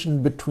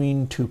oscillation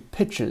between two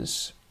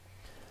pitches.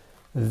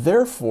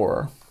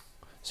 Therefore,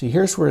 see,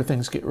 here's where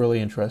things get really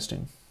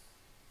interesting.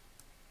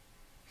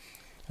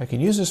 I can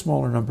use a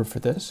smaller number for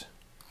this.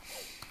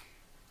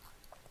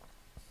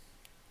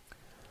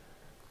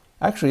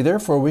 Actually,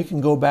 therefore, we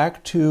can go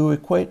back to a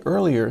quite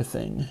earlier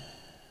thing.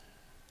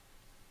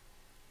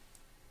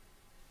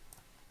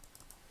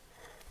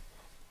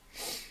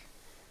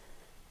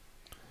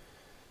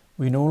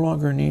 We no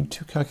longer need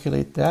to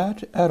calculate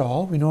that at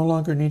all. We no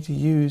longer need to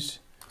use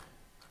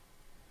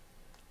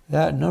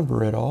that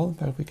number at all. In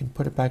fact, we can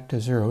put it back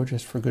to 0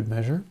 just for good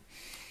measure.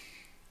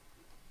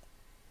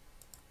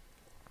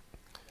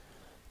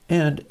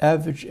 And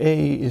average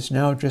A is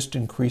now just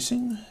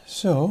increasing,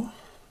 so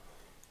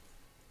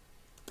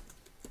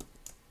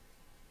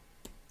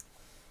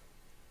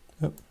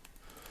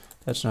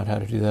that's not how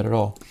to do that at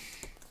all.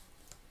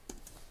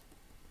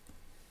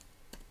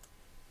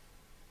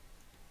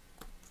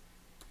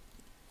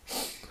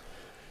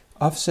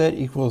 Offset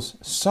equals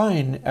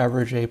sine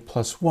average A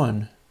plus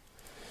 1.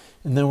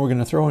 And then we're going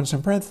to throw in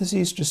some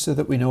parentheses just so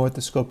that we know what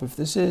the scope of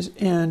this is,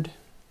 and,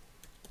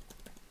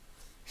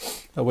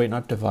 oh wait,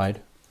 not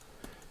divide,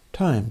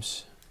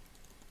 times.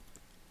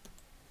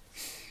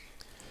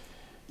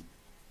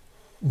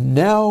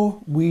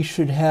 Now we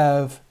should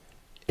have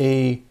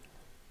a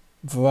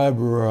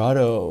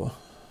vibrato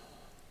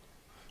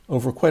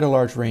over quite a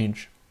large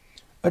range.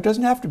 It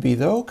doesn't have to be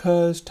though,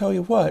 because tell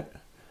you what,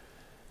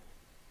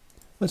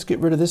 let's get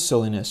rid of this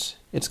silliness.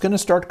 It's going to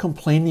start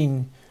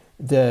complaining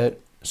that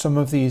some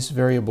of these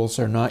variables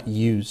are not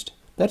used.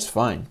 That's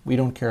fine. We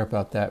don't care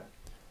about that.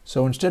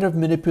 So instead of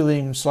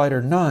manipulating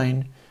slider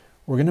 9,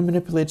 we're going to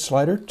manipulate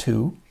slider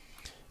 2,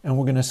 and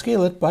we're going to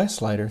scale it by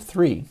slider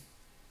 3.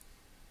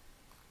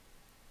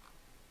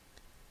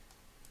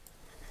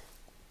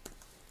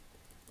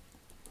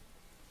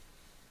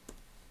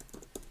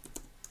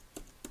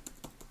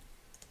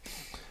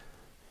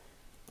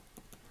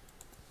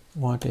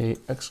 Want a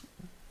X,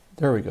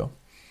 there we go.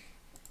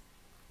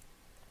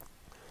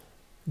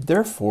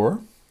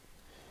 Therefore,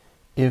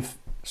 if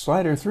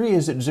slider 3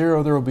 is at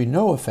 0, there will be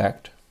no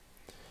effect.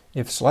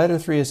 If slider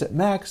 3 is at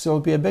max, there will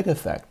be a big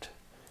effect.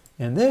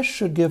 And this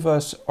should give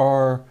us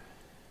our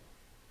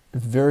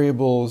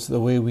variables the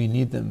way we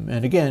need them.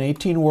 And again,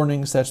 18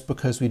 warnings, that's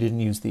because we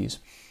didn't use these.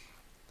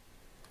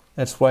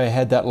 That's why I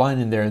had that line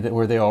in there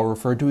where they all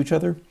referred to each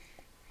other.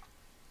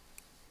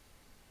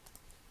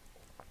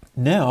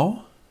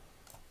 Now,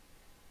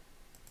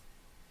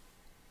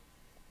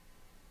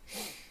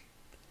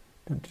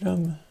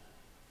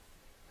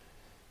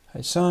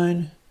 high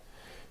sine,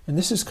 and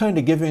this is kind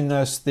of giving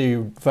us the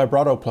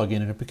vibrato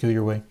plugin in a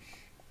peculiar way.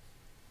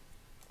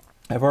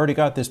 I've already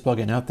got this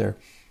plugin out there.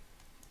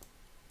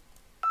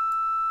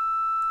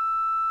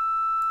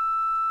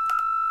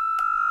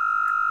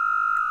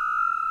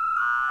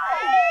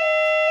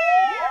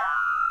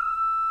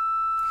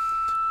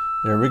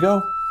 There we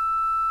go.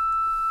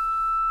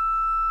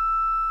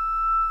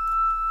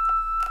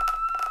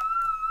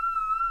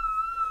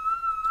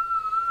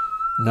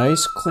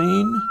 Nice,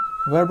 clean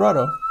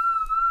vibrato.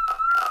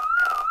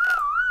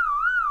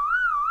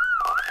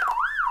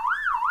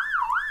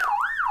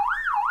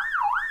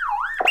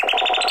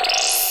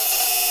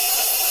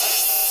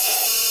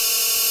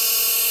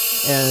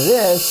 And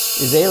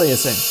this is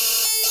aliasing.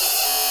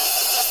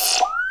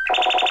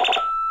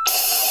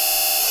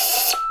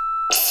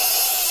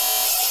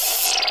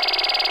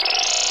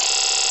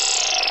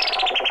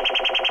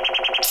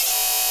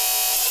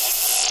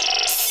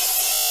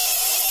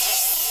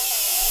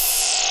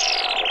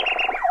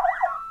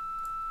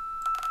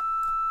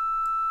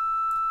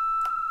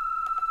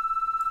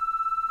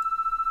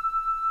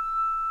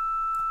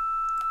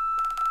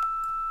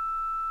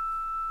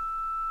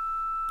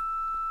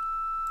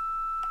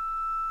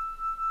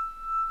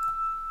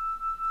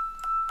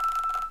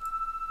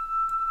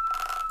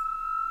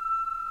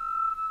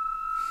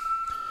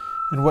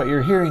 And what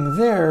you're hearing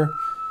there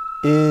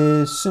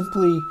is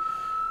simply,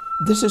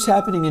 this is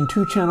happening in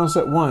 2 channels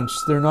at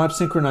once. They're not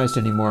synchronized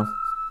anymore.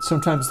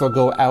 Sometimes they'll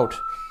go out.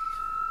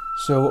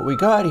 So what we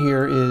got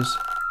here is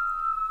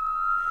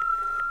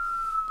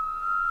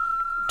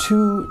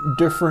 2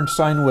 different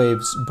sine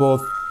waves,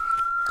 both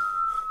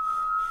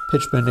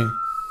pitch bending.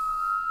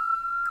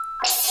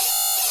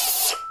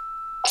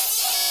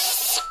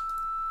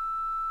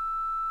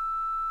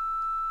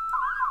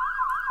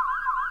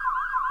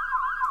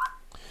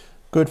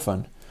 Good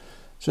fun.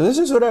 So this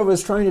is what I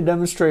was trying to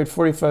demonstrate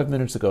 45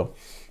 minutes ago.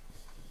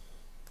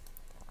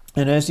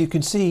 And as you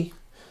can see,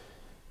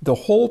 the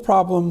whole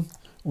problem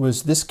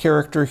was this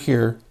character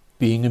here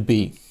being a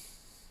B.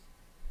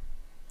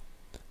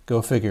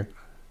 Go figure.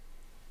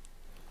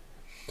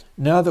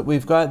 Now that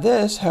we've got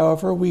this,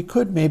 however, we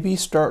could maybe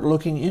start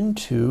looking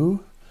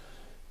into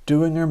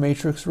doing our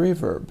matrix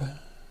reverb.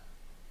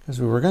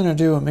 Because we were going to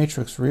do a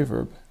matrix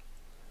reverb.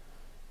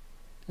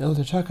 El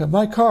Tataka,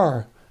 my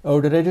car! Oh,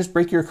 did I just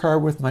break your car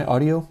with my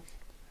audio?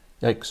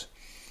 Yikes.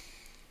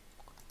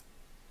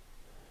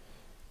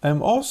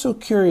 I'm also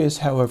curious,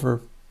 however,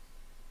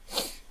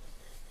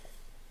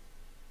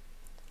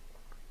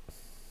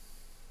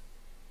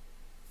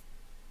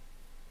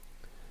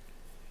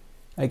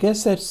 I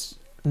guess that's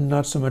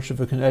not so much of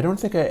a... I don't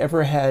think I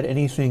ever had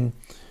anything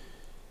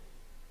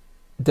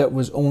that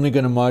was only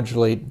going to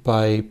modulate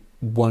by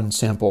one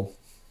sample.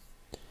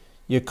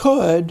 You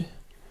could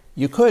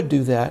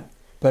do that,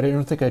 but I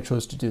don't think I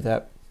chose to do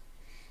that.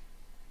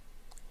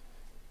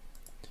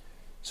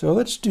 So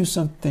let's do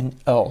something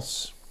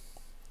else.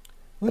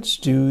 Let's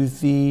do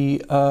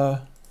the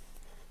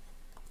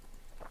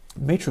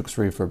matrix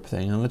reverb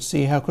thing, and let's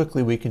see how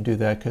quickly we can do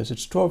that, because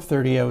it's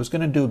 12:30. I was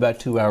going to do about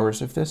 2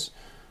 hours of this.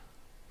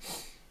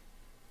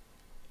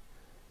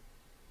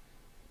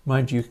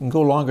 Mind you, you can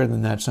go longer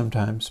than that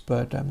sometimes,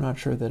 but I'm not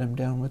sure that I'm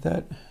down with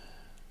that.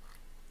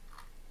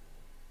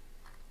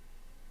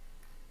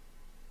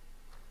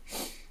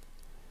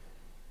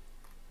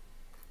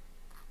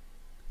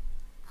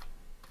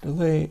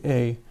 Delay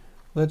A.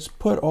 Let's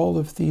put all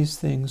of these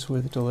things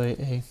with delay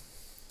A.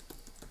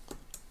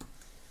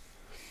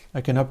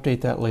 I can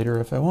update that later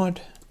if I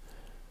want,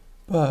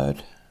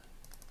 but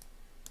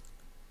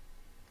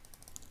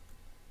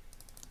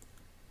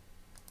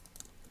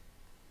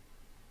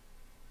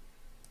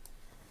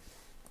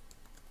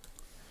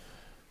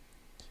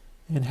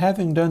and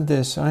having done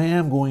this, I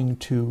am going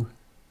to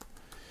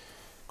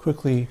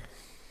quickly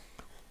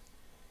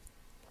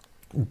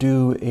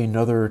do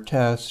another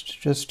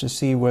test just to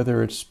see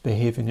whether it's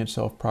behaving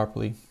itself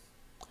properly.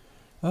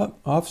 Oh,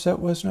 offset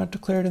was not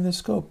declared in the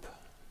scope.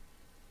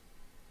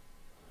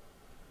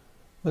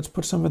 Let's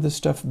put some of this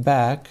stuff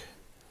back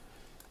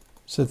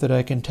so that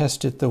I can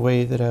test it the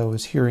way that I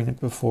was hearing it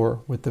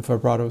before with the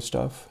vibrato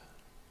stuff.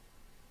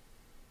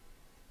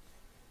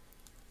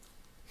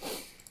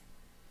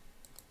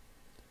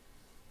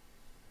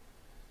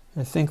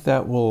 I think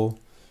that will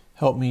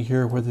help me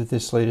hear whether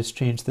this latest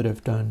change that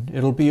I've done.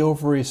 It'll be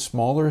over a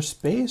smaller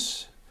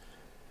space,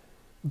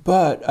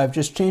 but I've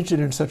just changed it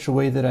in such a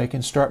way that I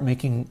can start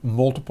making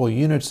multiple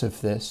units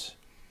of this.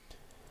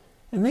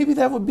 And maybe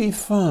that would be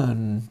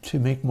fun, to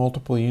make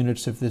multiple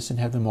units of this and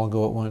have them all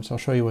go at once. I'll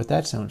show you what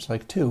that sounds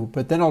like too,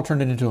 but then I'll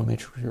turn it into a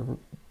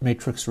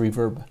matrix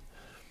reverb.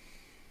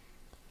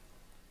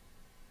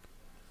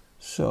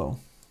 So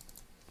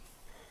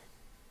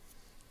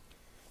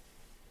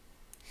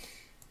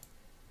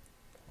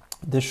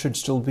this should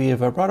still be a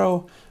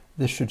vibrato.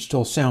 This should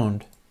still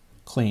sound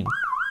clean.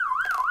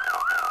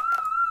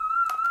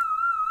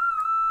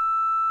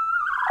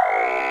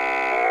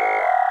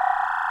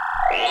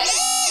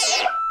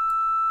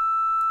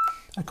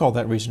 I call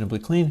that reasonably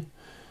clean.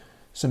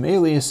 Some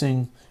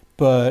aliasing,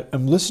 but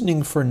I'm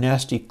listening for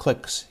nasty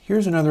clicks.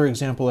 Here's another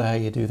example of how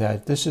you do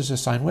that. This is a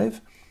sine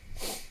wave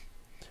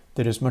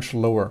that is much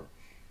lower.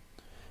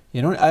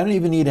 I don't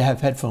even need to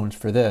have headphones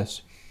for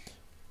this.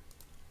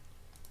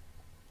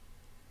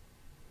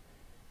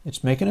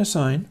 It's making a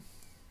sine.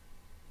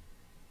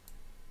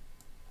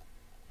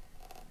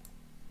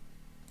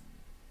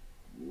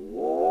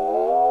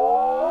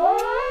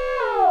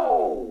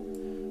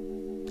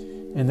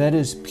 And that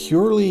is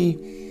purely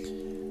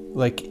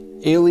like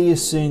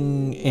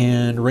aliasing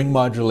and ring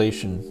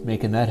modulation,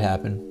 making that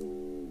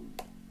happen.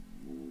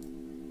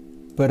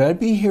 But I'd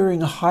be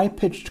hearing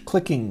high-pitched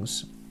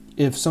clickings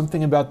if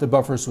something about the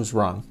buffers was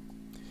wrong.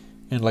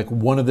 And like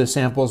one of the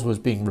samples was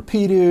being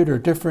repeated or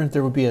different,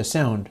 there would be a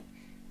sound.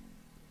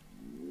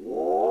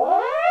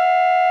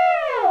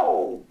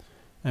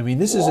 I mean,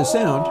 this is a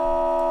sound.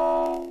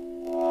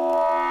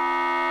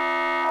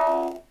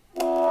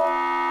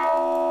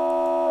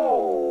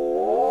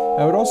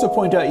 I would also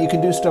point out you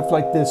can do stuff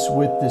like this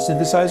with the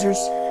synthesizers.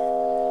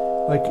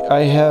 Like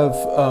I have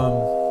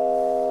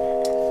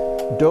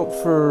dope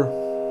for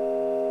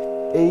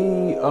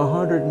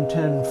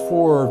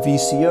A110-4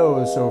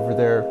 VCOs over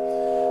there.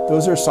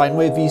 Those are sine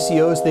wave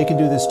VCOs. They can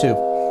do this too.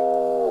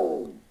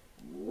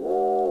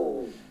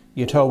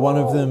 You tell one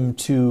of them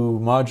to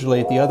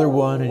modulate the other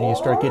one and you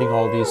start getting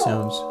all these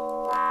sounds.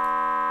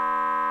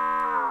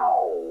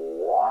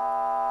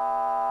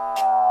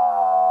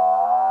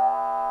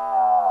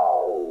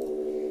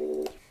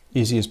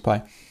 Easy as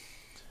pie.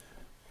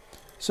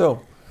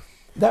 So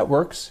that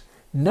works.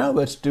 Now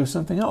let's do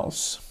something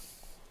else.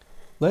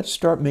 Let's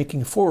start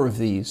making 4 of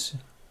these.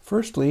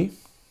 Firstly,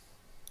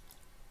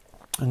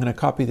 I'm going to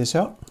copy this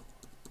out.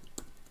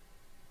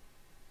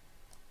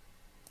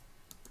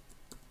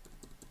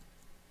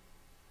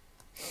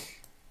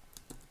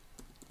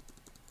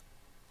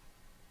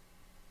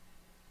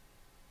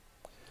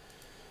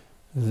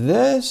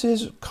 This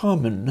is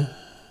common.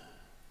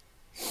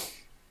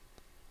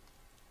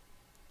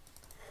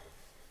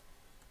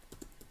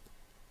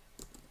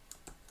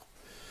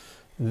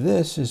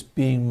 This is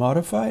being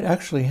modified.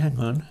 Actually, hang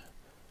on.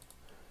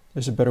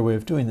 There's a better way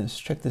of doing this.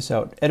 Check this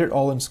out. Edit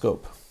all in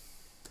scope.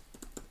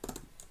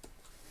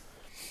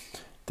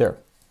 There.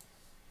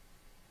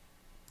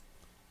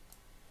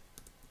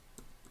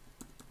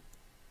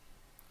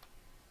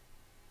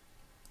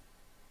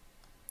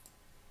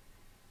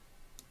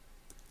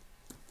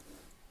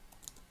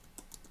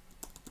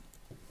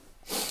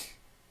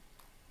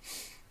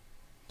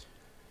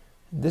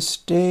 This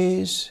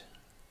stays,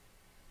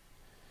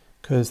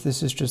 because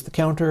this is just the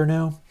counter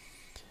now.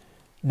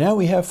 Now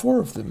we have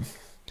 4 of them.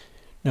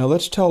 Now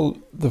let's tell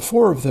the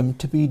 4 of them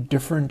to be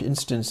different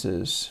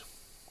instances.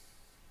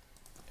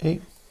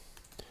 A,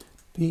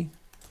 B, B,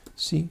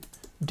 C,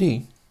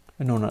 D.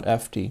 No, not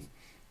F, D.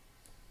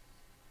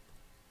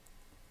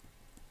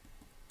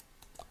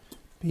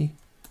 B,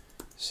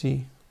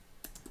 C,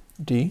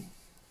 D.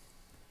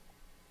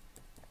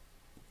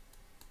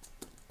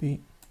 B,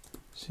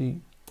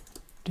 C,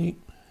 D.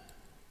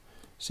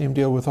 Same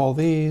deal with all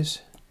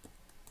these.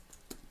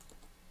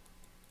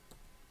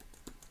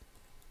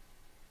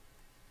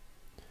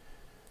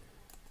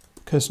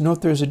 Because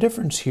note there's a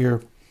difference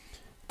here.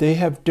 They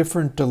have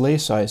different delay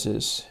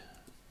sizes.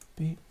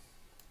 B,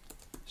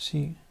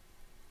 C,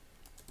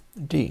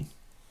 D.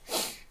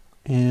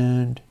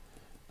 And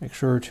make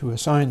sure to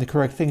assign the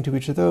correct thing to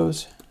each of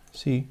those.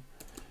 C,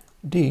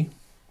 D.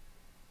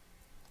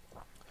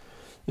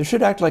 This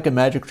should act like a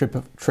magic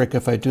trick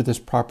if I do this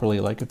properly.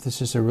 Like if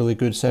this is a really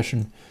good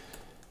session,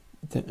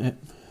 then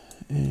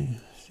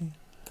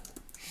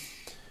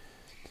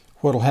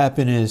what'll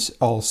happen is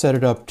I'll set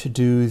it up to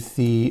do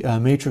the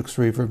matrix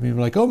reverb and be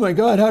like, oh my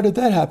God, how did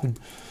that happen?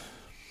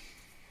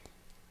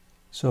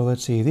 So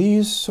let's see,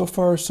 these so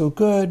far so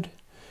good.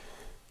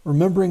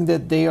 Remembering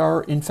that they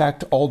are in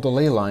fact all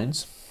delay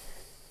lines.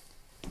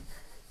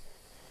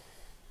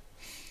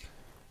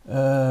 We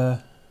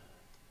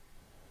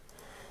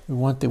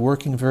want the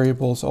working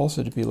variables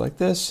also to be like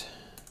this.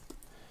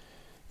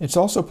 It's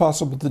also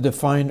possible to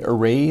define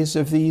arrays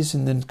of these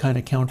and then kind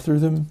of count through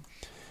them.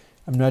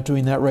 I'm not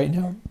doing that right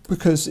now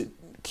because it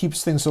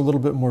keeps things a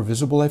little bit more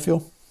visible, I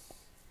feel.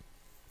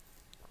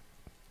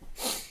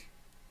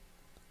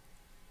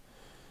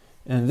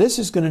 And this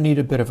is going to need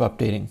a bit of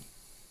updating.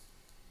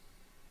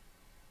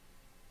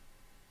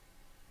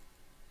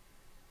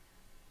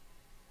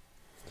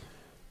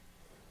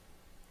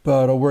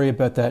 But I'll worry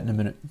about that in a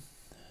minute.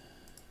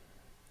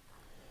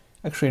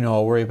 Actually, no,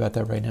 I'll worry about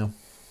that right now.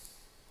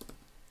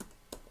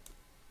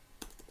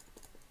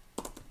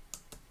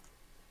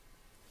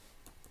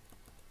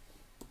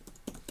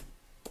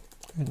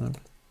 Hang on.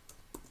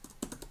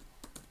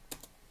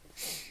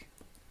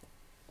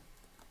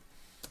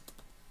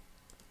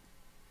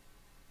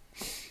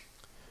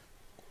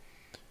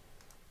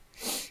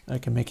 I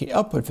can make an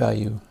output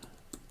value.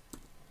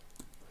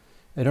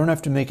 I don't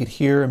have to make it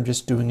here. I'm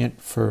just doing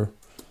it for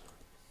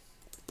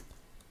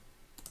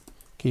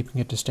keeping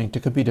it distinct.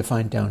 It could be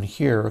defined down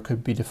here, or it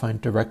could be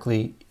defined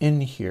directly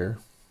in here.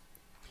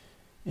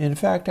 In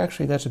fact,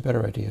 actually, that's a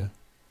better idea.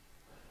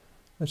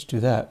 Let's do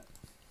that.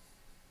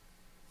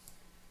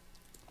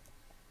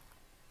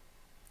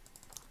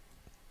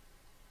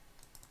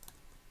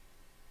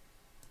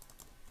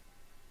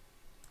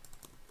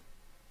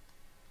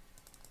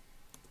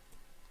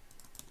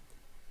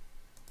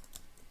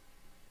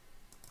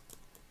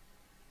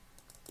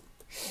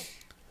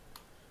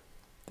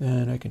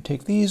 Then I can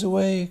take these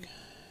away.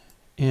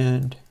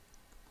 And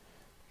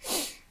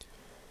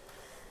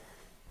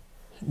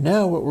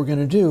now what we're going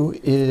to do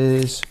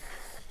is,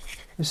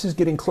 this is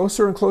getting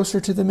closer and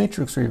closer to the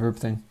matrix reverb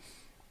thing.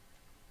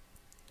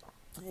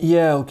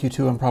 Yeah,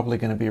 LQ2, I'm probably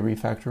going to be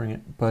refactoring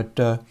it. But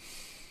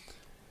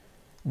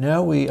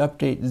now we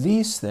update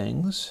these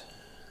things.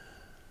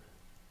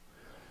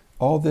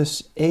 All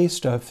this A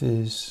stuff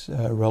is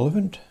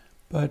relevant,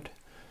 but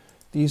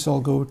these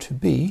all go to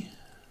B.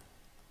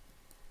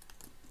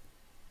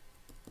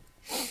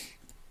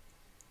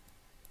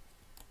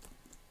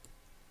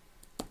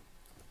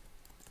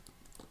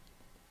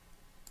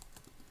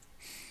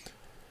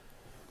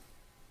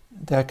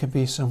 That could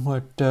be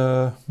somewhat,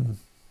 Yeah,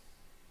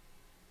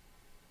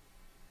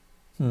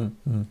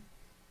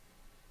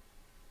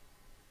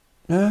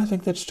 I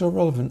think that's still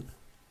relevant.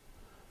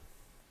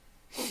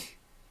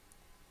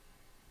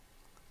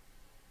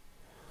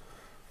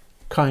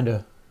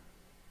 Kinda.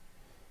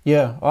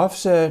 Yeah,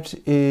 offset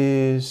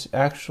is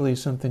actually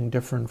something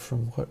different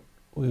from what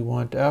we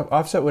want.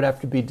 Offset would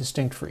have to be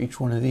distinct for each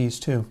one of these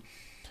too.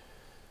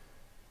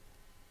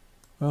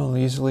 Well,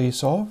 easily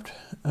solved.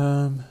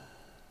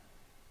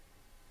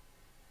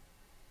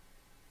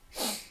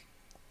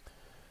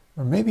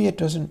 Or maybe it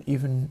doesn't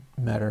even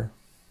matter.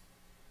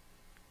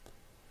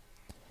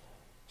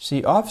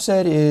 See,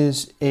 offset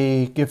is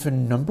a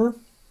given number.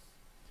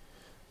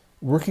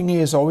 Working A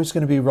is always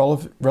going to be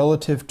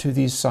relative to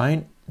these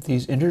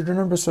integer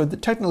numbers, so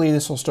technically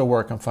this will still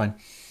work, I'm fine.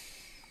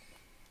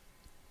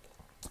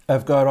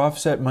 I've got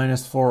offset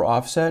minus 4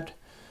 offset,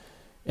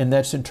 and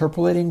that's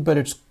interpolating, but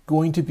it's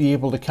going to be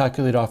able to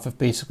calculate off of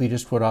basically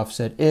just what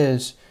offset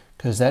is,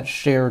 because that's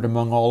shared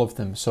among all of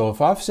them. So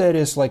if offset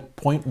is like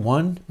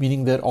 0.1,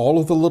 meaning that all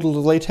of the little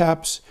delay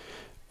taps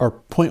are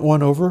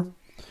 0.1 over,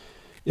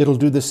 it'll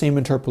do the same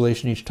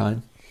interpolation each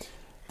time.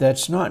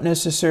 That's not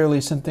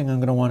necessarily something I'm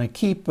going to want to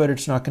keep, but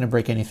it's not going to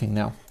break anything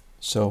now.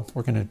 So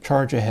we're going to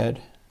charge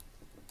ahead.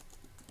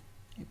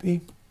 B,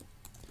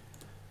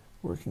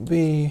 working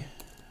B,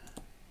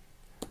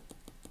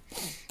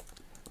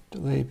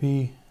 delay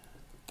B.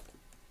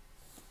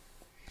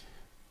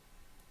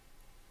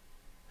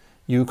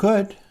 You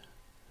could,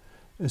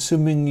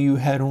 assuming you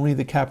had only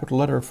the capital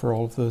letter for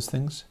all of those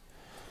things.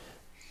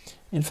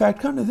 In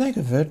fact, come to think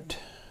of it,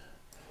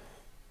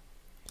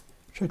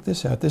 check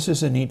this out. This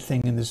is a neat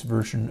thing in this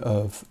version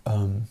of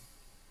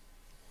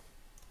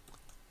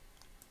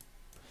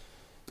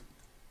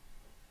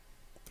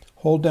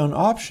hold down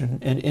Option,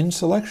 and in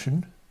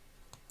Selection.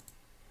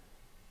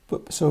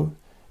 So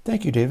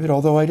thank you, David,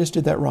 although I just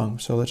did that wrong,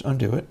 so let's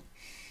undo it.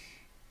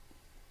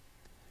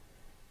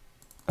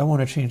 I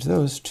want to change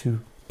those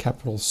to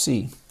capital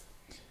C.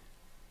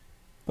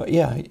 But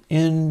yeah,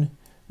 in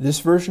this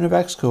version of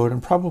Xcode,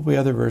 and probably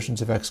other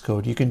versions of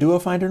Xcode, you can do a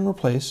find and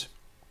replace.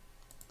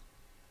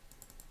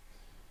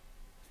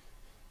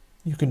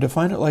 You can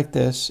define it like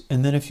this,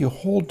 and then if you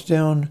hold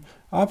down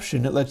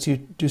Option, it lets you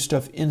do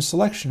stuff in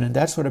Selection, and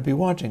that's what I'd be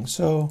wanting.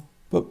 So,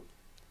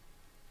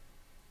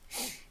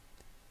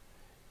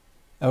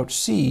 out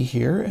C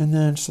here, and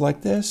then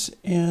select this,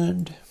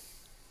 and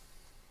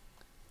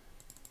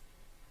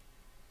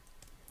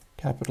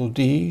capital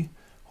D,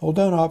 hold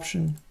down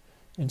Option,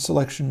 in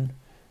Selection,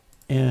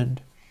 and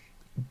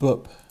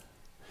boop.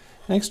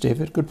 Thanks,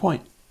 David. Good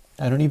point.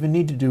 I don't even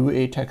need to do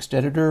a text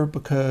editor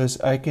because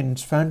I can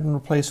find and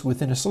replace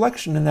within a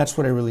selection, and that's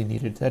what I really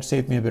needed. That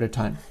saved me a bit of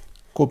time.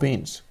 Cool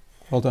beans.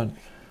 Well done.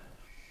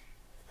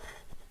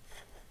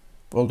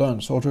 Well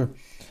done, soldier.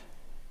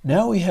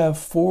 Now we have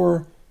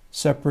 4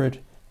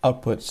 separate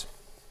outputs.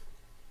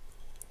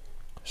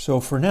 So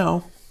for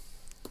now,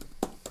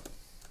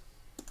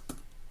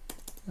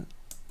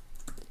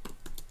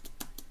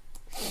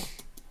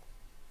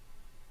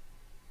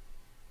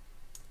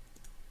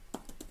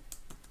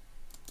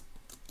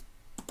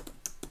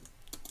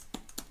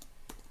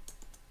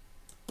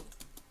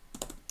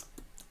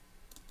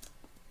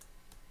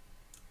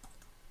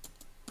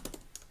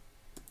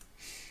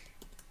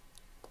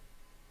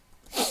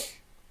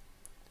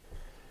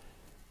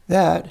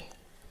 that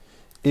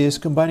is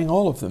combining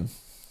all of them.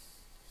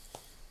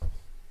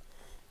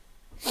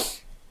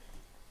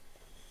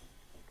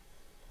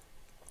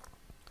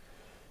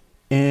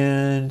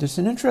 And it's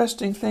an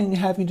interesting thing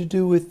having to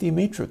do with the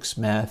matrix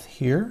math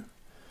here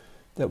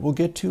that we'll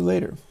get to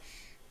later.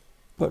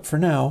 But for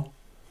now,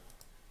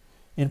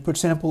 input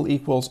sample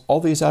equals all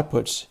these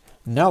outputs.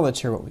 Now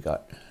let's hear what we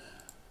got.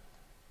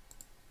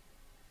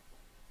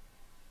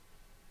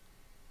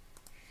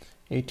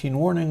 18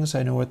 warnings,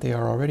 I know what they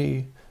are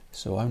already,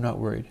 so I'm not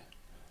worried.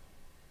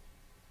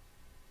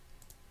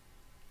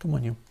 Come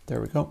on, you.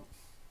 There we go.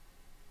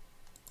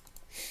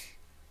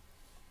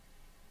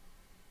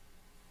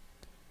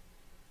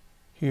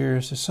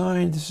 Here's a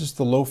sign. This is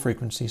the low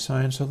frequency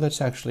sign, so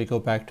let's actually go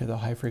back to the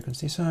high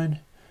frequency sign.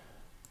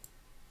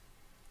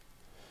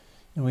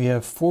 And we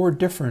have 4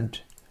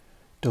 different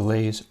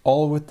delays,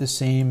 all with the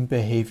same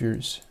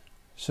behaviors.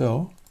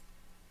 So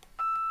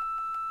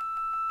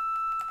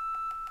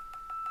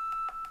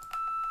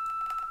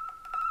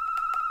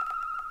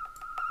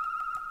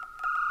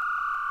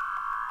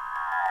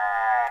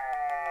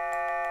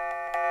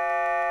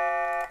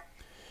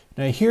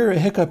now I hear a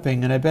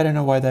hiccuping, and I bet I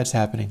know why that's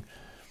happening.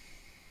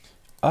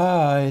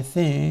 I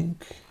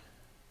think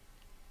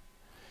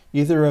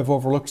either I've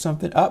overlooked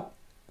something. I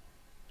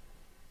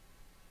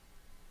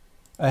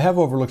have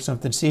overlooked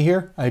something. See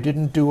here? I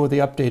didn't do all the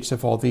updates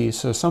of all these,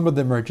 so some of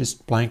them are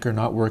just blank or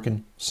not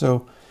working.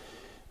 So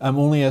I'm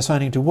only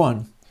assigning to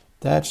 1.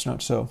 That's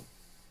not so.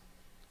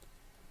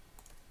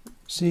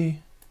 C,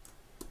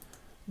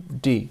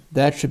 D.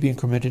 That should be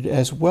incremented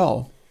as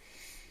well.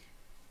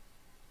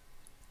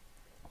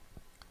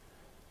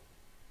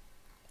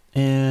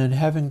 And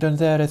having done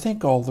that, I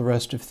think all the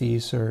rest of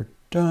these are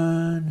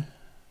done.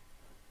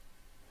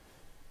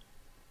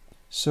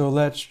 So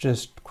let's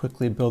just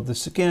quickly build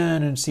this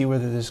again and see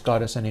whether this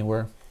got us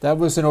anywhere. That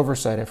was an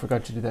oversight. I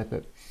forgot to do that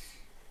bit.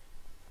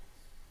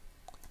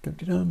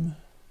 Dum-de-dum.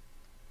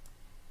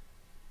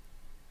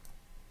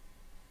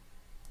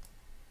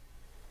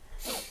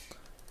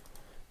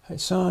 High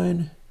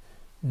sign.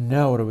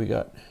 Now what do we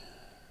got?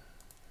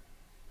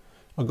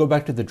 I'll go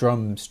back to the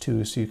drums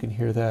too so you can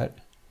hear that.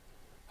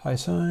 High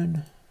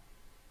sign.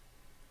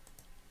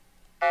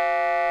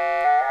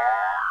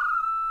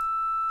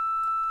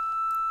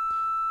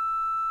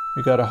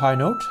 We got a high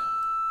note.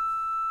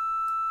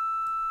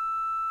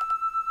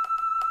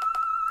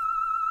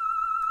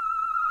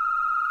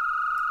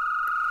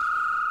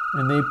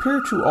 And they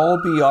appear to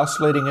all be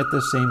oscillating at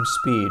the same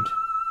speed.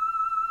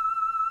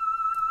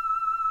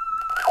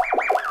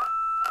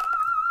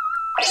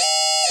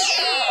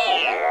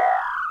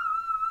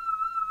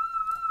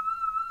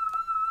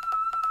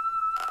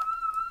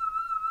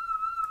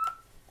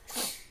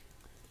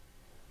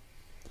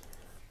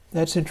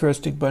 That's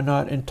interesting, but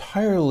not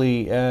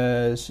entirely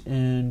as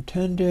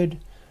intended.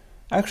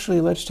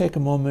 Actually, let's take a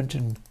moment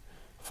and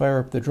fire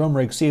up the drum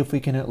rig, see if we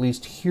can at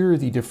least hear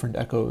the different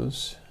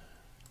echoes.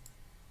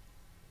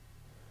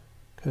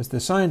 Because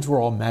the signs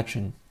were all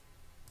matching.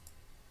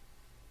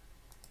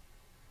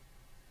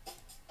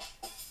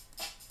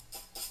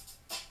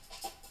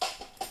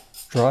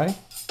 Dry.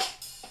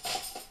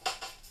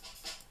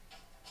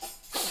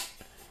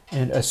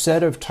 And a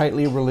set of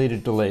tightly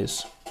related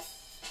delays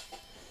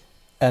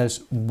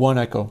as one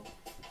echo.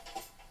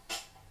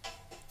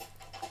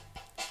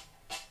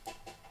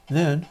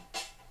 Then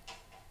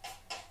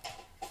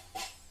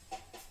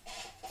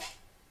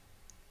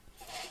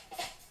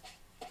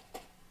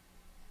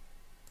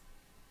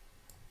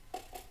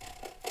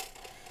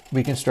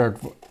we can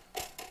start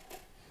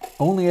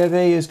only of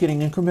A is getting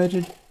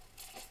incremented.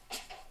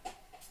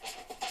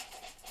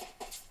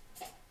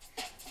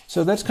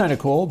 So that's kind of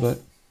cool, but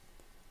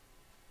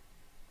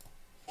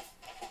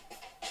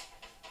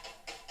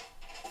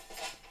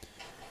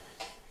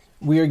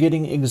we are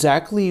getting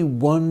exactly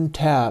one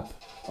tap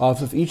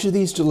off of each of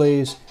these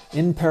delays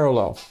in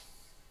parallel.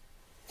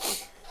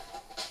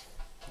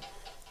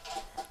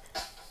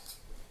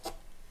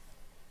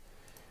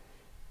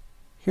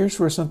 Here's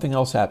where something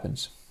else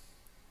happens.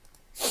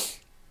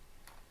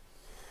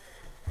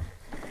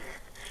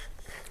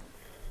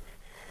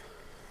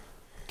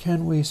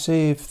 Can we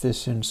save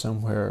this in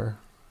somewhere?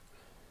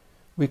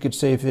 We could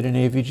save it in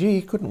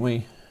AVG, couldn't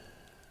we?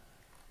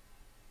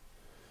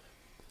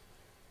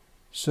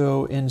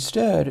 So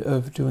instead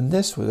of doing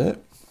this with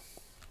it,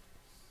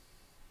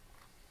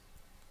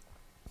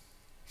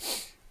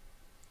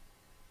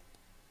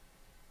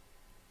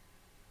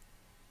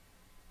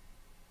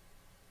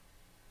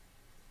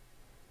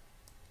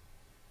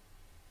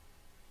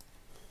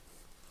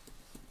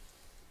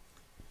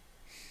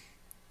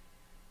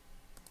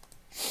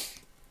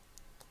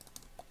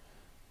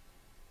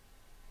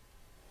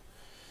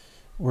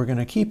 we're going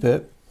to keep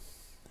it,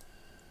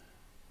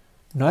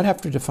 not have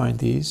to define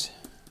these.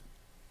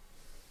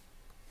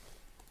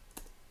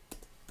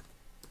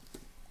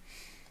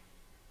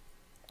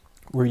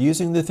 We're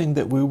using the thing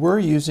that we were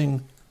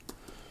using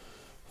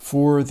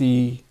for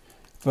the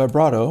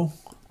vibrato.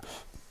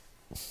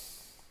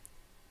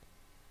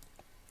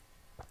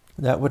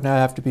 That would now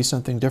have to be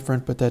something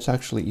different, but that's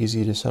actually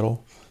easy to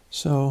settle.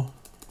 So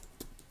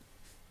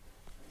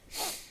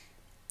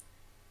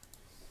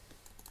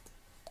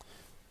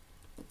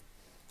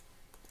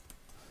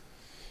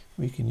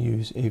we can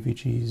use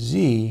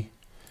AVG-Z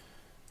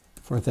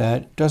for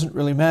that. Doesn't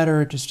really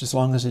matter, just as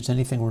long as it's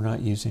anything we're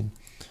not using.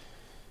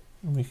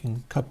 And we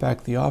can cut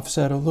back the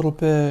offset a little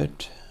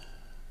bit.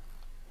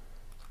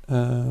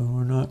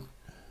 We're not.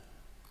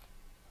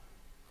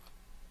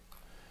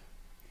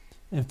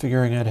 And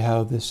figuring out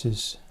how this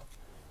is.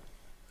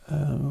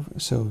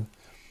 So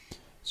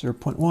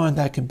 0.1,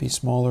 that can be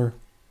smaller.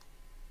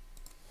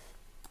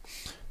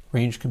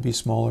 Range can be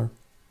smaller.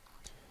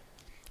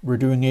 We're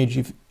doing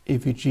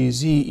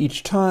AVG-Z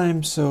each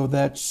time, so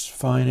that's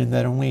fine, and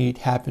that only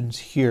happens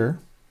here.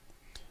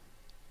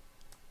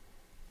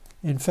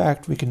 In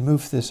fact, we can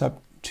move this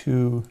up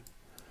to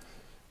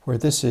where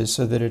this is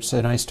so that it's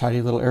a nice tidy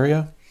little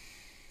area.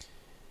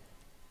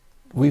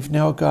 We've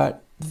now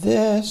got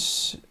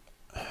this.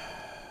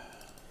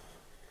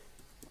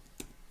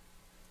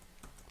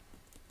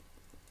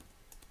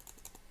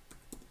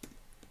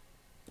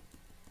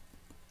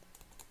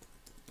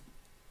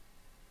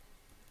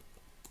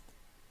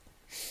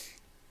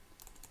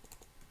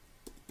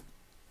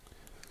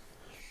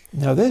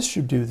 Now this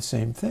should do the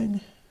same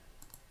thing.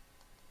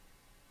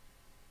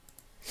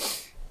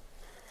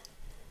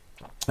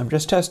 I'm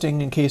just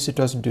testing in case it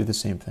doesn't do the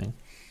same thing.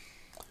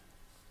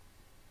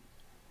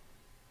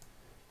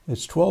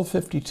 It's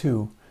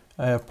 12:52.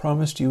 I have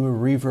promised you a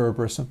reverb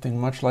or something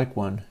much like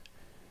one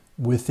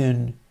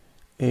within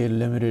a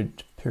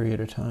limited period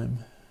of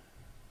time.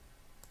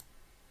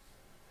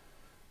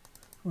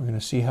 We're going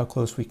to see how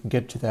close we can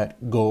get to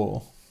that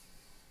goal.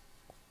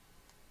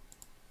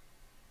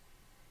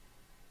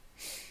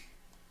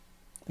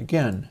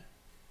 Again,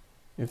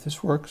 if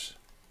this works,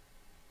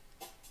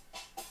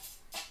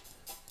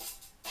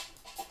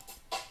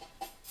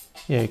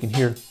 yeah, you can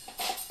hear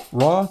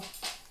raw,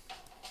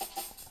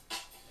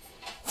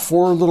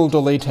 4 little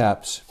delay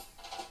taps.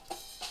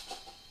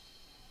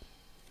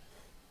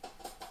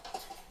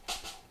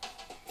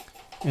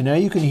 And now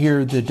you can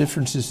hear the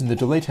differences in the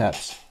delay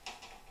taps.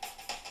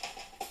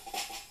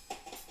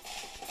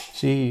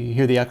 See, you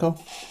hear the echo?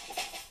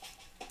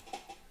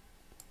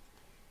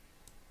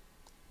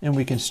 And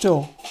we can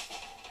still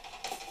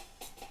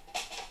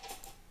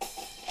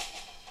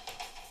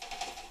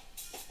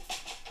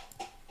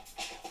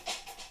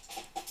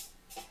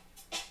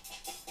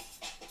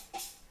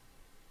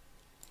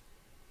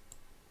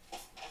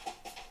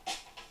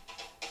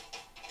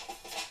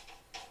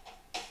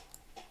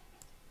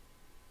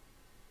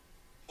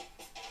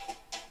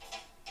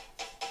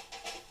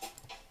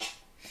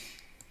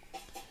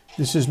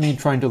This is me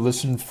trying to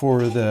listen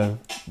for the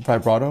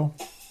vibrato.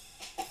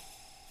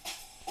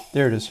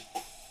 There it is.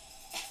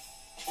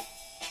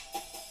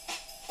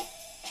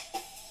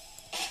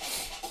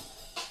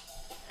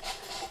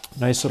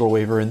 Nice little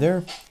waver in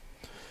there.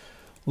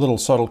 A little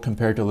subtle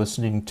compared to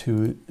listening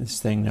to this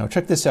thing. Now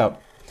check this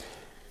out.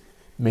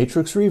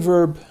 Matrix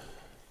reverb.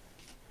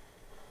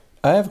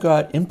 I have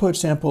got input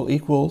sample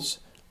equals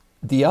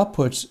the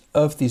outputs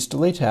of these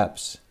delay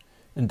taps,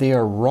 and they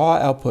are raw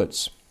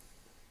outputs.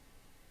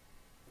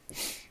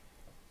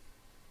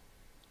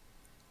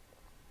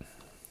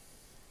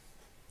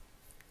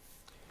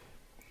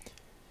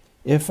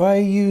 If I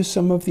use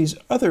some of these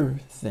other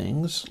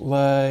things,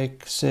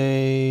 like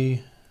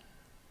say,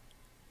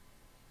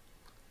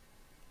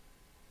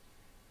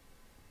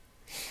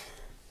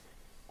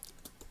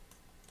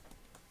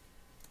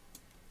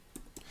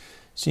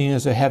 seeing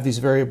as I have these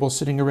variables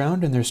sitting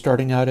around and they're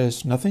starting out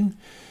as nothing,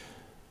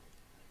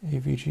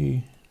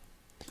 AVG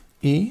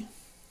E,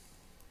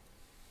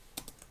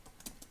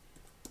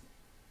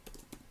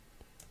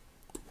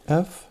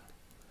 F,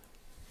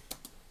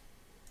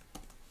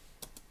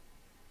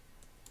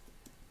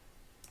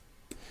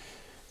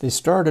 they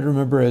started,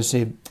 remember, as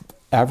a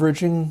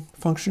averaging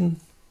function.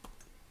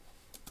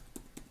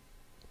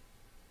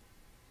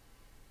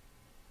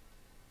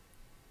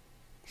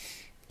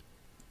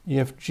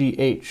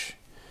 EFGH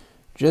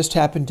just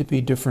happen to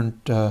be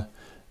different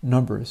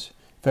numbers.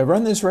 If I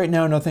run this right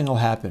now, nothing will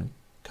happen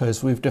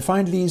because we've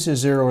defined these as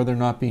 0 or they're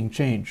not being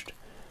changed.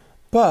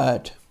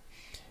 But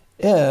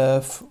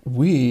if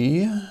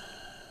we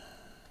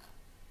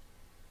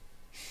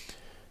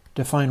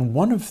define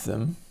one of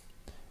them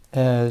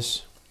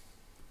as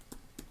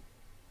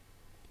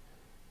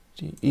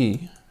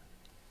DE,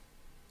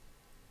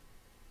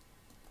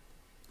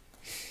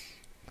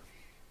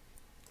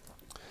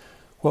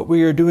 what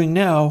we are doing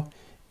now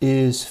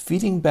is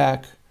feeding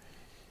back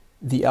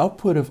the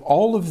output of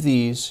all of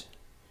these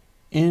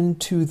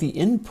into the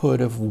input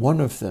of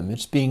one of them.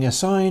 It's being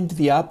assigned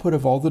the output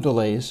of all the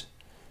delays,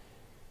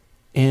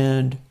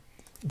 and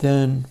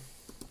then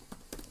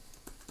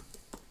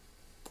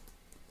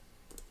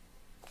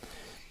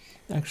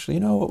actually, you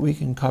know what, we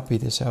can copy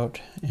this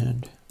out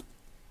and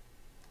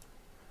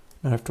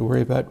not have to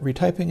worry about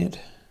retyping it.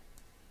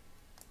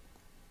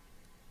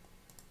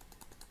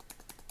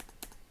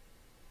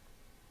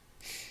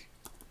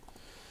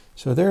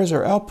 So there's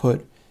our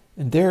output,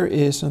 and there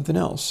is something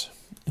else.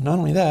 And not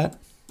only that,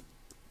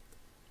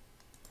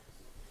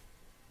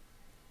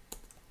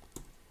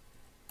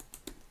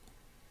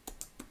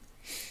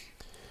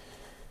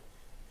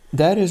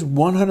 that is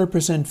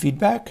 100%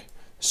 feedback,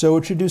 so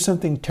it should do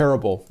something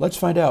terrible. Let's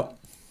find out.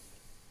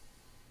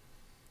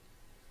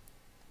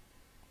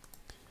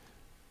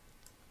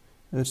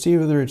 Let's see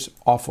whether it's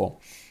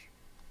awful.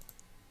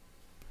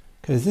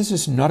 Because this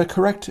is not a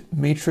correct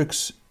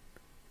matrix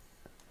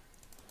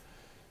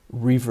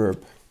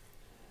reverb,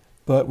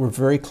 but we're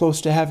very close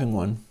to having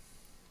one.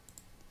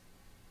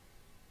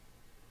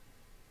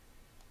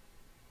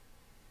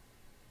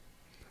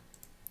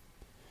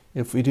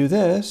 If we do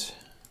this,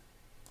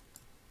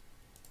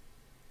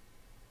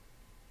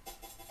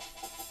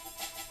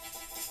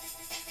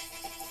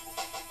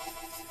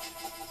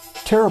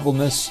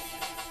 terribleness,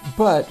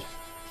 but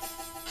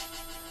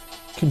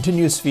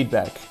continuous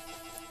feedback.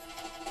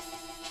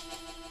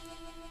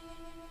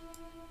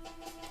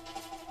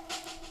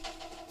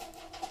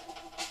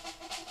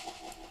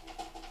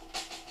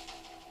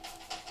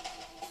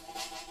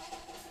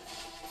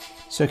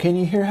 So can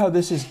you hear how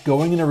this is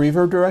going in a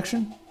reverb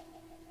direction?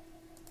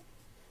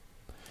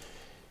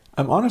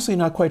 I'm honestly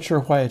not quite sure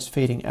why it's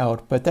fading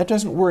out, but that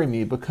doesn't worry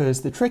me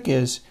because the trick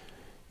is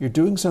you're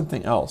doing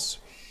something else.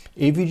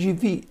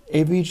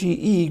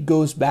 AVGE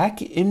goes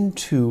back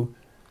into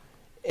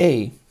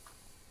A.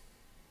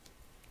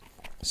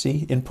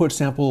 See, input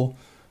sample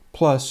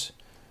plus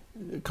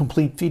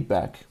complete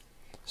feedback.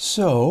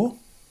 So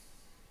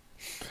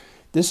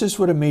this is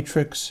what a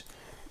matrix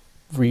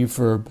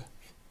reverb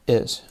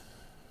is.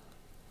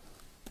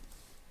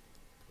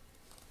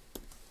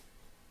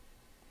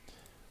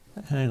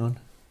 Hang on.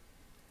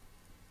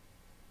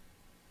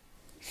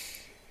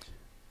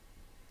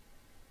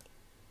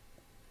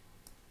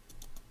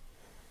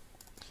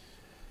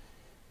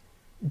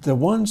 The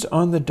ones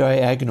on the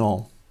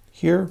diagonal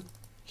here,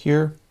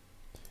 here,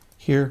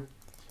 here,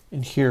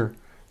 and here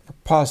are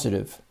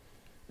positive.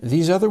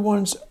 These other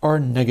ones are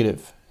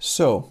negative.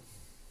 So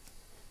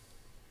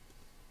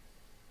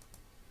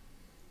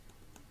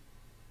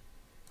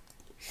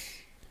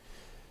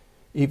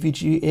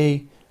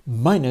AVGA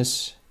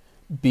minus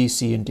B,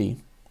 C, and D,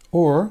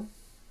 or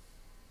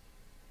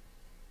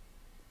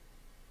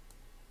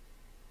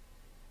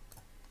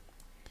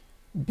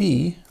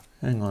B,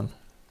 hang on,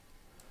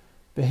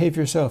 behave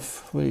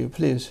yourself, will you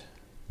please?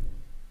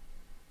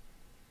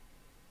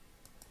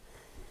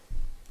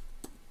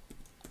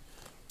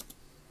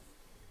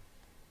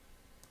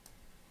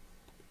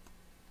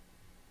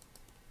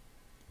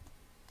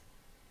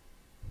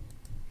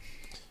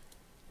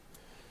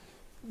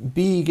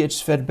 B gets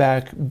fed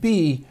back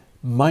B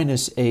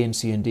minus A and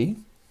C and D.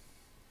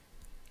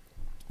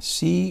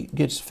 C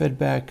gets fed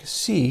back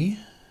C.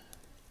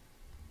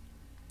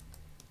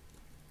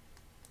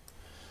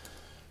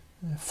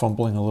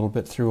 Fumbling a little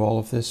bit through all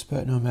of this,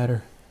 but no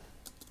matter.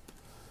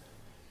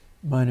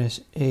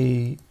 Minus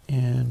A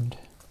and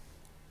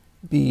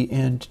B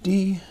and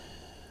D.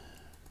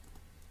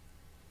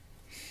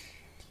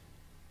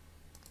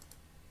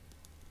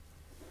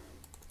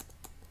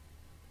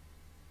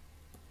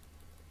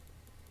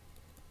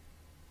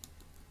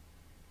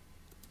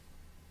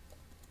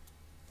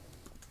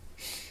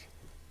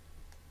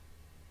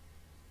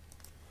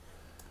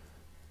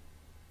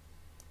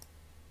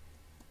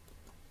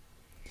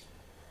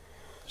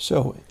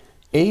 So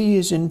A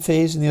is in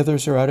phase and the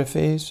others are out of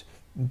phase.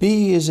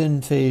 B is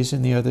in phase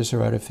and the others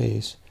are out of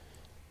phase.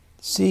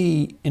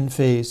 C in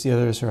phase, the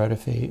others are out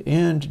of phase.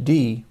 And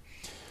D.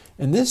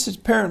 And this is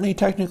apparently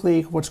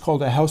technically what's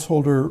called a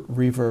householder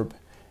reverb.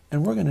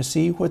 And we're going to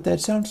see what that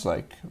sounds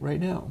like right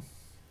now.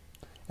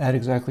 at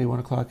exactly 1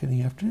 o'clock in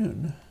the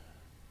afternoon.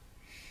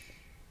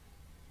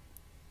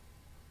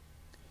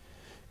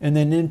 And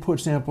then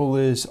input sample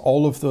is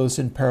all of those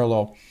in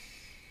parallel.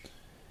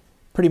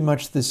 Pretty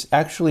much this,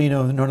 actually,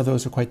 no, none of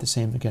those are quite the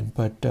same again,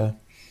 but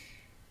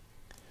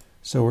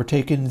so we're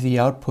taking the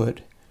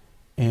output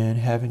and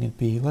having it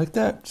be like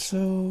that.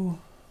 So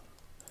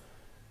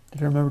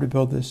did I remember to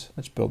build this?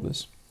 Let's build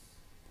this.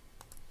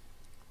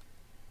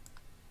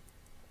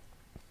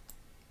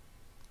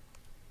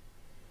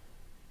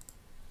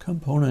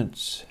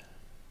 Components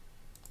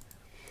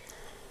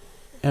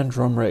and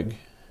drum rig.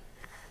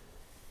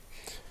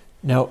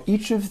 Now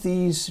each of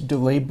these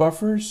delay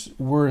buffers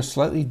were a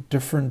slightly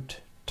different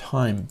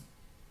time,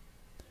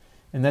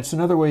 and that's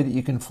another way that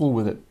you can fool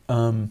with it.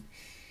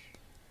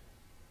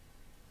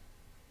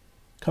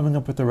 Coming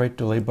up with the right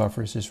delay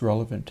buffers is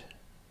relevant.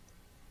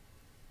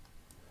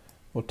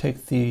 We'll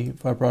take the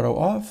vibrato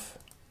off.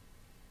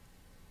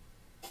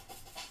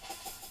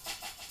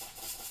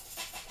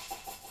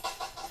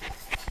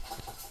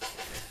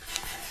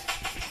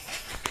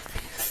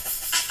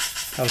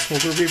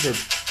 Householder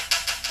reverb.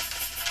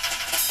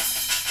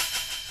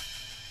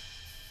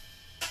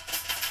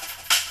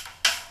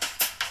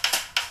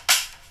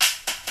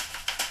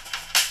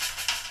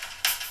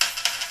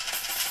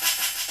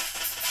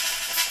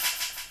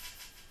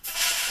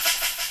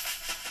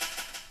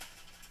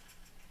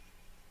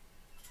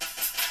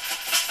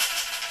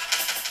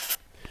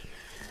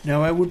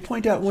 Now I would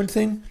point out one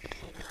thing.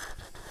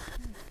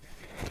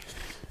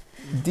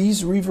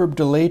 These reverb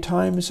delay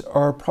times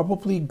are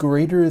probably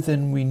greater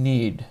than we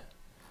need.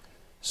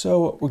 So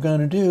what we're going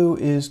to do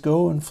is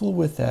go and fool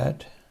with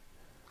that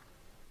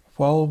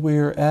while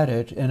we're at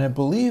it. And I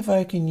believe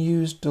I can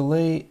use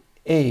delay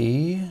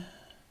A.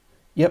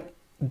 Yep,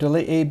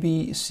 delay A,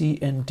 B, C,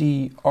 and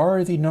D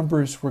are the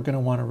numbers we're going to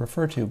want to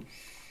refer to.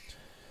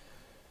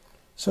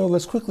 So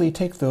let's quickly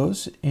take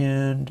those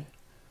and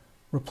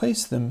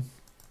replace them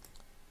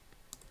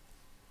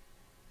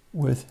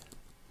with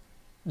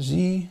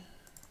Z,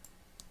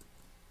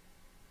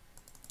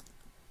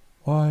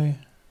 Y,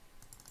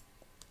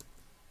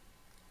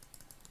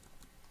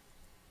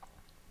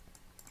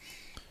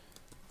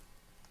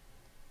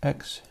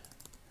 X,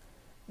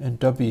 and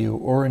W,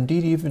 or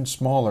indeed even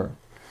smaller.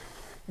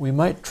 We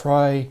might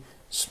try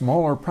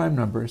smaller prime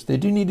numbers. They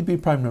do need to be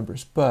prime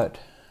numbers, but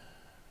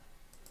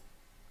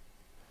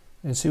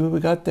and see what we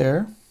got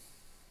there.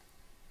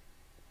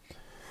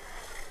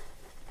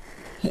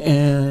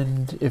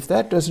 And if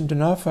that doesn't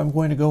enough, I'm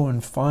going to go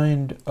and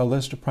find a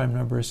list of prime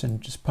numbers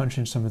and just punch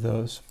in some of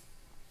those.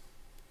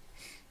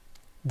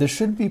 This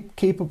should be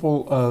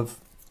capable of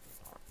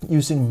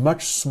using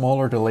much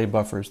smaller delay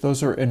buffers.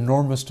 Those are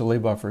enormous delay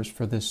buffers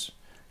for this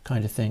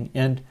kind of thing.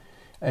 And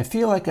I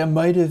feel like I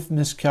might have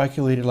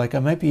miscalculated, like I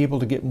might be able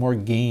to get more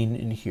gain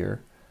in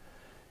here.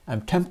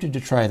 I'm tempted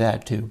to try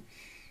that too.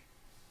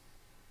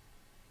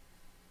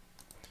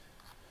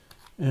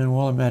 And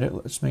while I'm at it,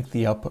 let's make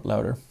the output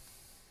louder.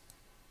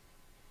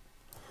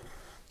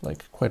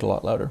 Like quite a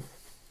lot louder.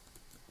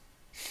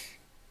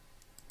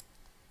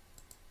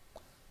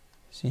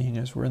 Seeing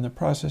as we're in the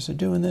process of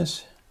doing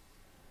this,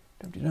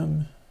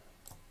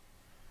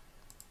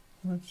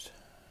 let's,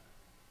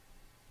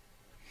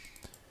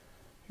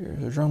 here's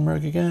the drum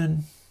rig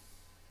again.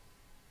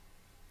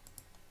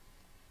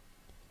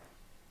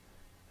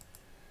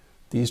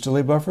 These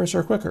delay buffers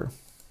are quicker.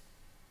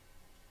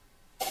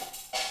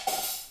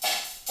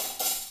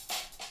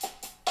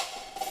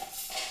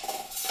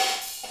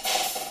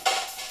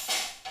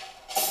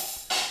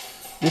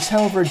 This,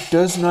 however,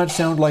 does not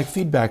sound like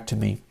feedback to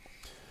me.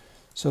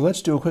 So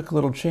let's do a quick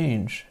little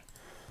change.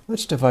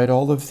 Let's divide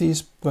all of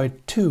these by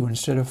 2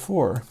 instead of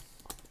 4.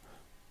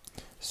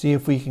 See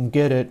if we can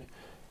get it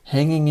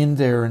hanging in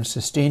there and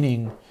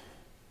sustaining.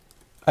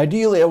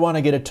 Ideally, I want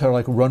to get it to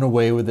like run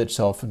away with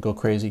itself and go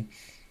crazy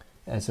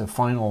as a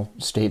final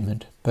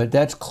statement, but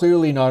that's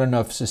clearly not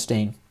enough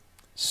sustain.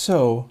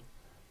 So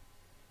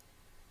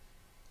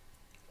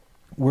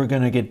we're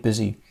going to get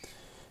busy.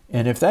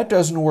 And if that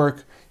doesn't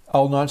work,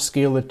 I'll not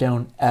scale it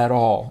down at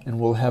all, and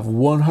we'll have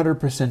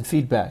 100%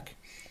 feedback.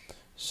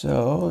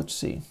 So let's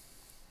see.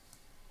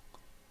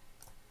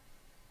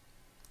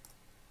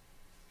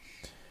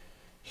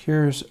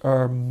 Here's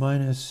our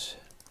minus,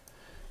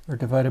 or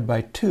divided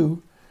by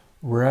 2,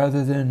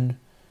 rather than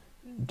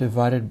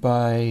divided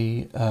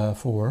by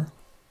 4.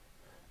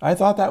 I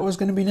thought that was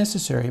going to be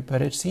necessary,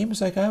 but it seems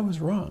like I was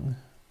wrong.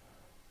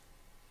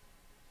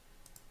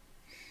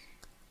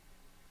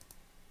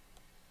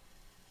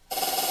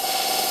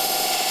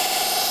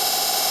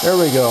 There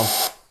we go.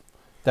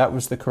 That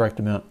was the correct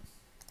amount.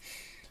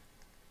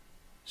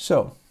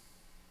 So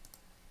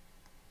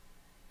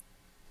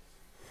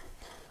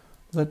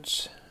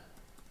let's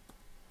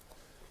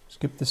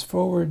skip this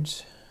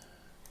forwards,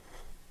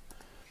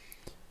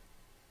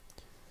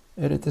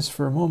 edit this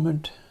for a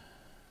moment.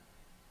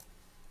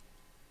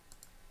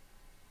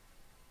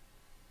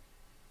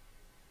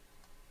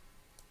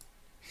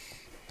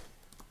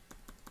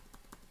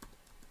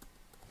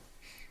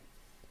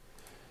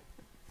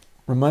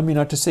 Remind me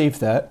not to save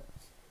that.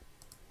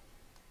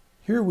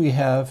 Here we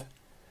have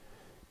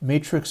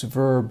matrix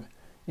verb,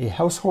 a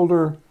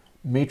householder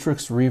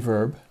matrix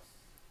reverb.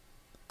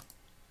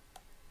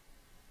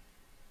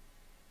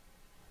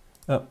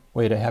 Oh,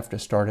 wait, I have to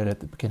start it at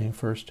the beginning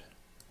first,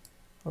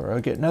 or I'll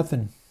get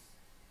nothing.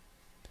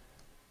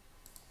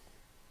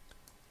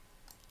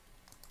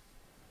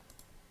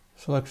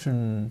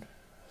 Selection,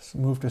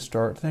 move to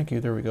start. Thank you,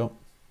 there we go.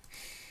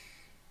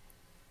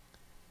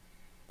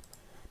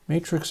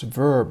 Matrix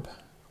verb,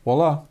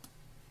 voila.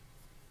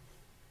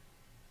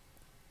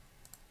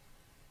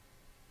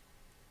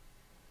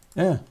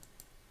 Yeah,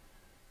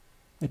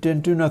 it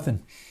didn't do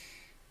nothing.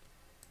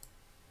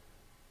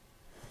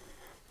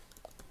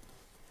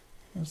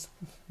 Let's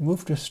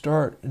move to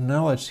start, and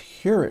now let's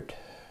hear it.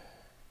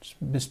 It's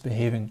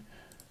misbehaving.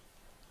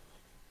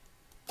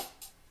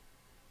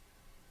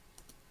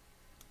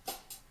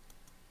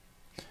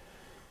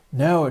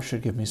 Now it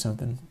should give me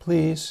something,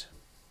 please.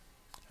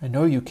 I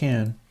know you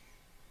can.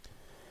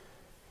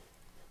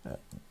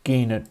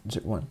 Gain at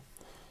 1.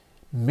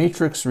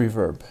 Matrix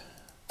reverb.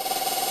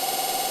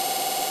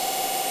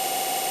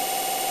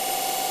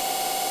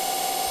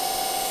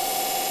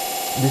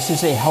 This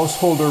is a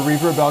householder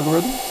reverb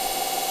algorithm.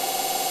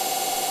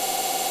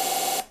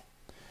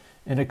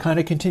 And it kind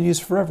of continues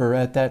forever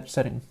at that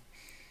setting.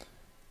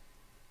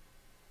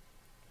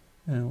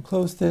 And we'll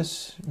close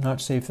this,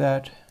 not save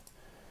that.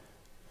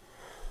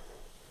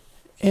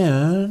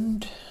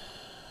 And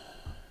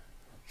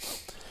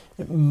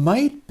it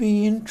might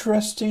be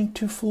interesting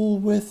to fool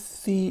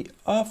with the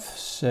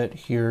offset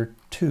here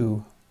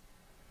too.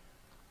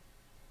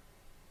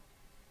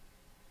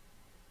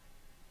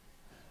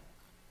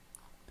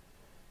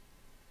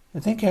 I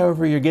think,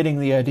 however, you're getting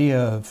the idea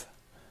of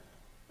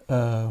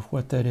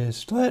what that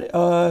is. Let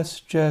us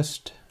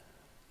just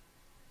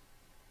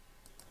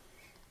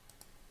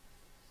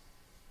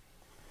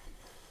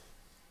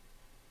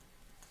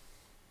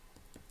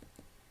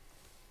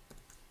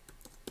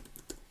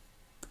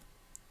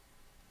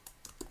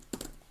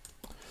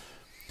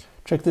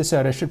check this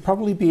out. I should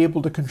probably be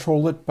able to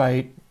control it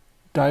by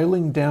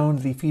dialing down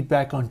the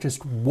feedback on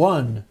just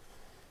one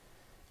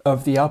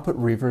of the output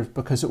reverbs,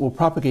 because it will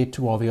propagate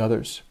to all the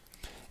others.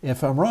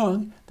 If I'm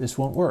wrong, this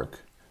won't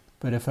work.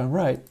 But if I'm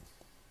right,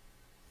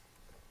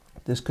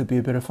 this could be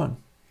a bit of fun.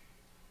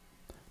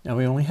 Now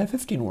we only have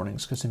 15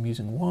 warnings because I'm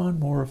using one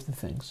more of the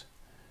things.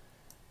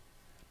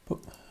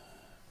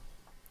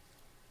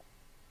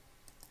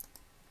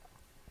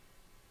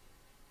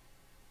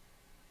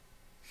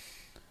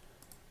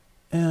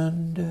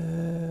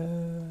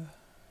 And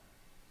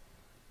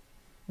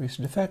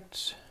recent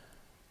effects.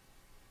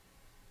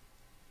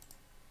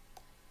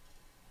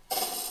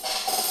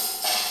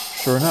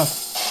 Sure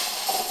enough.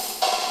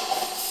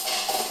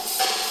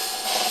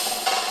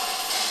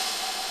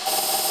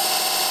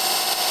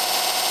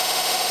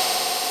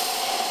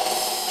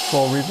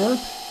 Full reverb.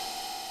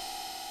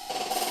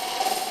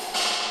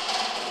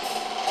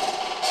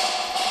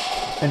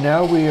 And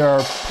now we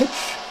are pitch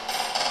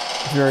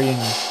varying.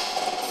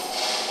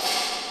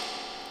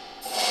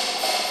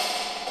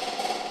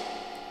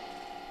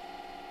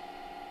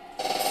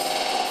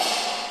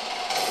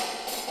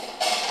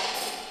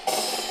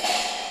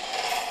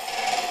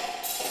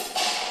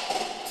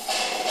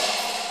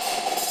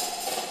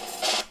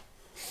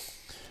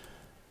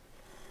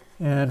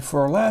 And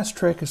for our last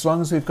trick, as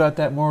long as we've got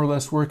that more or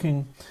less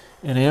working,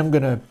 and I am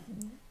going to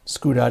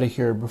scoot out of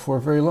here before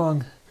very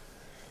long,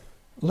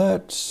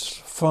 let's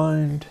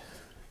find,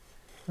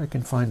 I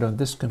can find on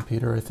this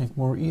computer, I think,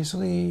 more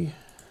easily.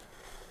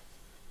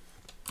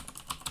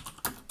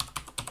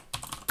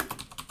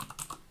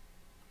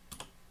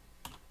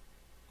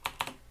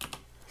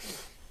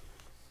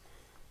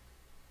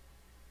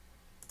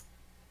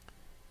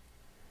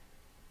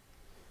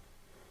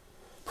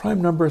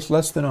 Prime number is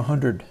less than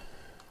 100.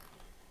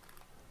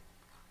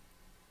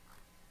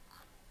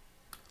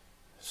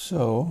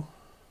 So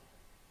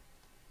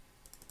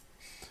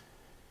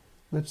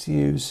let's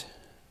use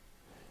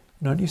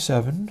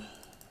 97,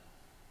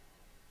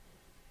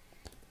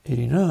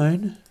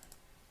 89,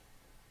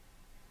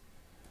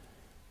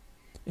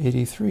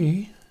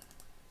 83,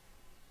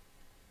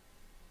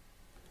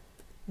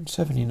 and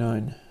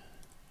 79.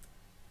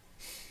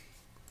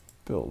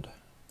 Build.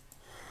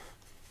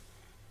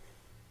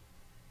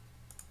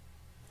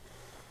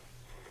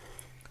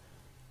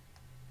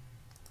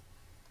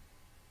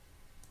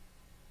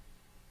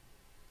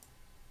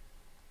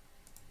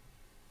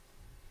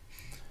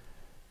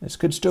 This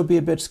could still be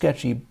a bit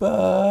sketchy,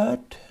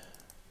 but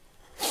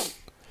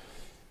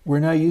we're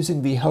now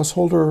using the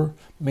householder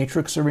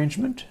matrix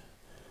arrangement,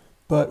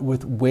 but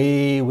with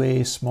way,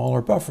 way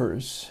smaller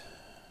buffers.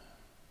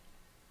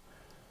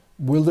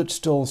 Will it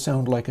still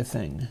sound like a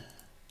thing?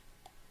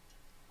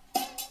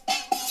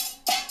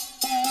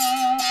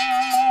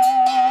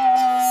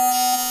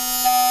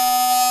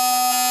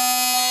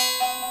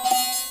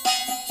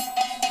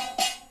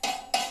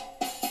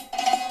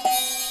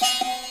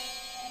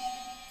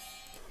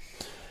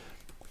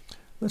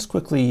 Let's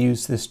quickly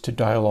use this to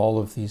dial all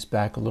of these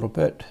back a little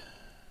bit.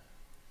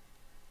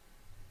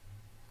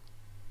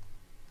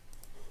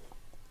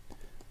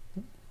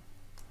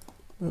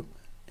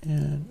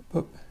 And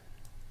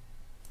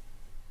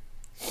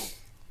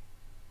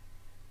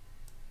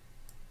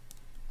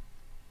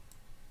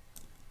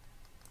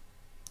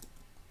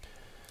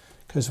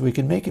because we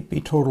can make it be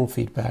total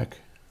feedback.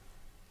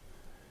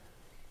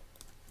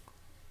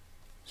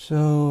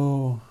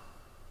 So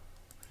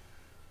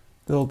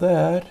build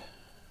that.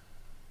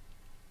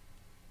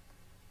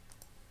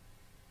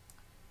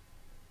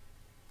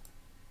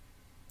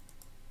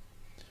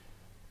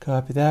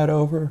 Copy that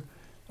over.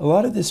 A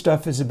lot of this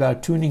stuff is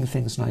about tuning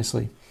things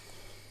nicely.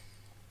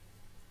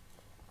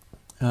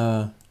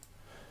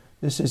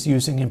 This is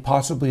using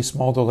impossibly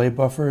small delay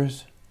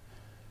buffers,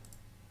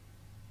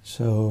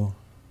 so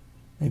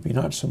maybe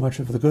not so much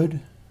of the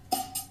good.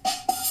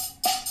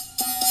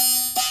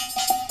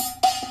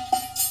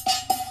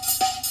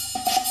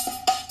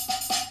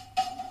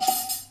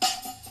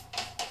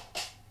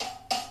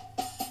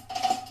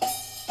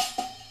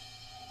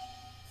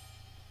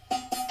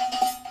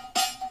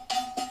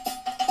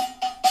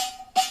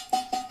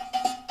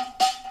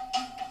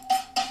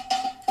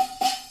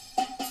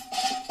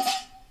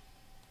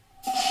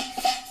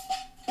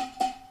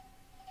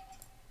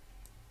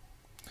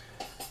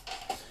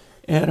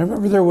 And I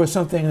remember there was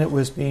something that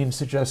was being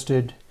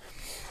suggested.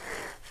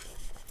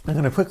 I'm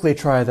going to quickly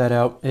try that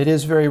out. It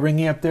is very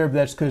ringy up there, but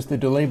that's because the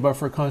delay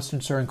buffer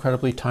constants are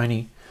incredibly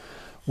tiny.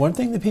 One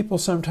thing that people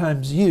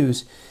sometimes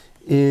use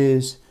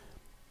is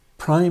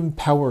prime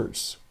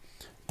powers.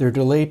 Their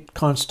delay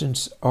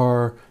constants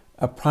are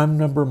a prime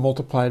number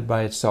multiplied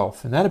by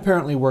itself, and that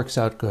apparently works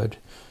out good.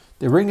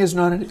 The ring is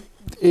not an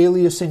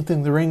aliasing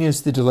thing. The ring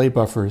is the delay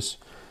buffers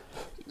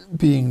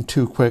being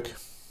too quick.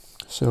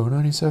 So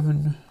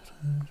 97...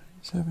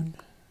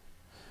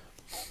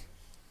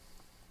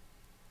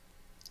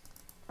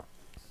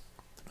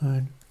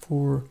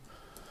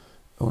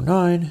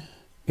 9409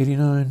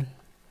 89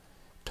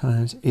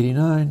 times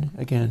 89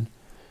 again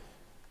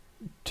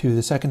to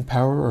the second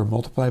power or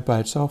multiplied by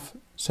itself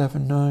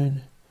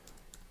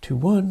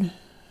 7921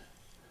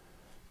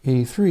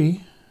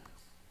 83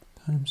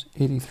 times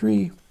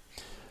 83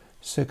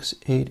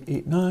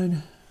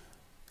 6889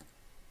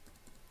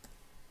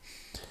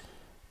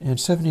 and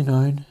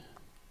 79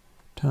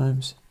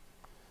 times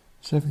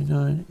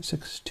 79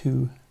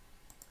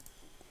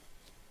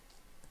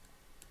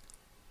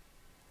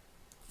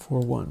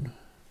 6241.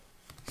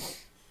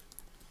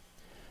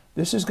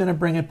 This is going to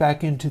bring it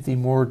back into the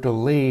more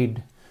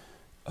delayed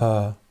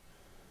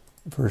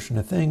version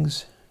of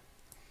things.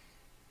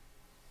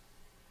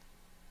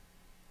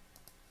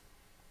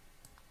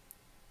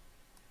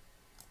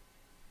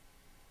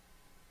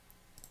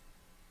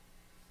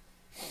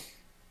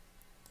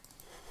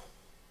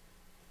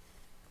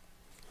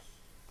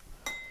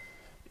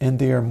 And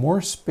they are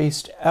more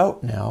spaced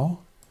out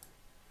now.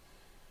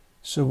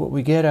 So what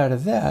we get out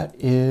of that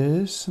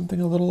is something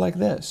a little like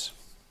this.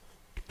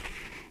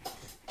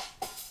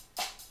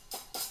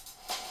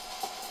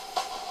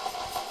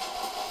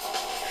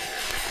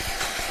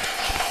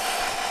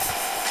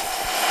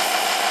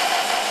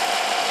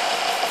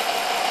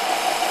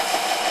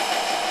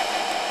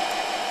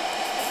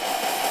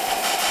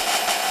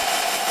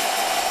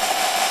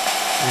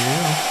 There you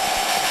go.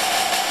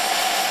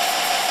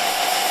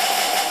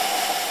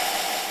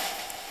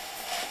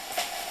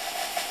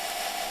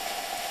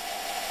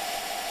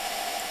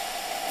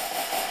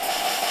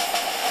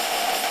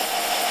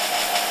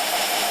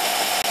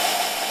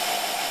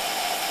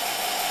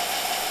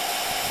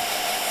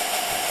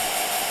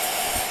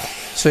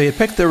 So you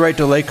pick the right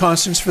delay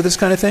constants for this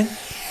kind of thing.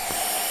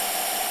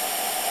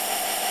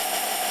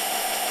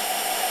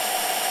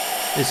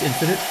 It's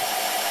infinite.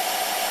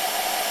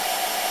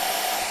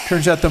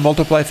 Turns out the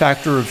multiply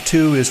factor of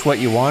 2 is what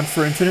you want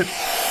for infinite.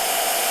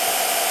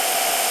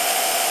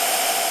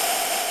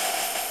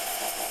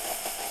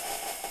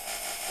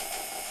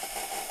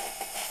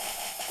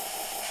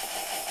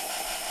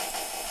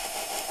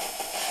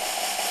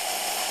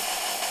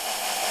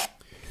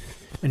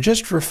 And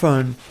just for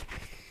fun,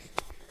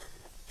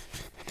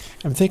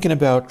 I'm thinking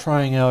about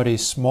trying out a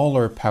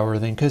smaller power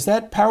thing, because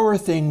that power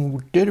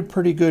thing did a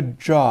pretty good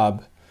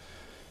job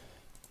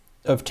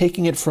of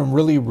taking it from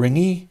really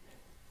ringy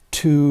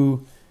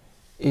to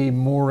a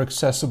more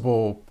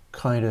accessible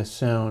kind of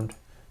sound.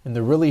 And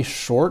the really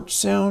short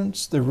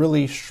sounds, the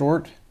really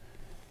short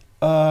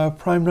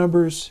prime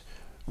numbers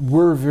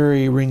were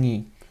very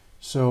ringy.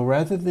 So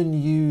rather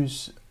than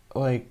use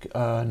like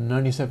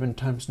 97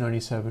 times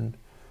 97,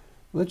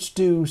 let's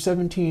do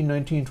 17,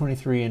 19,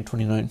 23, and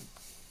 29.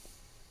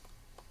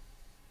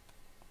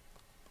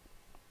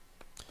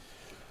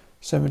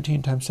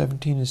 17 times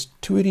 17 is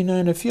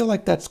 289. I feel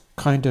like that's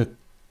kind of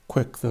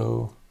quick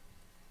though.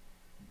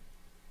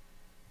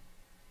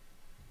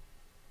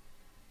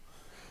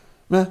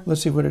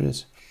 Let's see what it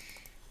is.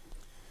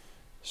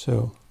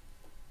 So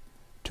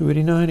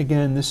 289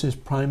 again, this is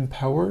prime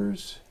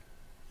powers.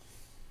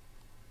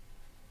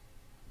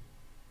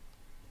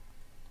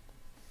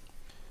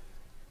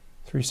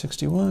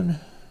 $361.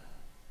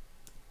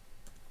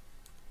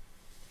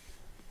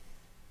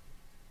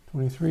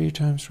 23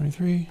 times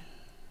 23.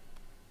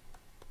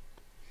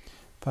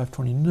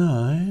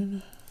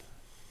 529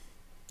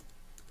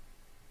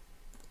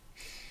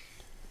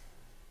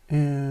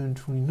 and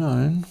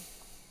 29.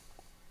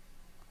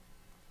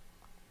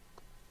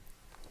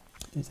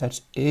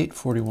 That's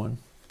 841.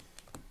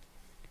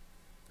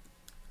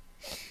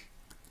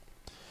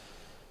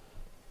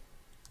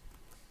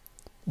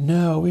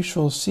 Now we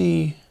shall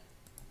see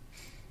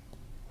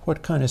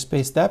what kind of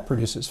space that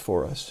produces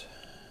for us.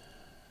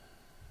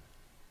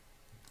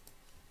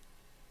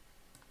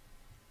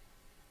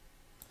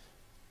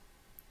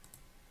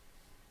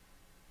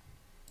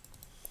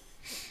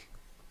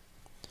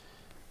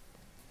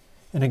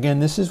 And again,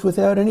 this is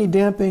without any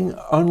damping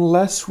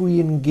unless we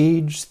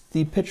engage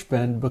the pitch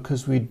bend,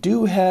 because we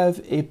do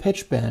have a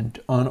pitch bend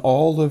on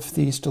all of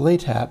these delay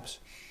taps.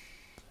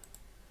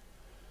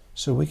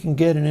 So we can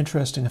get an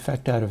interesting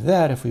effect out of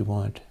that if we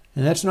want.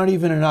 And that's not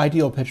even an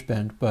ideal pitch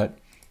bend, but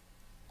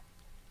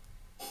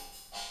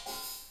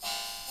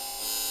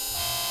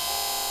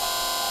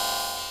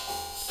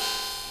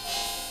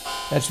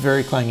that's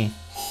very clangy.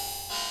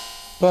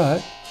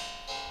 But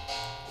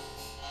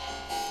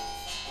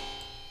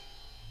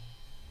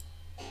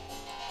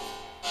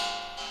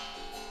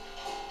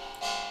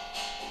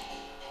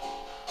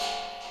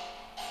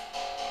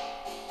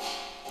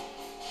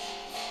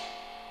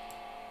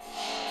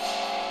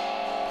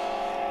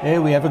hey,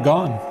 we have a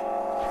gong.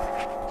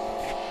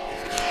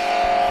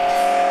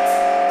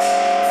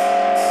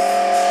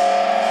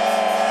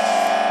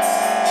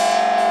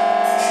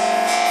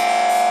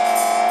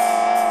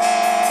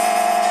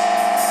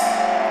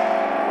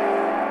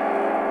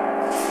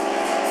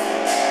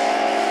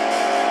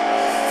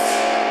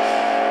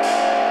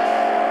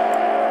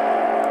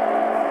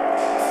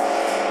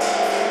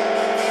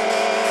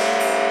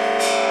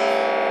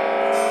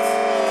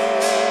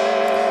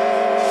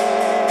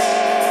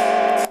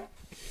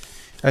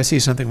 I see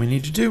something we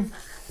need to do.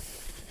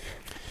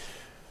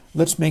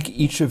 Let's make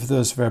each of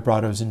those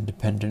vibratos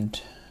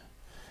independent.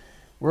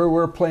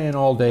 We're playing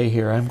all day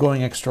here. I'm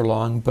going extra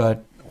long,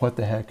 but what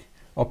the heck?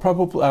 I'll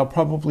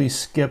probably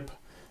skip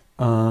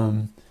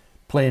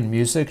playing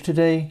music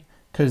today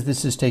because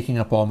this is taking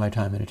up all my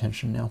time and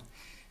attention now.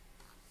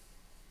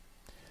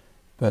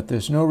 But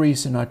there's no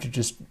reason not to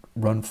just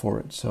run for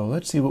it. So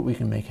let's see what we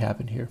can make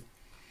happen here.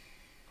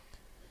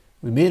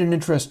 We made an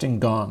interesting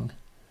gong.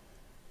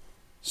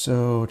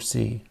 So let's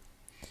see,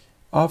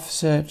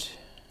 offset.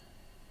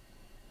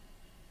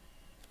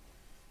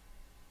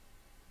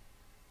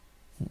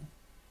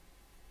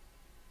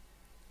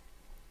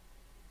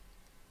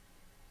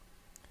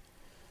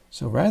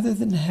 So rather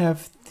than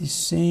have the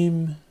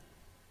same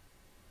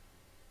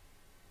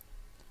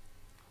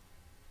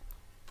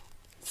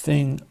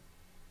thing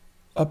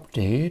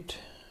update,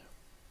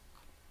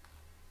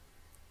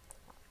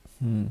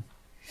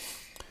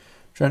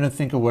 trying to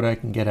think of what I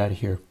can get out of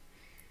here.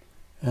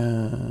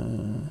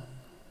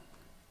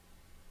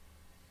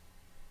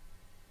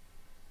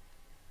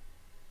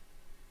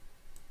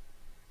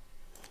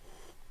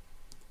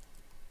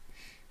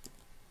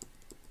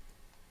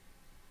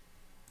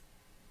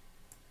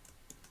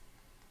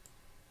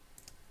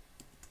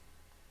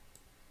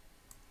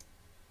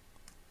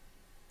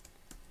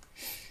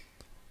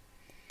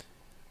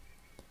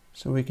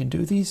 So we can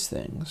do these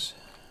things.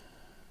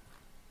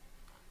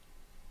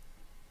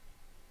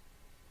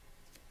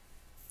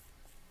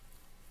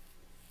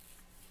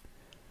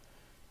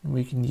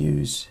 We can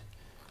use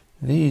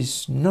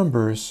these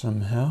numbers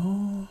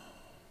somehow.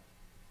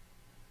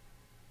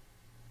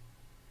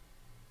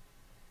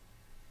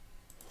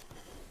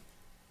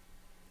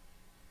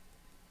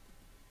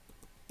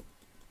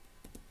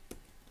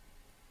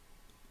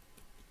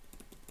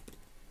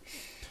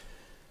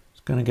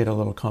 It's going to get a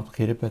little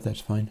complicated, but that's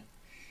fine.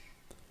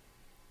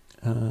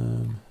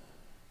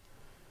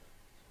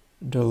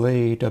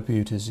 Delay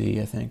W to Z,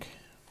 I think.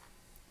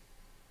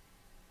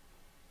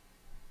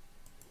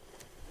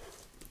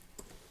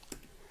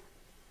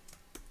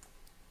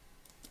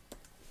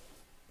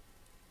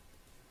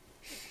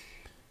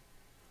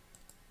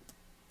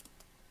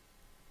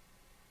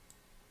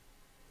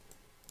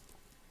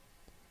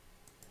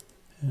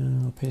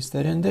 And I'll paste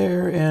that in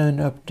there and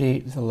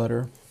update the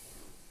letter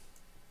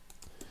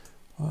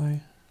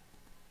Y,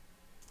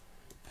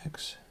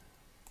 X,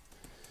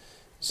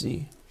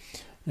 Z.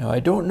 Now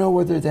I don't know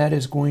whether that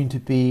is going to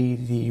be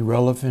the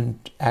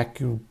relevant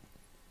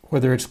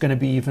whether it's going to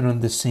be even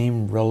on the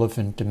same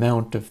relevant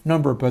amount of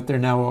number, but they're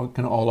now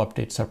going to all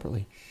update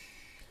separately.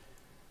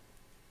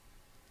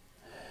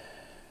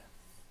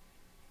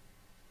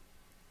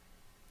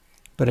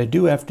 But I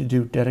do have to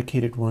do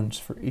dedicated ones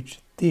for each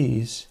of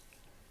these.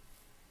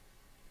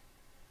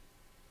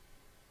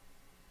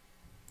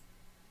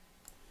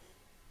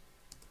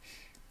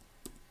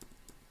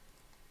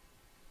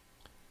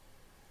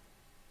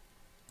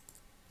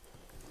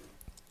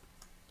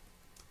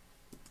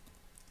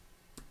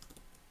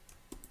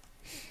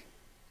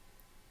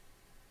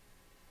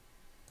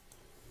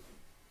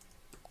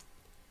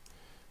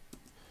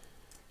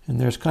 And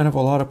there's kind of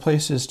a lot of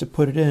places to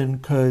put it in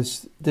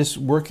because this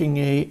working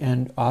A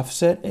and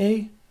offset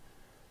A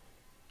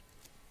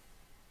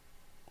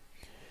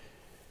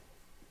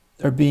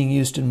are being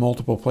used in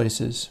multiple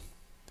places.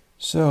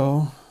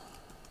 So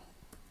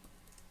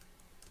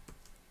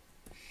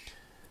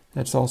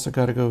that's also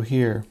got to go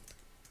here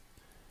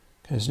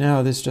because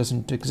now this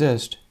doesn't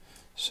exist.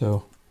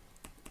 So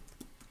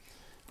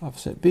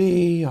offset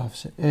B,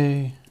 offset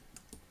A.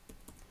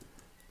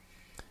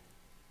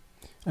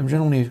 I'm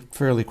generally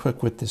fairly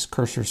quick with this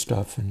cursor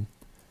stuff, and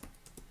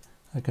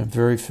like I'm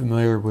very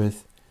familiar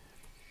with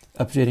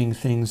updating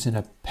things in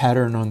a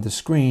pattern on the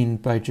screen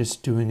by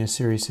just doing a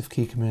series of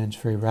key commands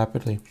very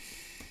rapidly.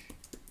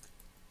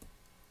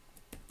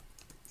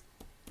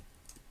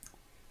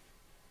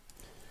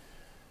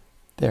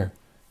 There.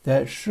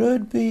 That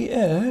should be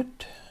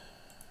it.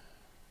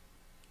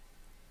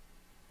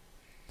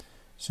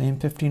 Same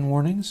 15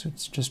 warnings.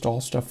 It's just all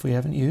stuff we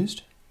haven't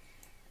used.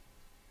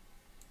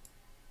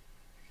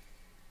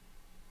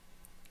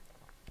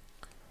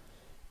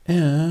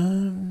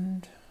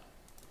 And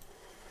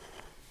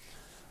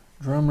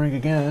drum rig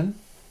again.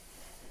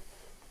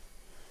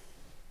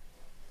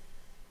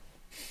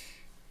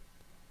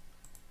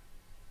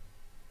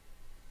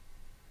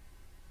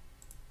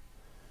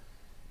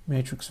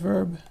 Matrix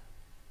verb.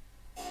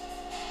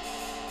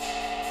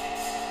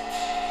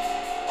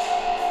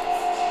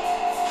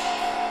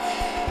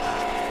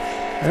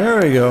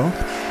 There we go.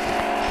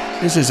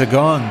 This is a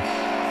gong.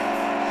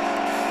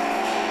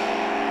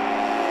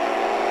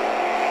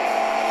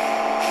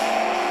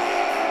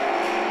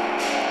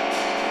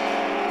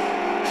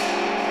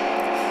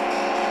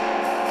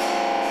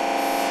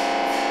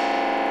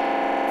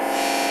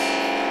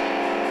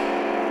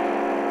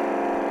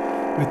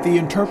 With the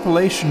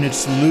interpolation,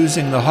 it's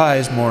losing the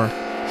highs more.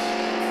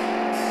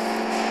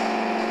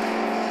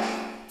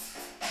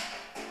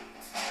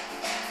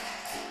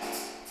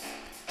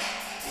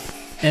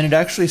 And it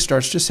actually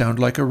starts to sound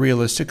like a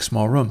realistic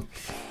small room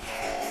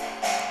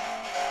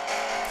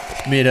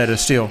made out of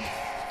steel.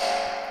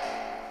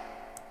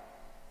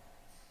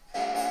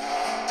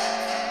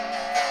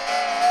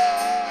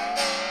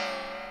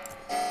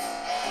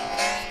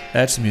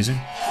 That's amusing.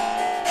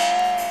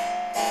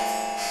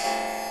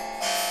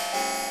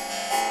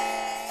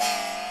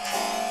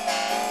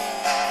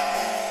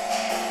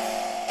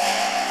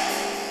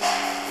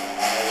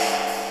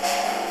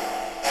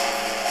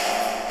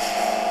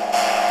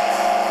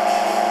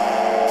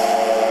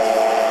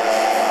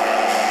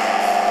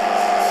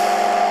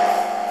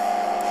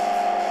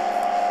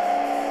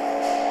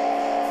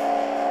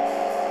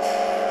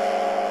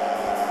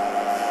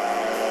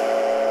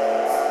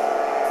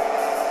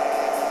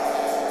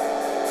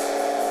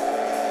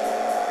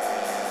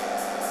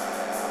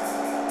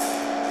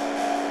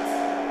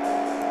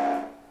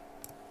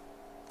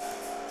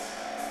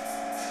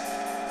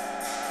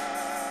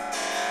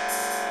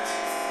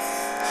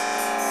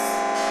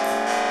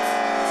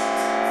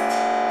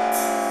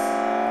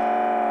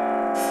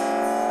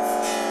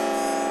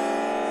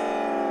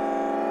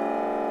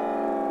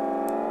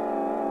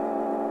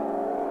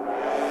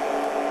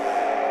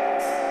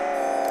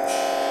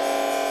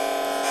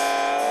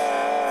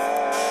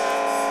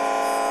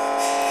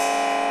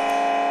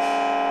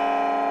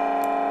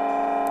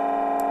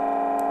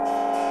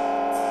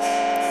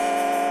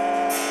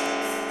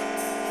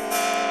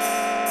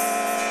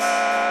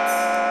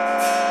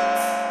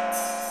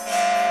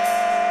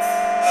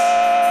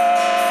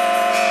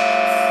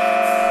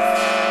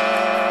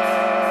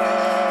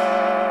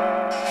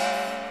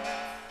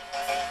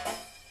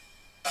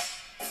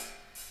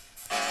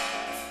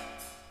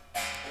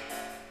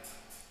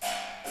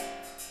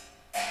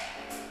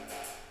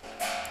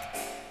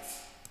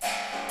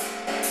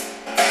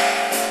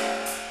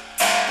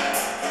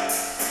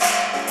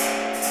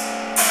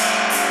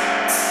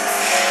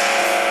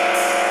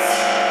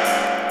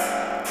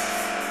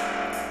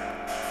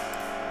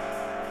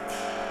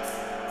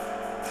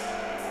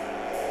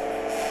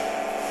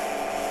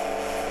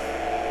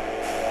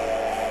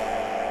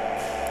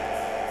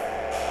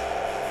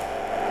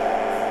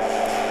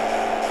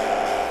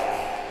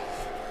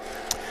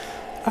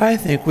 I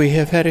think we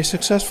have had a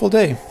successful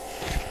day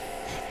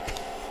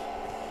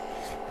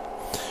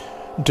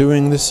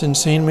doing this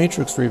insane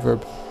matrix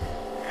reverb.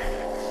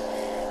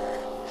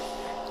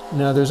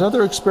 Now there's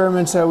other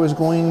experiments I was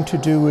going to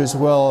do as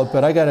well,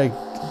 but I gotta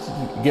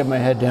get my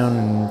head down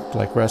and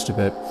like rest a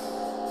bit.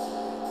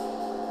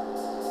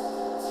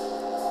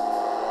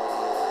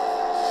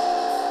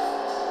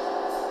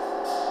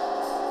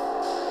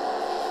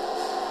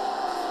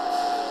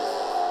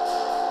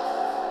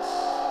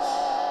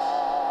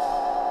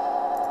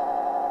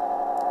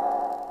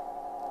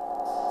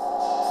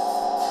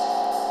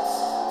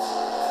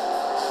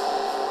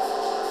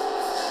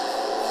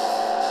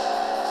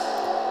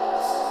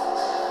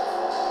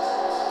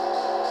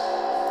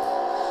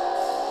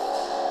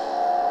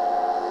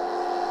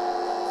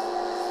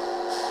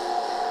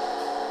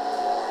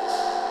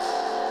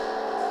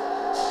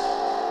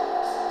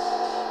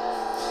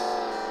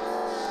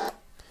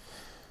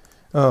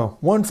 Oh,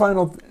 one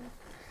final...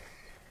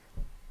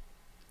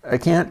 I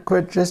can't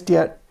quit just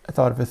yet. I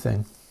thought of a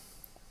thing.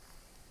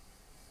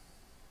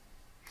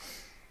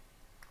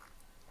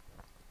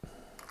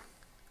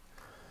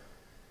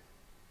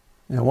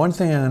 Now, one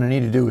thing I'm going to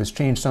need to do is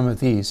change some of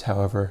these,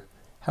 however.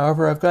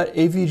 I've got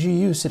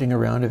AVGU sitting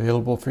around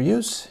available for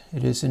use.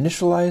 It is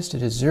initialized,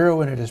 it is 0,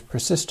 and it is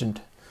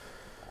persistent.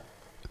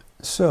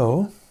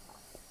 So,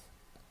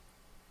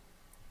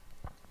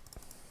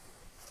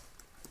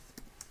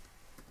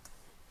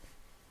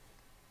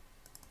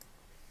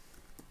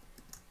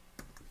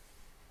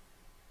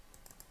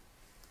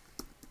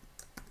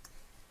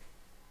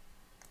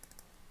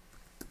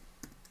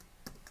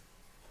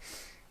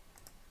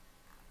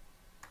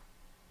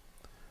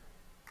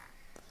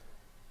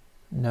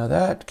 Now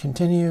that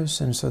continues,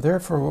 and so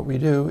therefore what we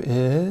do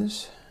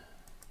is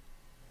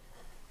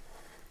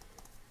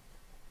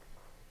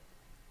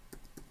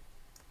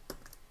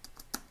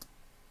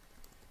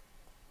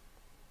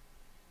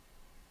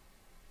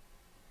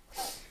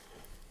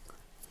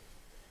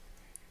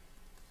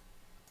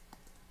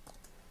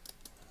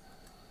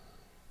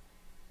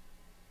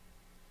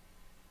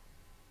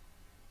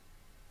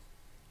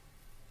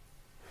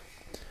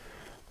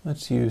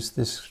let's use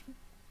this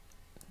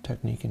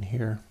technique in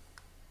here.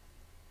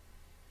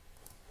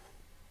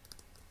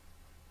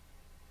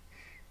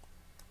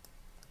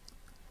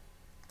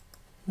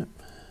 Yep.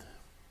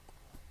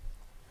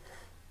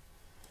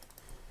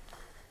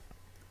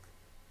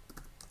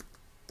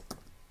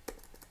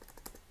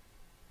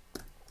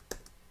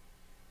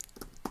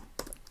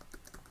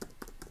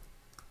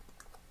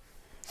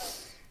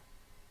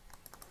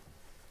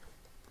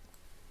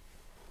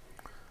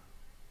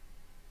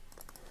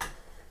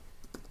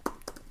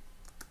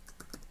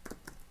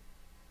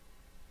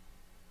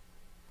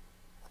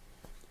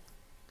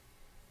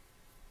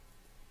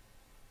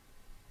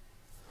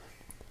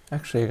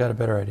 Actually, I got a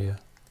better idea.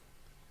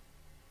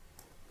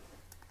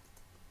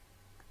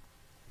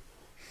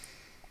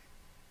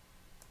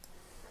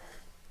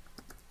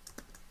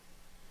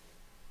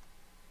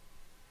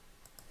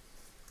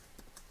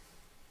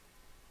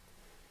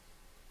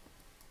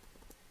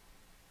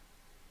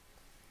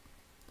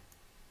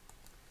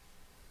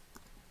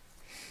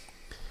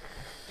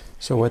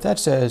 So what that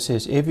says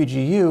is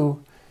AVGU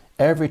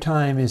every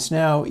time is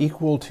now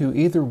equal to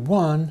either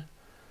 1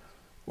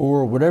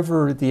 or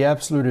whatever the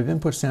absolute of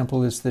input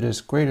sample is that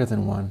is greater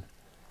than 1.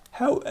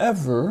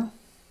 However,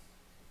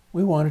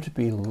 we want it to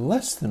be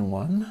less than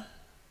 1,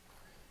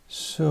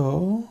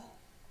 so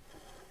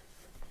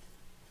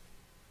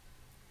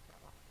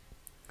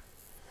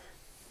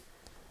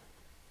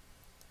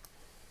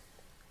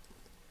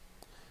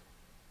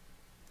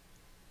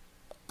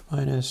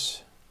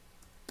minus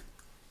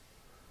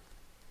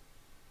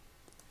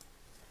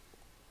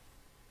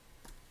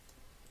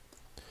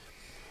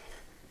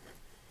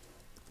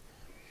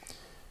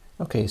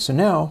okay, so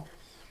now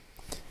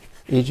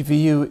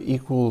AVGU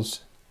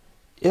equals,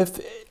 if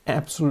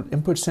absolute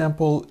input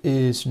sample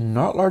is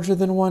not larger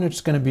than 1,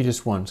 it's going to be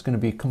just 1. It's going to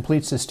be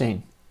complete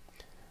sustain.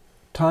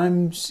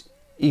 Times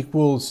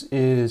equals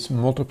is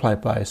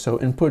multiplied by, so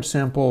input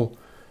sample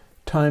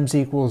times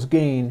equals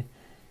gain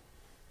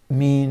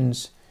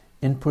means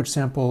input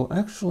sample,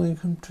 actually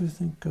come to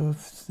think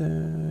of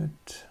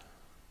that,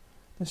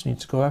 this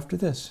needs to go after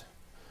this.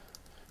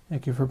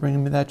 Thank you for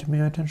bringing that to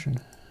my attention.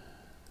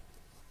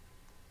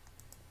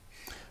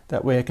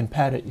 That way I can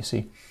pad it, you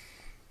see.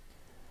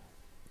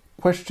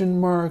 Exclamation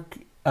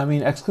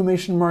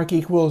mark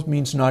equals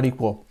means not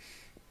equal.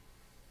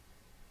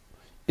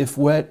 If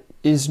wet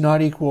is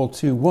not equal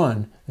to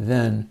 1,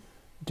 then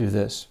do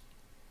this.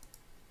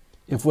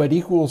 If wet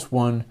equals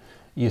 1,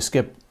 you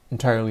skip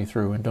entirely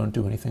through and don't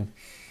do anything.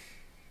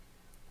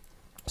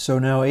 So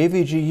now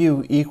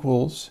AVGU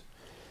equals,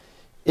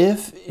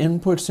 if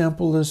input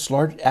sample is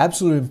large,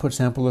 absolute input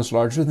sample is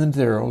larger than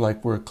 0,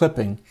 like we're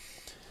clipping,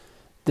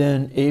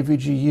 then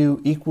AVGU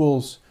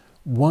equals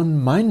 1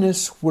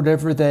 minus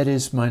whatever that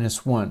is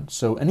minus 1.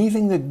 So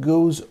anything that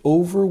goes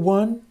over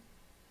 1,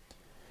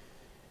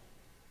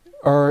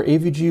 our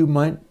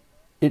AVGU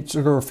it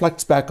sort of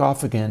reflects back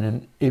off again,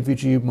 and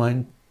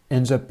AVGU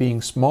ends up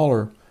being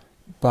smaller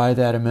by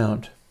that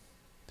amount.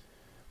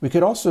 We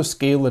could also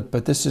scale it,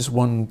 but this is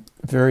one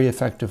very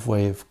effective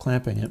way of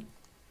clamping it.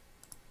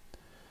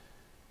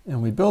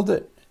 And we build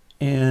it,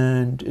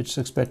 and it's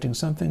expecting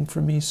something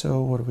from me,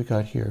 so what do we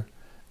got here?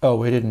 Oh,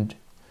 we didn't.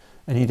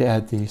 I need to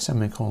add the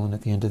semicolon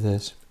at the end of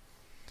this.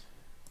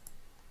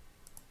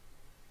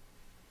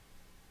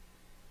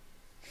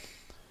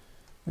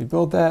 We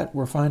build that.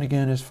 We're fine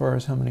again as far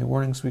as how many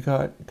warnings we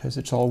got, because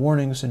it's all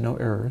warnings and no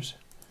errors.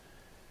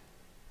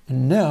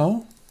 And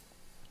now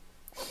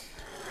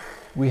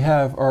we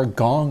have our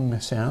gong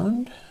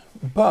sound,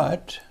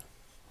 but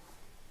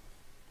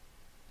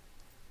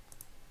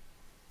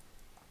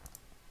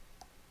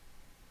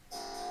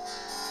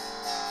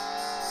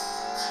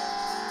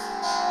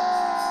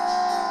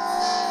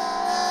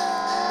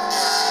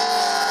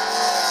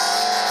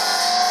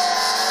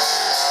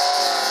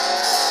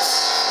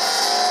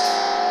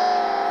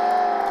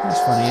that's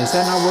funny. Is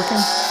that not working?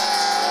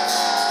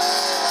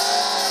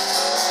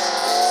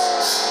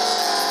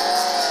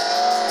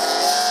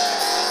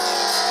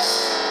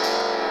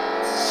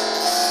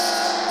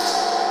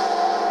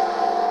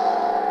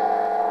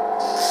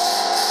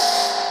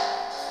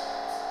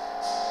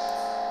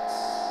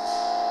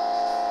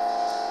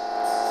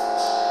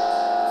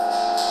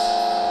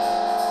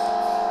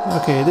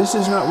 Okay, this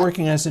is not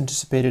working as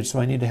anticipated, so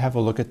I need to have a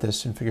look at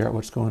this and figure out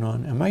what's going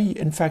on. Am I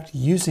in fact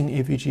using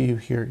AVGU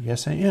here?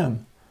 Yes, I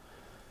am.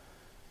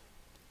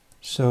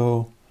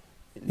 So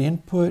the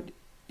input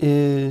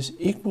is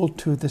equal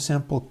to the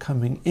sample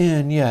coming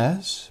in,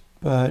 yes,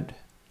 but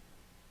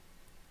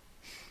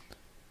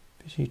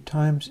AVG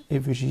times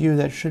AVGU,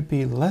 that should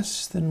be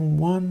less than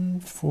 1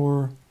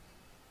 for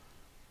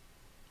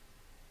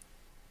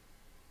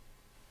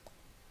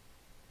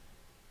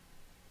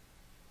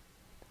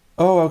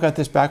Oh, I've got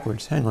this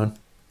backwards. Hang on.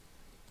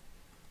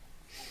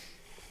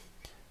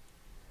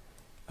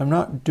 I'm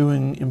not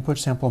doing input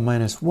sample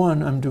minus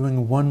 1. I'm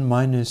doing 1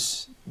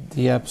 minus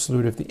the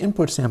absolute of the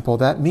input sample.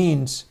 That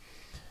means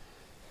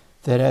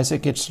that as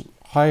it gets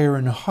higher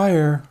and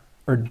higher,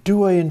 or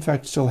do I in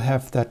fact still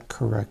have that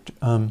correct?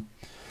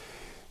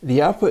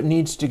 The output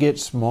needs to get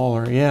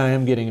smaller. Yeah, I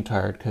am getting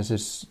tired because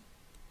it's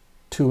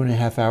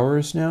 2.5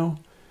 hours now.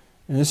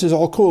 And this is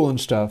all cool and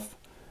stuff.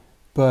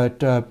 But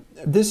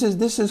this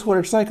is what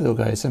it's like though,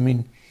 guys. I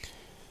mean,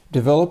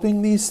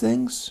 developing these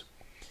things,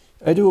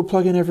 I do a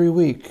plugin every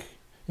week.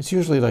 It's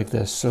usually like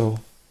this, so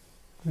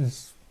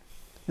this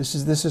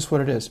is what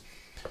it is.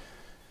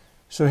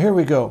 So here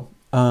we go.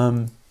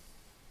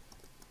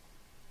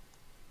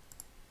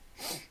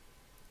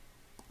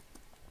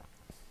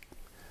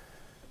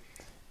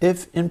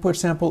 If input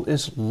sample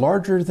is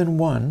larger than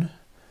 1,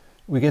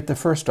 we get the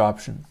first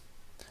option.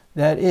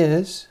 That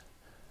is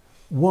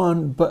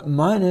 1, but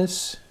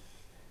minus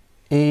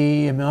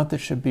a amount that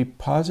should be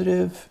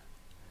positive,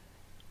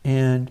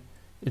 and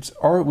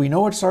we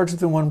know it's larger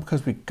than 1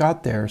 because we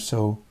got there,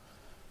 so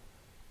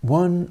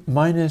 1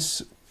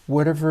 minus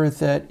whatever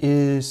that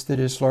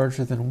is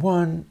larger than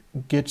 1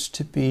 gets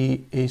to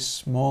be a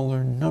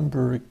smaller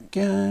number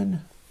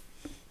again.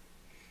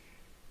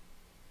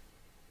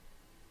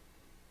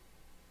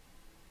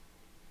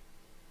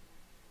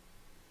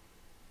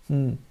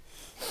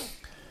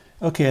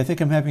 Okay, I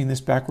think I'm having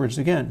this backwards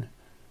again.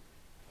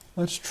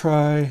 Let's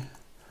try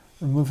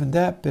removing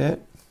that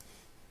bit.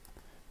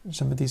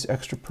 Some of these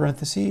extra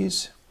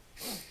parentheses.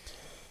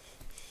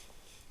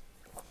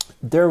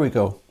 There we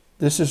go.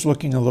 This is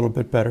looking a little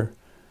bit better.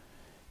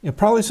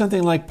 Probably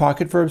something like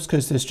pocket verbs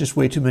because there's just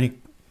way too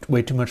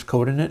much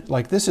code in it.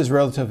 Like this is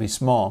relatively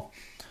small.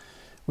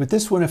 With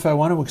this one, if I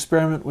want to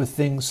experiment with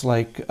things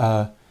like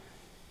a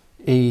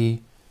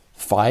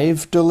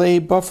 5 delay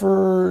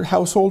buffer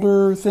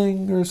householder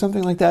thing or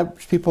something like that,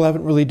 which people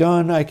haven't really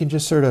done, I can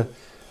just sort of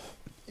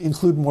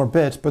include more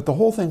bits, but the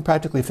whole thing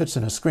practically fits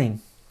in a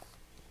screen.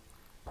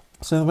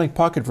 Something like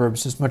pocket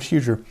verbs is much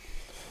huger.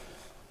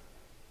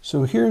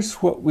 So here's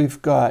what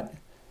we've got.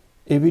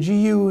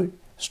 AVGU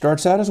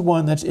starts out as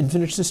 1, that's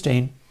infinite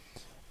sustain,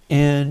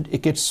 and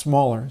it gets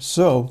smaller.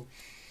 So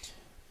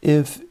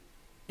if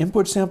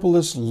input sample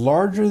is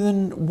larger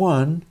than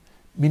 1,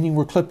 meaning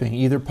we're clipping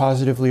either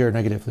positively or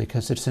negatively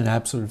because it's an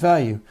absolute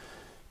value,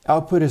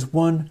 output is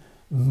 1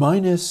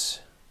 minus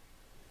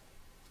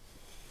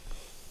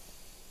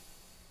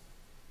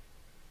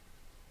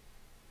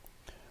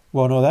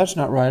well, no, that's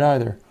not right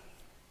either.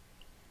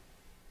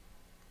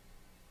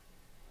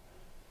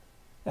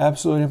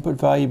 Absolute input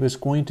value is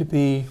going to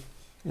be,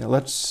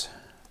 let's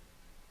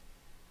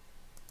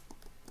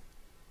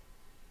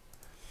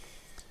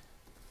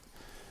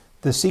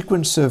the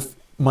sequence of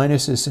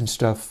minuses and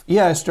stuff.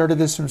 Yeah, I started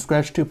this from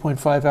scratch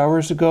 2.5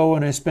 hours ago,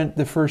 and I spent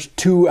the first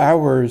 2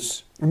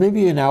 hours, or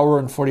maybe an hour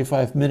and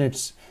 45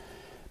 minutes,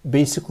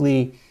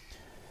 basically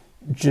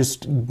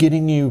just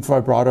getting you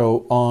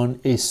vibrato on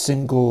a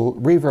single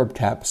reverb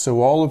tap.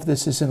 So all of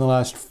this is in the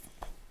last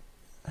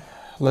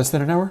less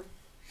than an hour.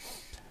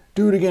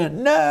 Do it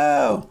again.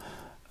 No!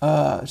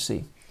 Let's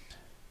see.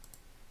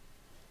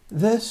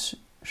 This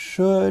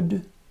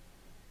should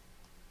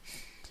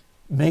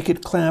make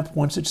it clamp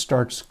once it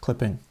starts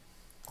clipping.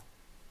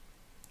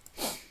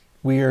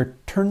 We are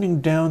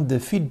turning down the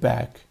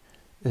feedback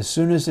as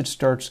soon as it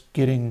starts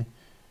getting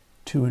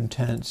too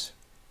intense.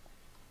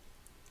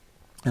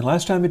 And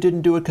last time it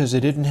didn't do it because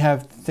it didn't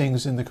have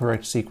things in the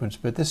correct sequence,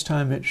 but this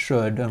time it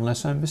should,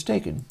 unless I'm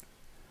mistaken.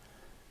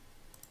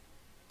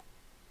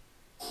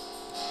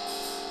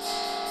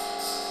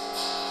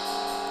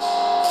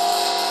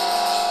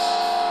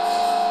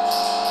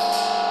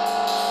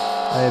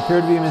 I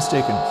appear to be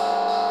mistaken.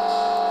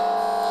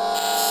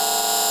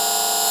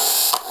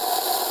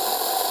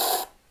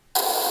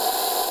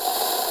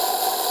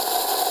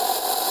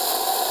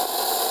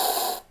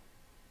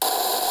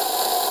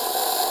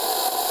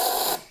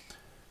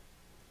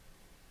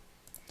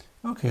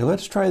 Okay,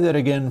 let's try that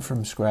again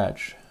from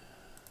scratch.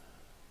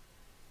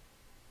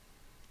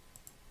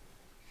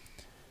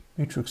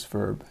 Matrix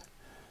verb.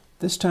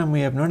 This time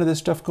we have none of this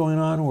stuff going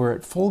on. We're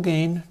at full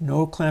gain,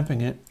 no clamping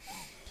it.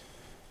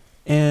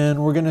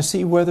 And we're going to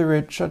see whether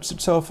it shuts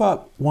itself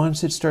up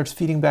once it starts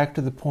feeding back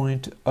to the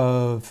point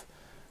of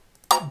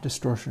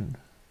distortion.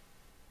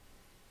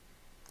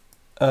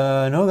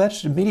 No,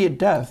 that's immediate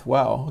death.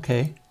 Wow,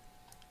 okay.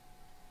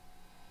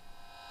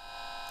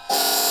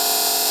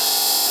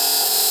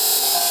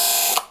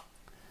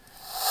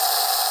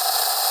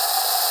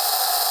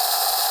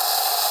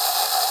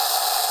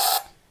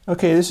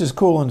 Okay, this is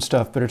cool and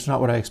stuff, but it's not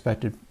what I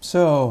expected.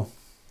 So,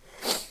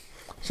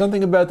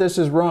 something about this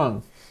is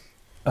wrong.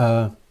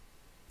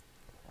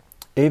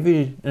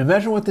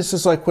 Imagine what this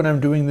is like when I'm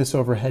doing this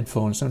over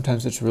headphones.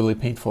 Sometimes it's really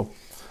painful.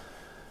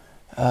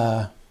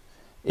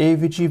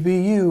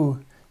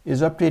 AVGBU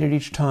is updated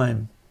each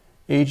time.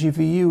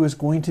 AGVU is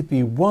going to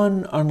be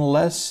 1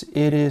 unless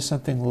it is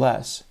something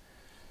less.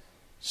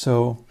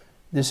 So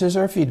this is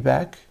our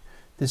feedback.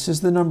 This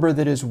is the number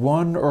that is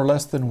 1 or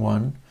less than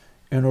 1.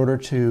 in order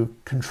to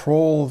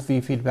control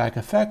the feedback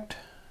effect.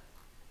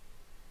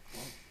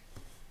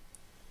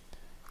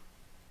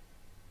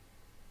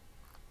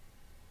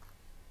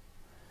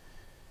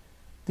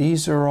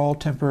 These are all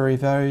temporary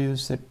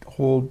values that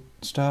hold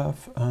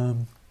stuff.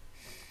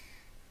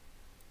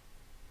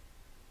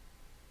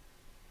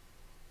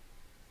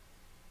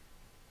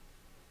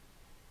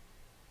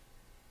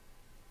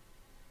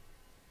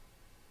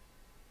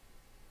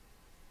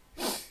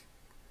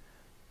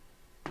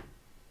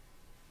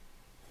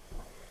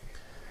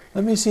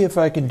 Let me see if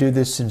I can do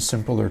this in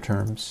simpler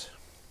terms.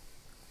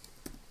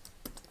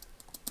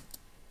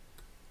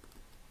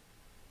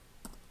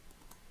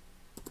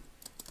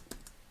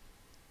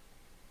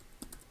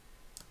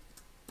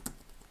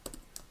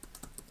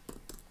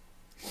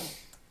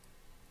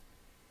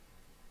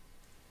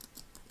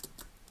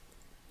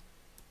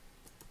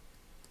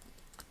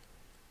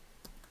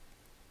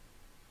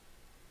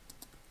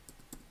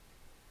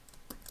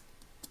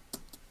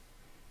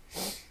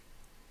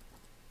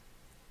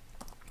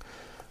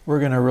 We're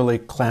going to really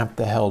clamp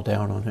the hell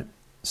down on it.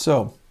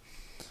 So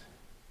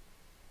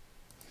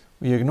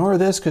we ignore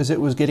this because it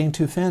was getting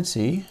too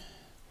fancy.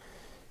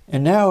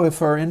 And now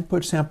if our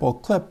input sample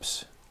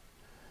clips,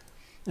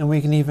 and we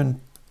can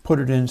even put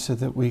it in so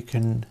that we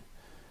can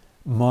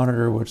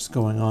monitor what's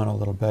going on a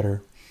little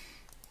better.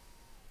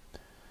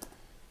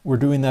 We're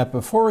doing that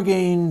before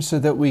gain so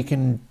that we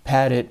can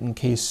pad it in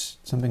case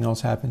something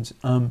else happens.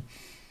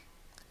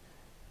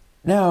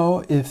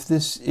 Now, if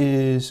this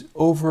is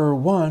over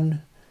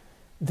 1,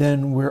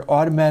 then we're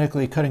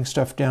automatically cutting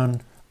stuff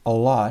down a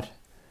lot.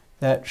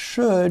 That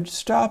should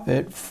stop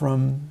it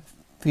from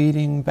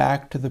feeding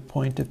back to the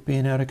point of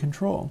being out of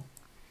control.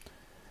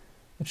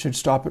 It should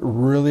stop it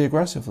really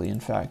aggressively,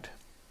 in fact,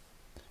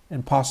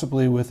 and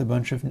possibly with a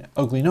bunch of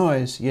ugly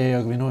noise. Yay,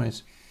 ugly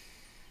noise.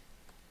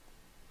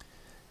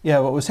 Yeah,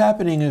 what was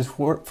happening is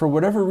for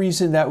whatever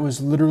reason, that was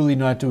literally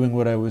not doing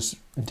what I was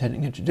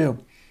intending it to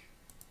do.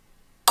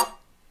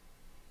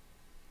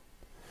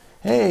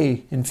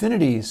 Hey,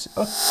 infinities.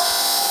 Oh.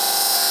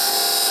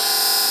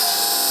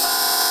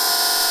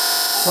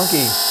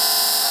 Funky.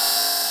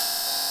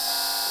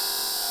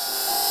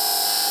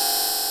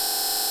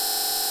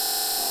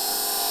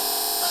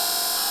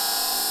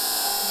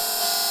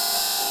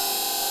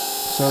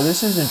 So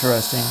this is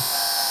interesting.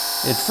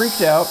 It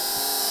freaked out.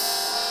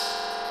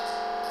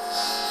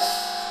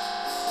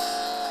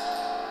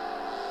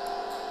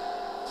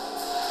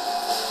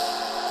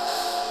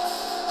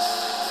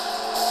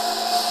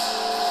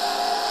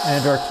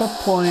 And our clip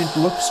point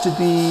looks to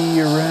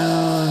be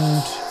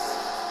around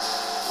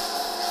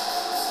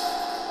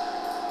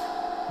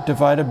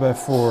divided by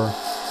 4.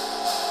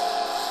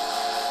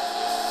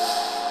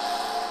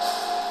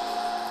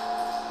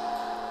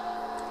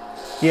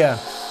 Yeah.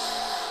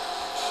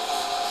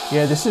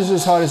 Yeah, this is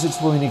as hot as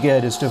it's willing to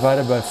get. It's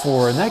divided by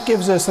 4, and that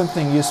gives us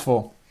something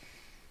useful.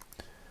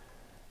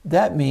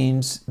 That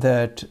means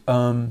that,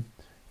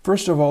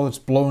 first of all, it's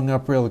blowing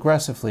up real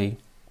aggressively.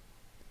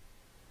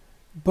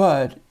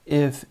 But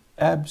if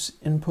abs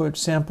input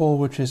sample,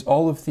 which is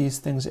all of these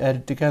things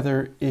added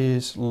together,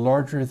 is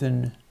larger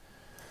than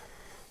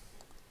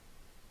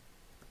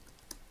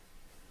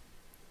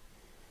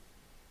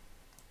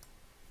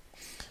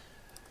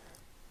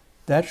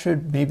that,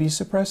 should maybe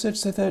suppress it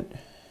so that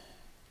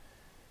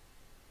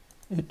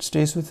it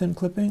stays within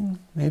clipping,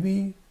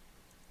 maybe?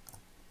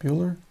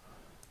 Bueller?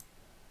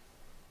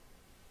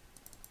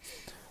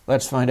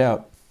 Let's find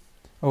out.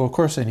 Oh, of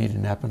course I need to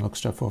nap and look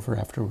stuff over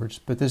afterwards,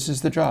 but this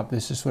is the job.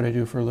 This is what I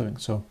do for a living.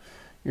 So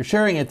you're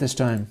sharing it this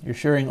time. You're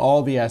sharing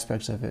all the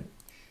aspects of it.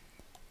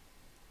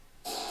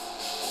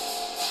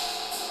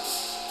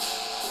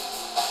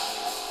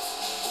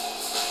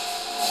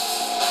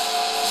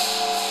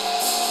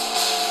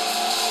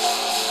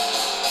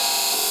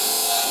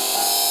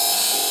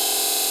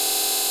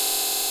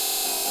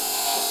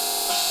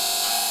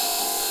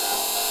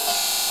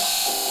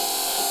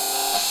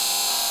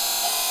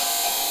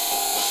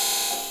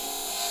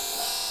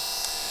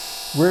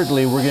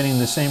 Weirdly, we're getting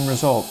the same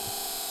result.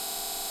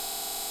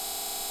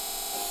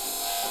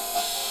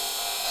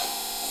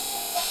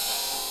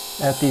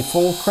 At the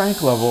full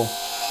crank level,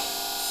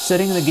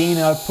 setting the gain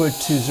output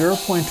to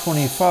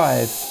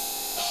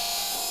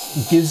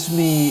 0.25 gives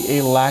me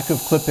a lack of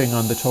clipping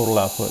on the total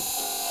output.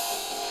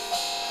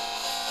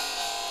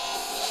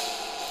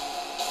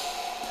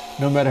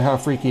 No matter how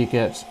freaky it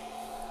gets.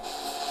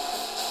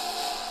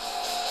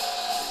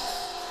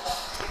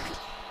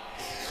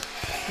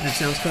 And it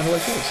sounds kind of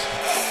like this.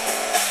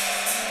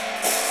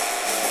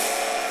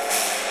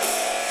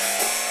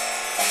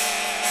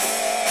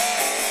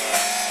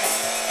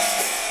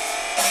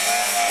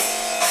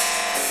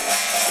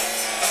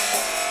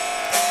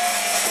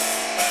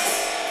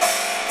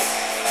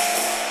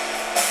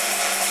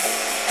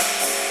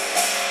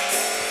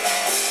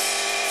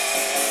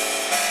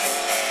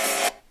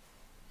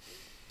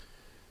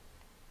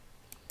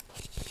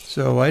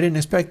 So I didn't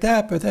expect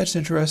that, but that's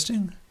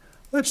interesting.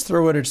 Let's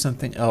throw it at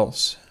something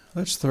else.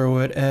 Let's throw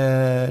it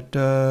at...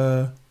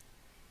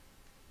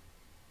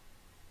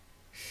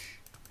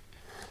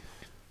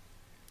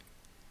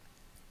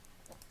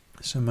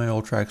 some of my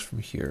old tracks from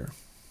here.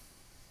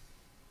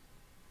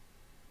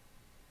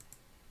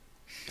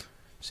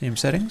 Same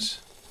settings.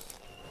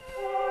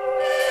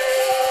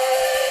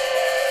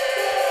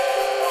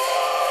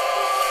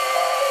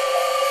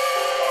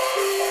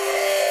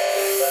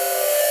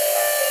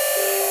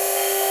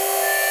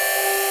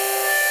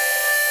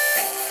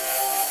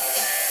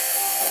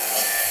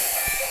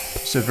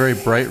 It's a very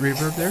bright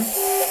reverb there.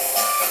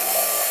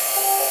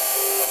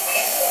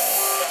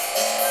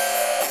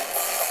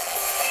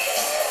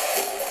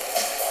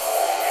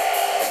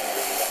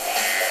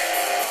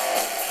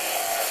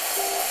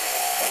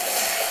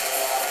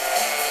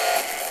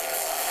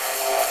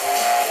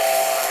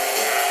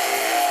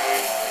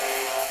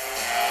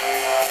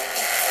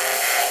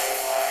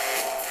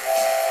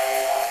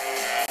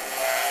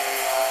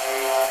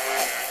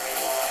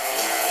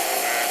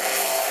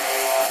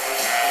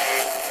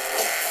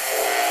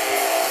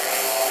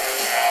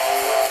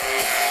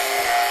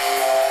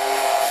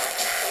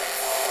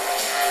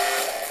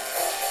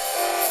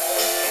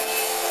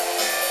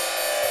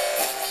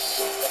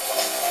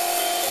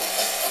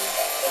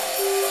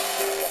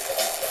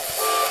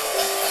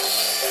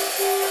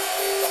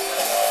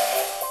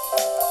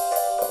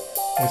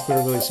 That's what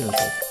it really sounds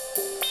like.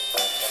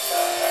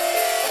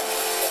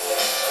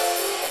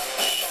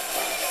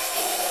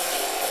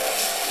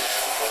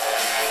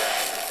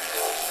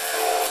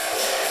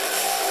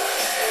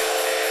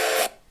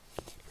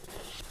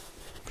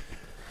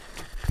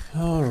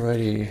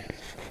 Alrighty.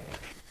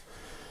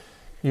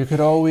 You could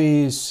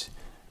always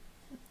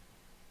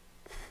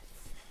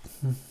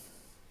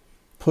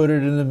put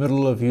it in the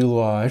middle of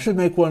EULA. I should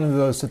make one of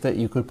those so that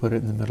you could put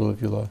it in the middle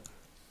of EULA.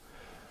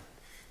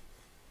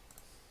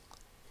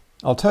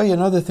 I'll tell you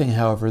another thing,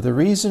 however. The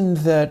reason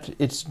that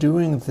it's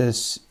doing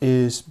this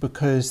is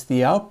because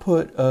the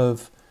output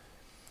of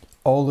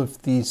all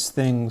of these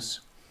things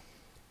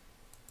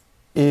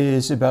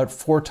is about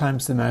 4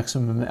 times the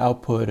maximum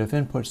output of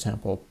input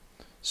sample.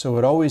 So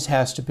it always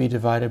has to be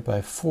divided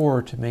by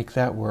 4 to make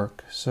that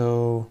work.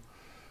 So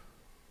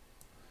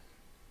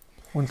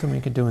one thing we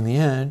could do in the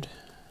end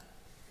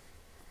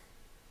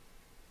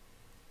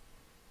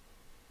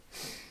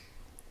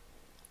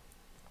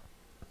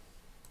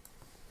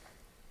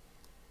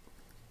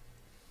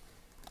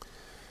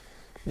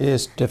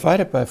is divide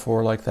it by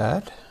 4 like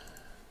that.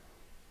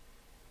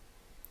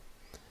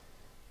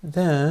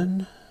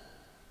 Then,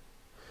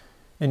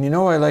 and you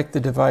know I like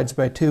the divides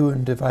by 2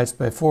 and divides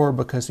by 4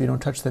 because you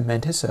don't touch the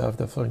mantissa of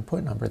the floating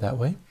point number that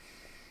way.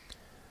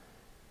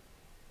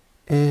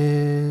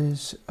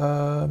 Is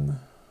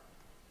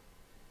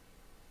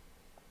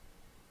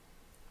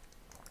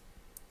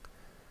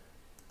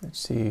let's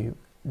see,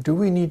 do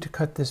we need to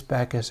cut this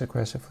back as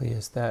aggressively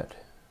as that?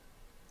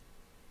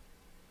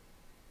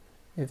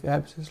 If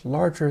abs is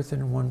larger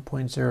than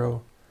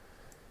 1.0,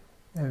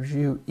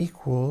 abs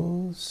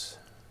equals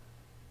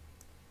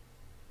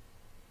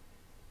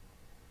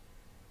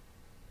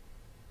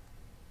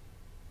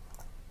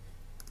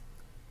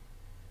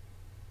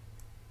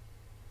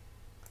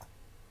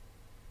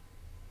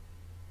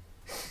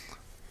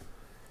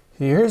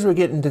here's where we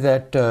get into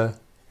that.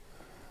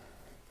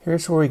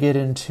 Here's where we get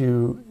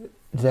into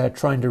that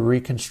trying to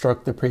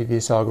reconstruct the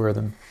previous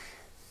algorithm.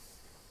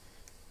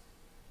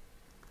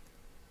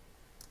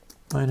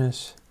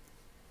 Minus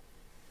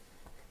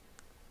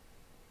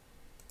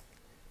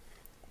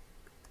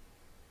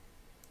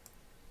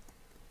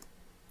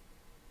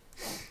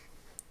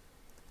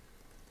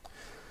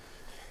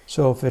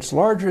so if it's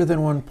larger than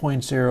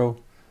 1.0,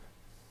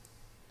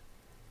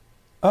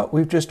 oh,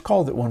 we've just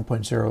called it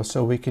 1.0,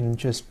 so we can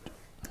just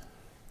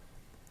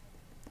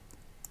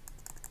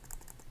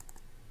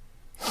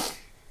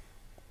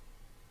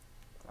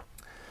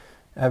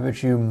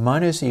average u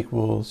minus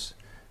equals,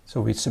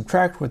 so we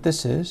subtract what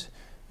this is,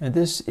 and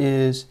this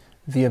is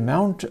the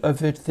amount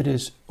of it that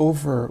is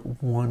over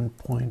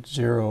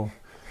 1.0.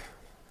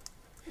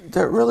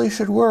 That really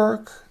should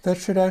work. That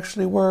should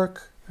actually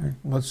work.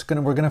 We're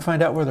gonna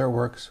find out whether it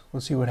works. We'll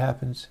see what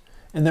happens.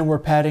 And then we're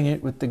padding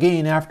it with the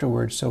gain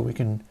afterwards so we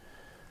can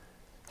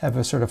have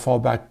a sort of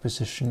fallback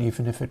position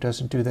even if it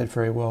doesn't do that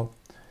very well.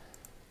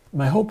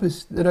 My hope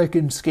is that I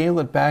can scale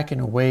it back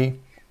in a way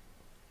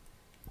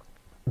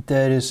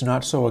that is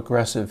not so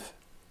aggressive.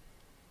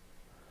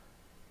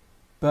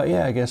 But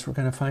yeah, I guess we're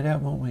going to find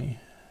out, won't we?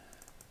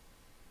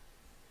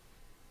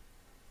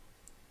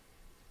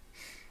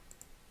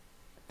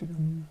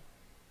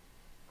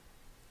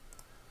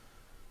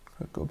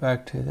 Go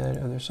back to that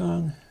other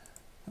song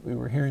that we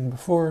were hearing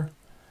before,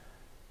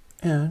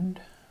 and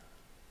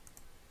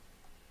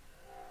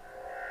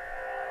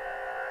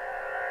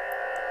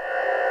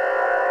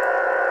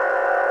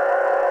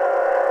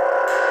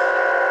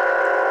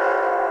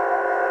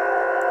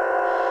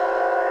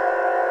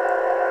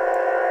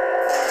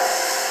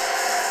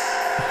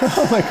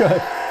oh my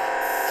God.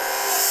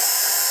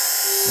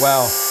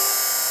 Wow.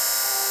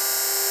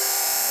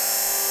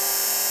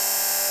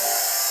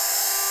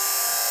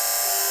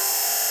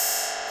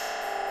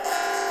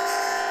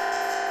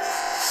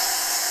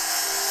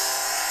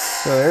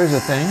 So there's a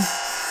thing.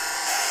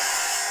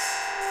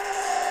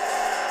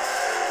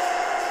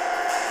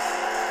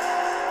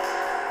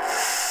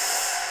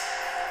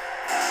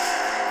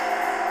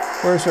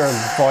 Where's our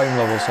volume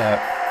levels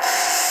at?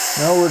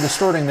 No, we're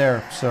distorting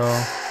there, so.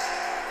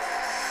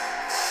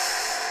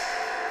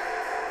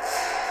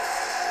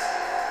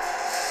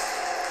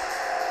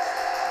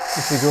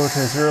 If we go to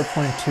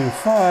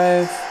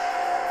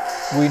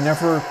 0.25, we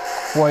never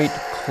quite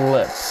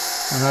clip.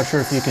 I'm not sure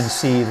if you can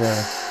see the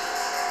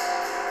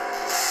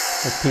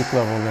peak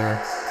level there.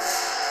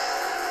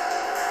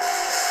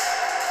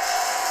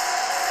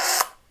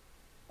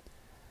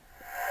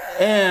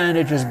 And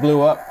it just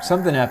blew up.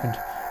 Something happened.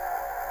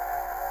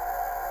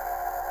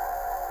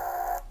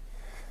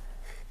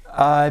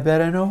 I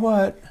bet I know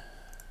what.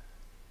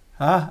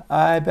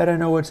 I bet I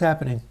know what's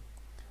happening.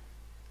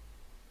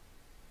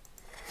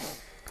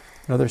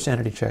 Another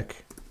sanity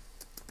check.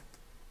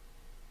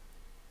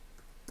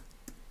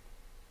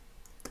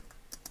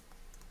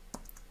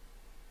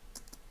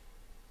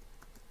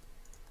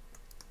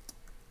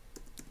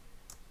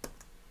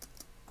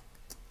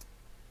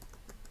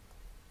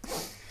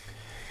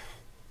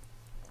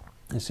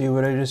 You see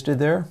what I just did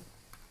there?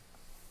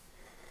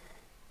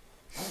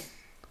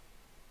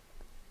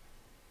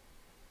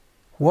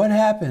 What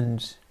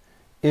happens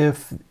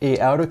if a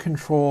out of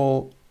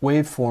control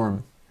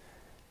waveform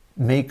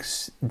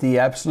makes the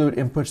absolute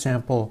input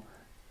sample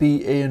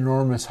be an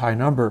enormous high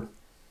number?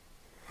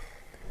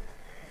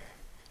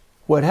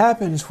 What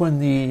happens when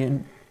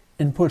the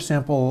input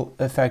sample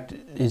effect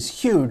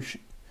is huge?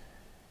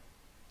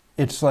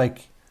 It's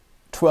like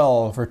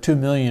 12 or 2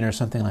 million or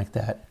something like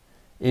that.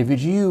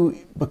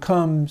 AVGU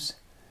becomes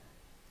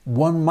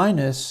 1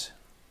 minus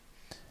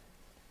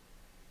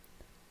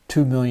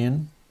 2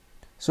 million,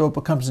 so it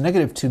becomes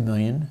negative 2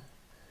 million.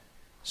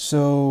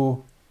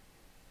 So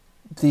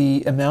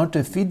the amount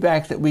of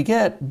feedback that we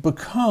get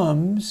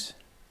becomes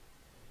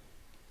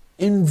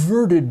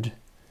inverted,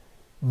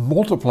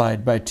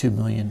 multiplied by 2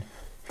 million.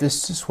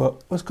 This is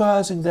what was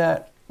causing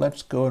that.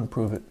 Let's go and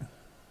prove it.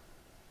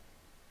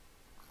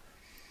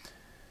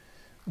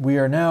 We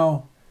are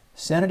now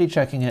sanity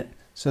checking it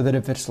so that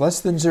if it's less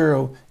than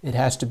 0, it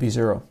has to be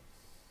 0.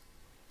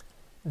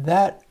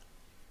 That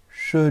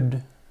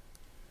should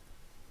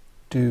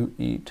do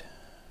it.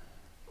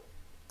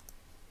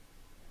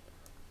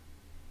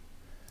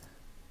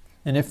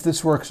 And if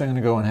this works, I'm going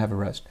to go and have a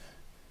rest.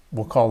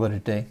 We'll call it a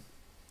day.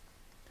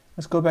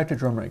 Let's go back to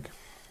drum rig.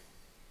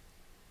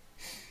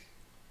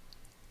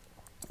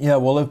 Yeah,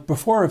 well,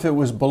 if it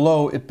was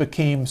below, it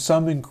became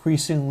some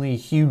increasingly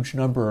huge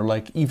number,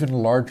 like even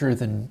larger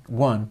than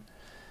 1,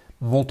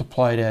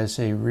 multiplied as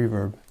a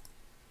reverb.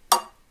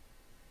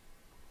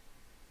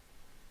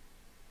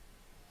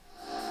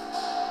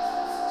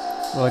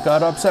 Well, I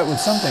got upset with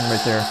something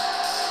right there.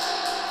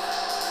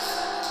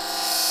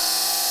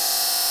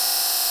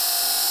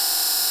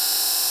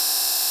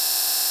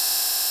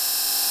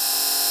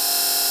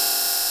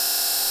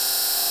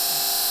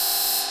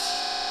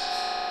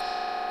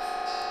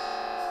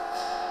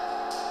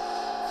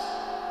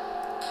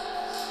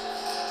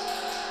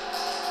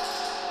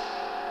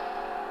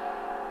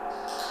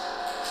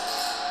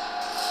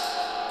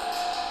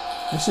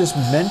 This is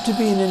meant to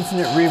be an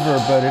infinite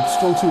reverb, but it's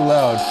still too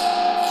loud.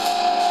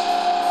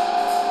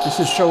 This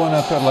is showing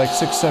up at like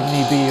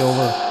 670B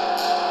over.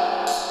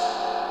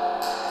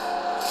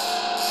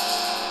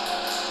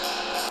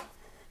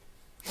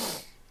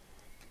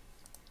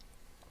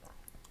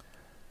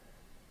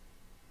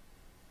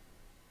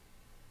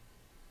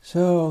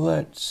 So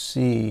let's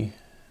see.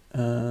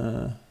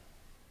 That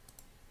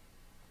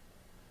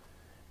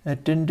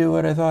didn't do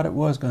what I thought it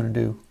was going to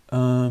do.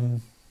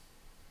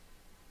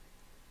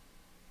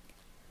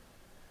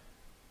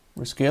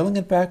 We're scaling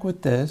it back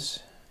with this.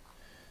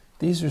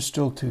 These are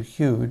still too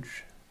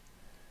huge.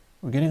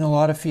 We're getting a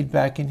lot of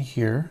feedback in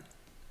here.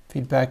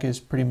 Feedback is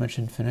pretty much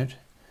infinite.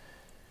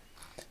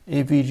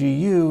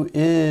 AVGU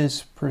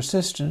is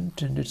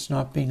persistent and it's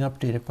not being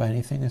updated by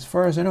anything. As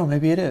far as I know,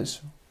 maybe it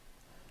is.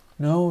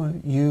 No,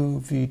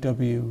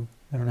 UVW,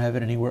 I don't have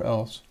it anywhere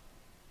else.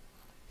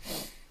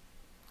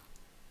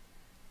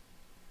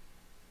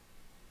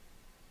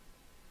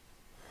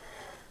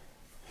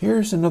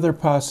 Here's another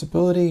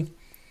possibility.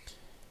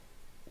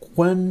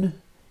 When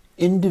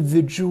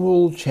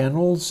individual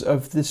channels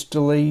of this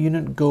delay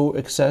unit go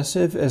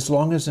excessive, as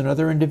long as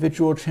another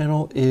individual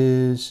channel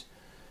is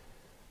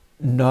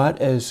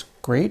not as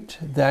great,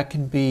 that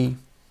can be,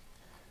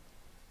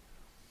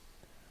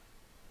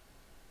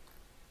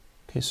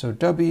 okay, so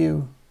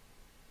W,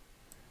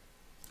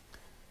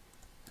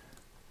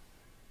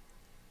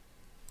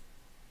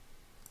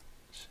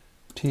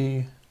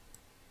 T,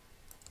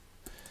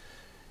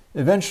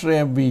 eventually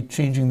I'll be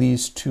changing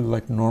these to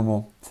like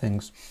normal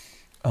things.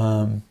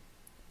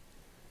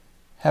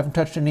 Haven't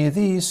touched any of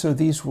these, so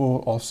these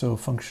will also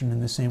function in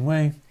the same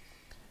way.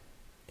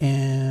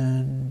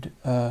 And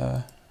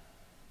I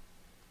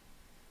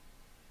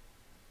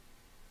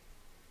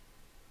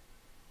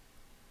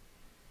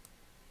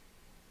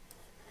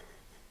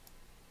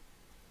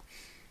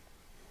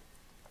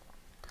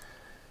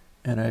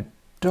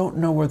don't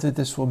know whether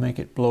this will make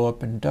it blow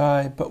up and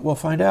die, but we'll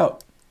find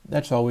out.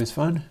 That's always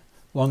fun, as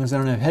long as I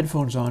don't have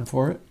headphones on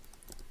for it.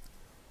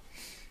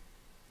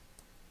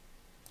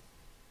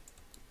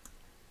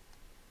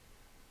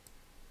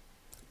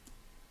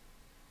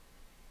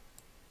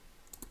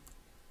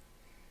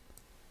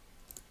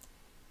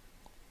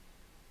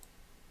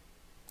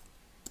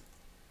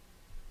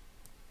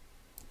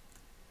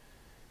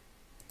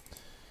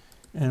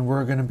 And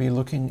we're going to be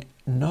looking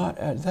not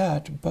at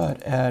that,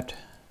 but at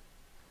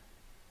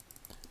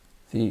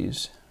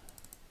these.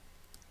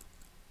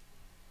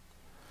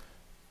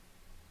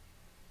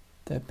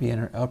 That being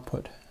our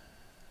output.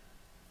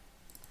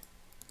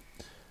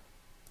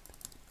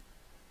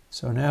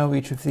 So now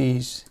each of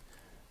these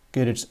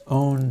get its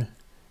own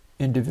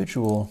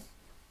individual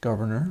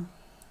governor.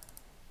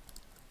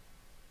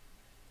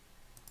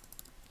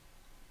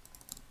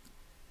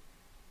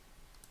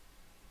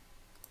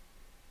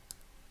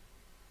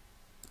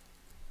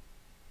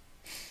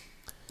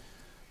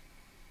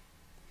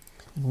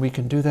 And we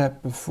can do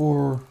that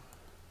before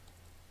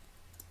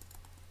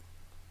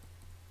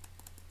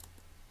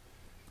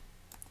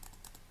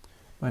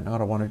might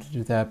not have wanted to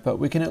do that, but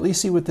we can at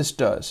least see what this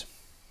does.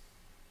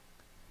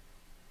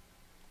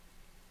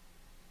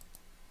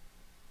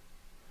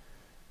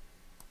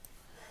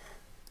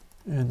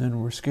 And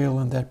then we're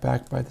scaling that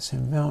back by the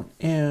same amount,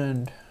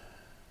 and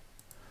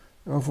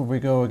over we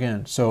go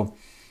again. So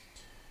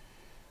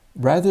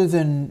rather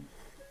than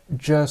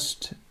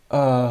just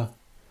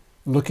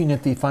looking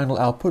at the final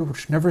output,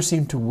 which never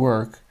seemed to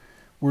work,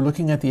 we're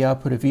looking at the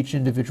output of each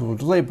individual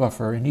delay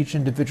buffer, and each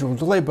individual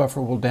delay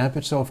buffer will damp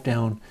itself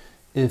down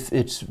if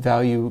its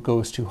value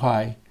goes too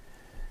high.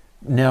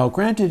 Now,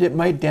 granted, it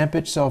might damp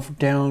itself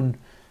down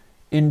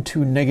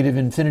into negative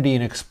infinity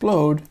and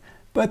explode,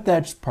 but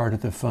that's part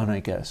of the fun,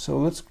 I guess.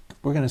 So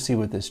we're going to see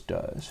what this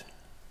does.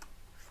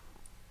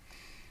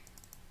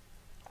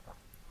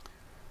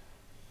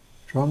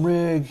 Drum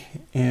rig,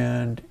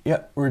 and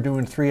yep, we're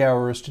doing 3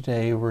 hours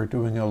today. We're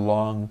doing a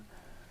long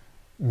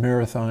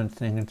marathon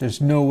thing.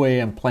 There's no way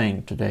I'm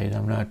playing today.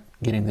 I'm not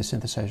getting the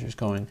synthesizers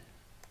going.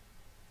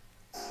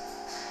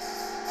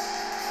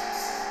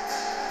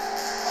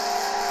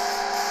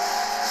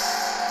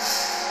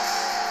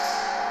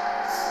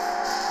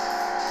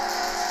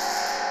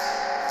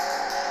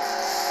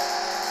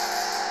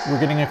 We're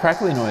getting a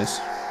crackly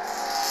noise.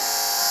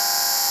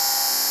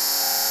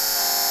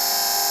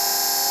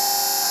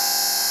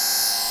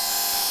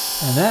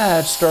 And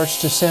that starts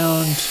to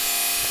sound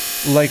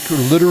like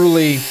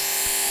literally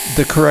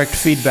the correct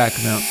feedback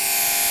amount.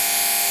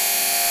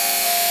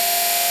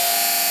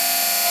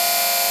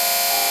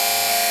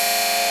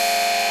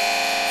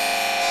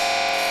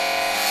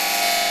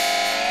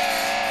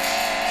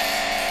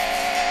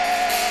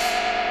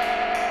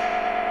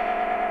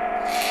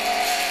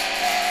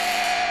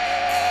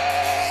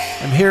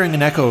 I'm hearing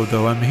an echo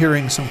though. I'm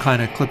hearing some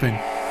kind of clicking.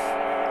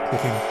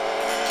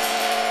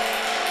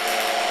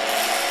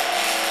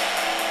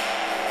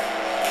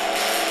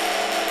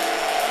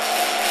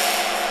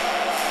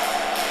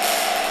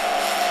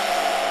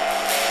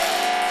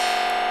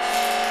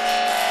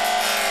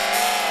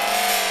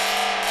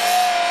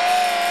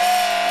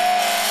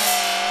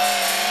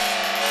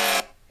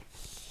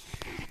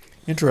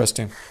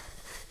 Interesting.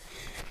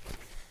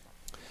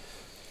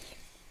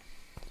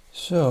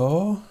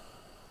 So,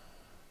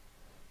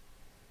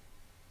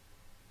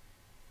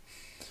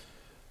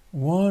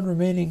 one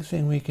remaining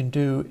thing we can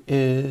do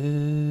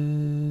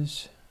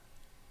is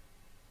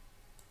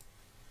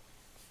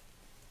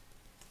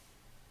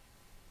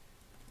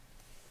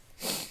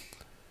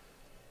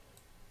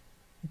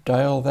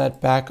dial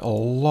that back a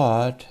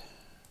lot,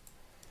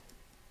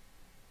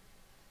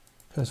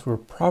 because we're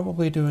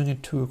probably doing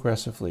it too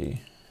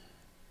aggressively.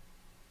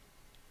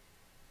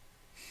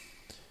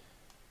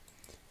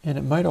 And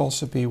it might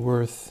also be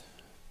worth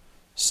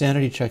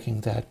sanity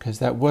checking that, because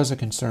that was a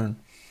concern.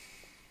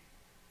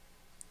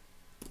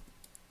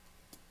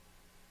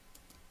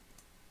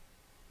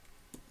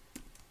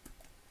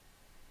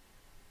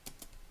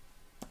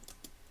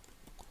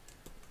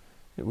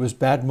 It was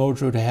bad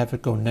mojo to have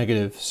it go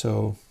negative,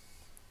 so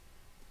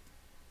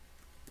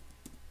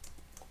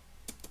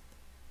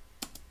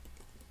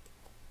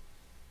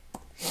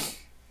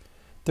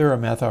there are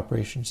math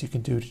operations you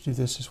can do to do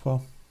this as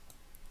well.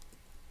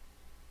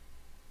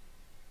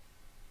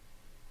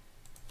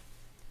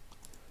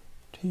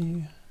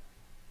 T,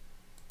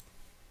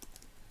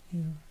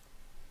 U,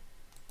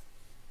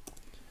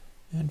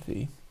 and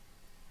V.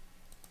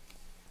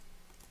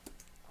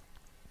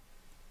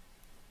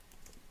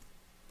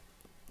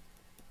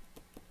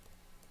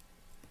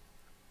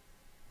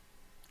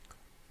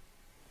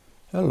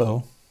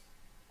 Hello.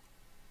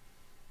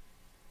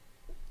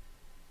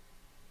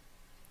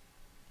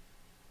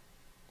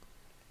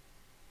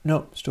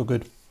 No, still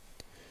good.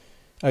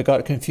 I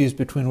got confused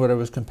between what I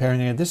was comparing.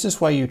 And this is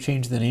why you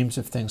change the names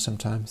of things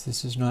sometimes.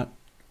 This is not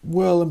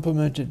well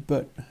implemented,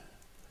 but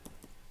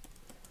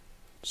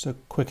it's a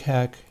quick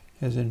hack,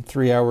 as in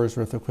 3 hours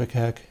worth of quick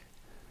hack.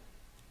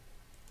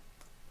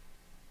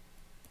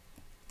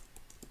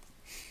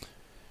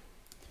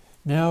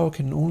 Now it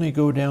can only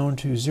go down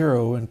to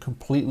 0 and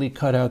completely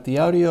cut out the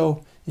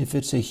audio. If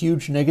it's a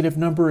huge negative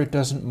number, it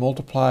doesn't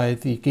multiply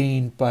the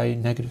gain by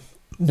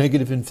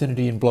negative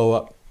infinity and blow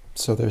up.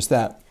 So there's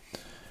that.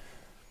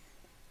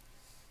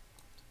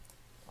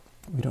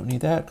 We don't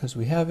need that because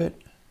we have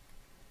it.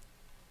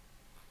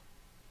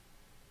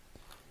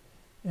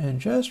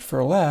 And just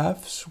for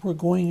laughs, we're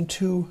going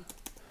to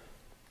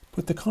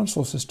put the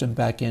console system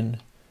back in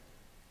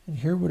and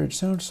hear what it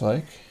sounds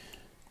like.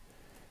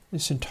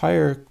 This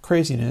entire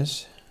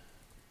craziness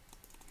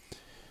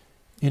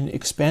in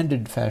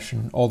expanded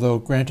fashion, although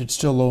granted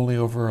still only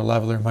over a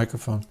lavalier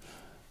microphone.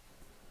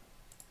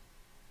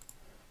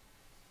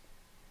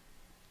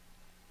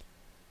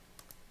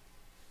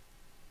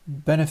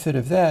 Benefit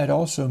of that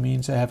also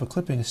means I have a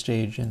clipping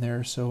stage in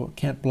there, so it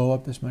can't blow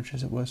up as much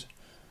as it was.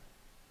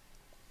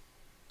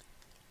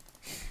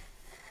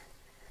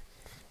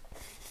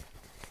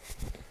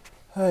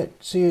 Alright,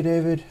 see you,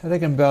 David. I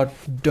think I'm about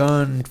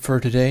done for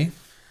today.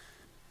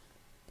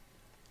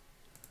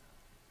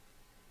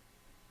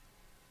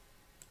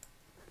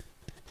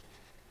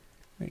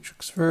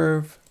 Matrix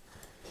Verve,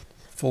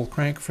 full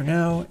crank for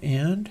now,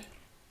 and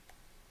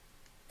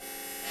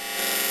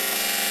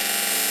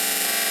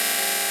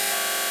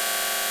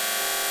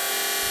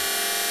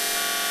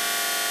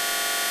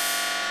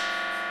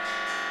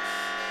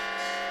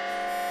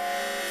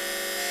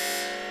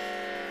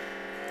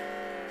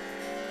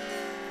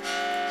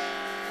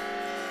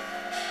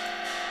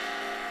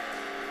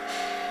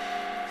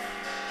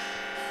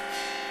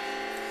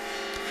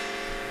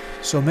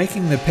so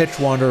making the pitch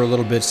wander a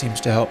little bit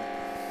seems to help.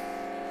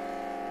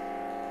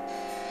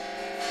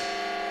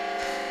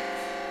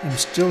 I'm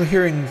still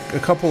hearing a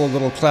couple of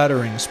little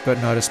clatterings, but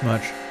not as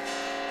much.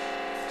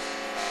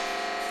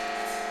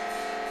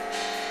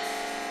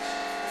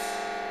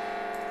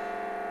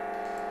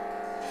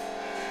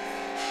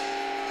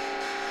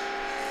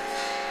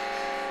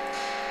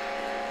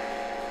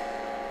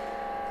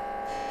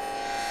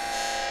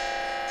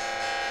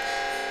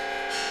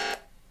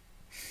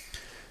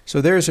 So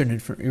there's an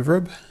infant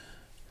reverb.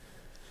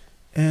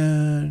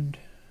 And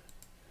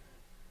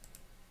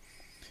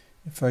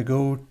if I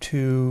go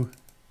to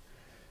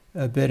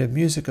a bit of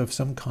music of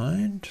some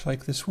kind,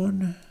 like this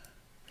one,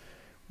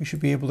 we should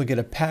be able to get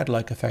a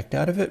pad-like effect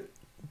out of it.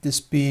 This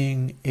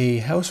being a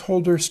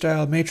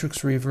householder-style matrix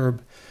reverb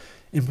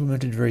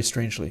implemented very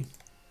strangely.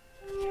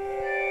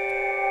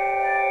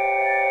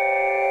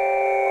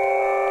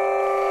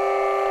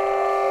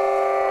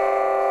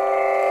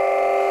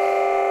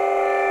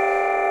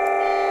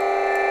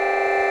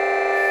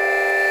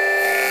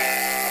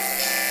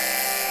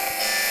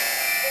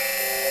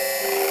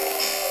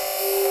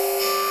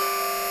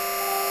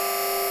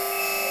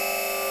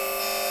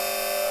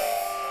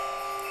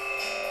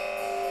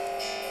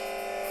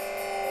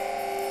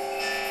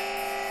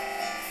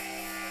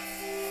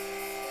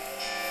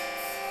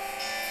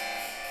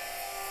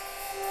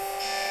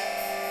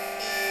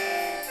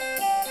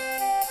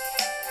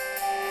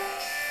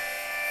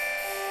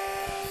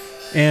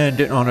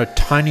 And on a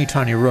tiny,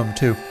 tiny room,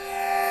 too.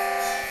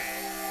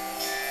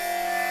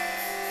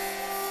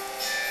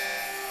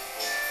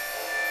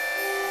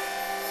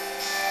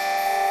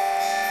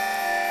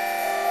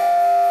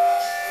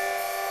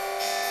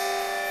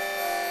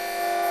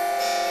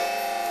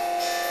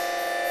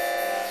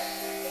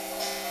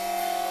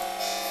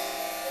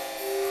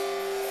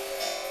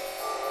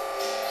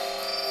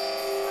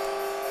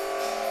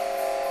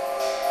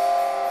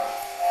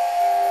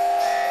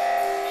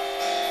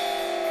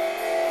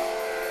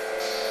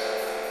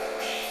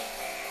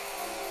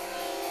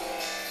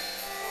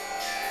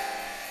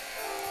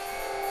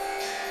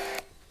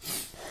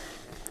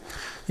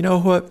 You know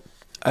what?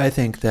 I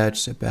think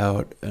that's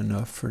about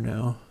enough for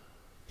now.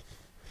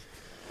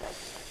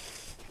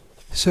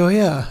 So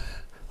yeah,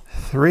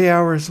 3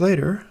 hours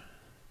later,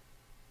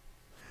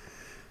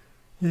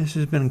 this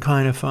has been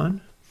kind of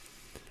fun.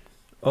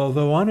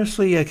 Although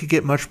honestly, I could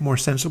get much more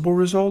sensible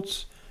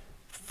results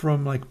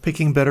from like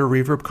picking better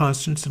reverb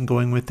constants and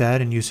going with that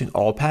and using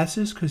all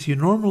passes, because you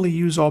normally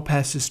use all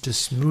passes to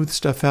smooth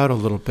stuff out a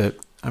little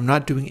bit. I'm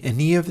not doing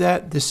any of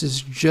that. This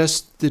is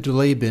just the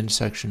delay bin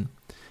section.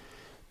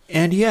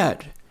 And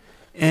yet,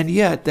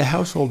 the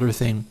householder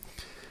thing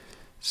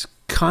is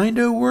kind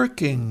of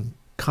working,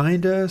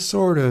 kind of,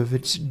 sort of.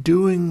 It's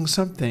doing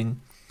something.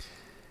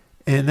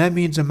 And that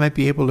means I might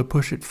be able to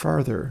push it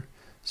farther.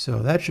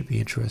 So that should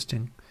be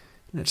interesting.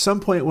 And at some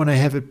point when I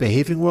have it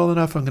behaving well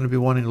enough, I'm going to be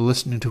wanting to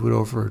listen to it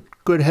over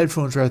good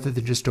headphones rather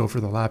than just over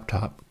the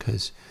laptop,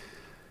 because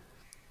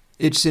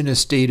it's in a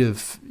state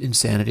of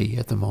insanity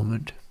at the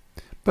moment.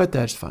 But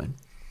that's fine.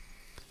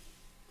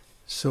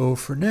 So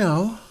for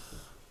now,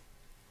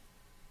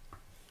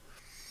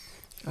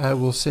 I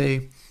will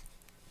say,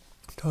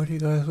 talk to you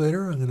guys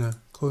later. I'm going to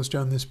close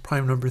down this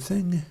prime number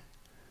thing.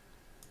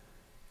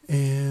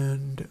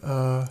 And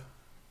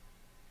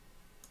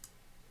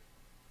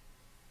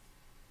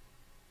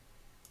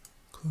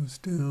close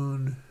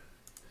down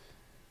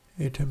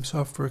ATEM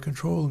software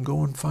control and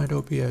go and find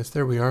OBS.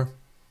 There we are.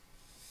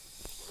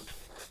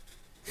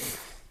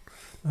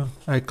 Oh,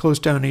 I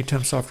closed down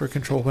ATEM software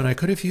control when I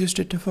could have used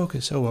it to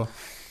focus. Oh well.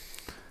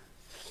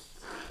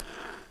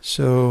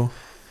 So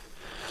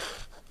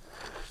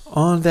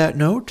on that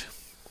note,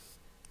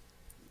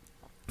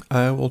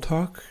 I will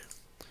talk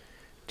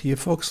to you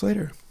folks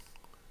later.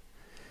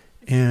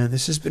 And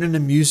this has been an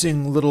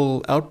amusing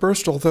little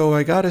outburst, although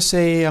I gotta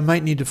say I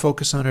might need to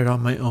focus on it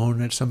on my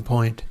own at some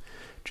point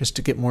just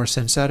to get more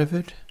sense out of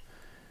it.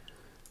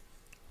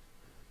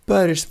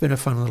 But it's been a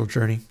fun little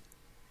journey.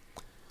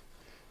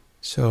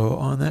 So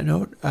on that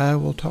note, I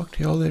will talk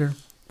to y'all later.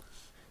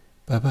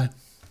 Bye-bye.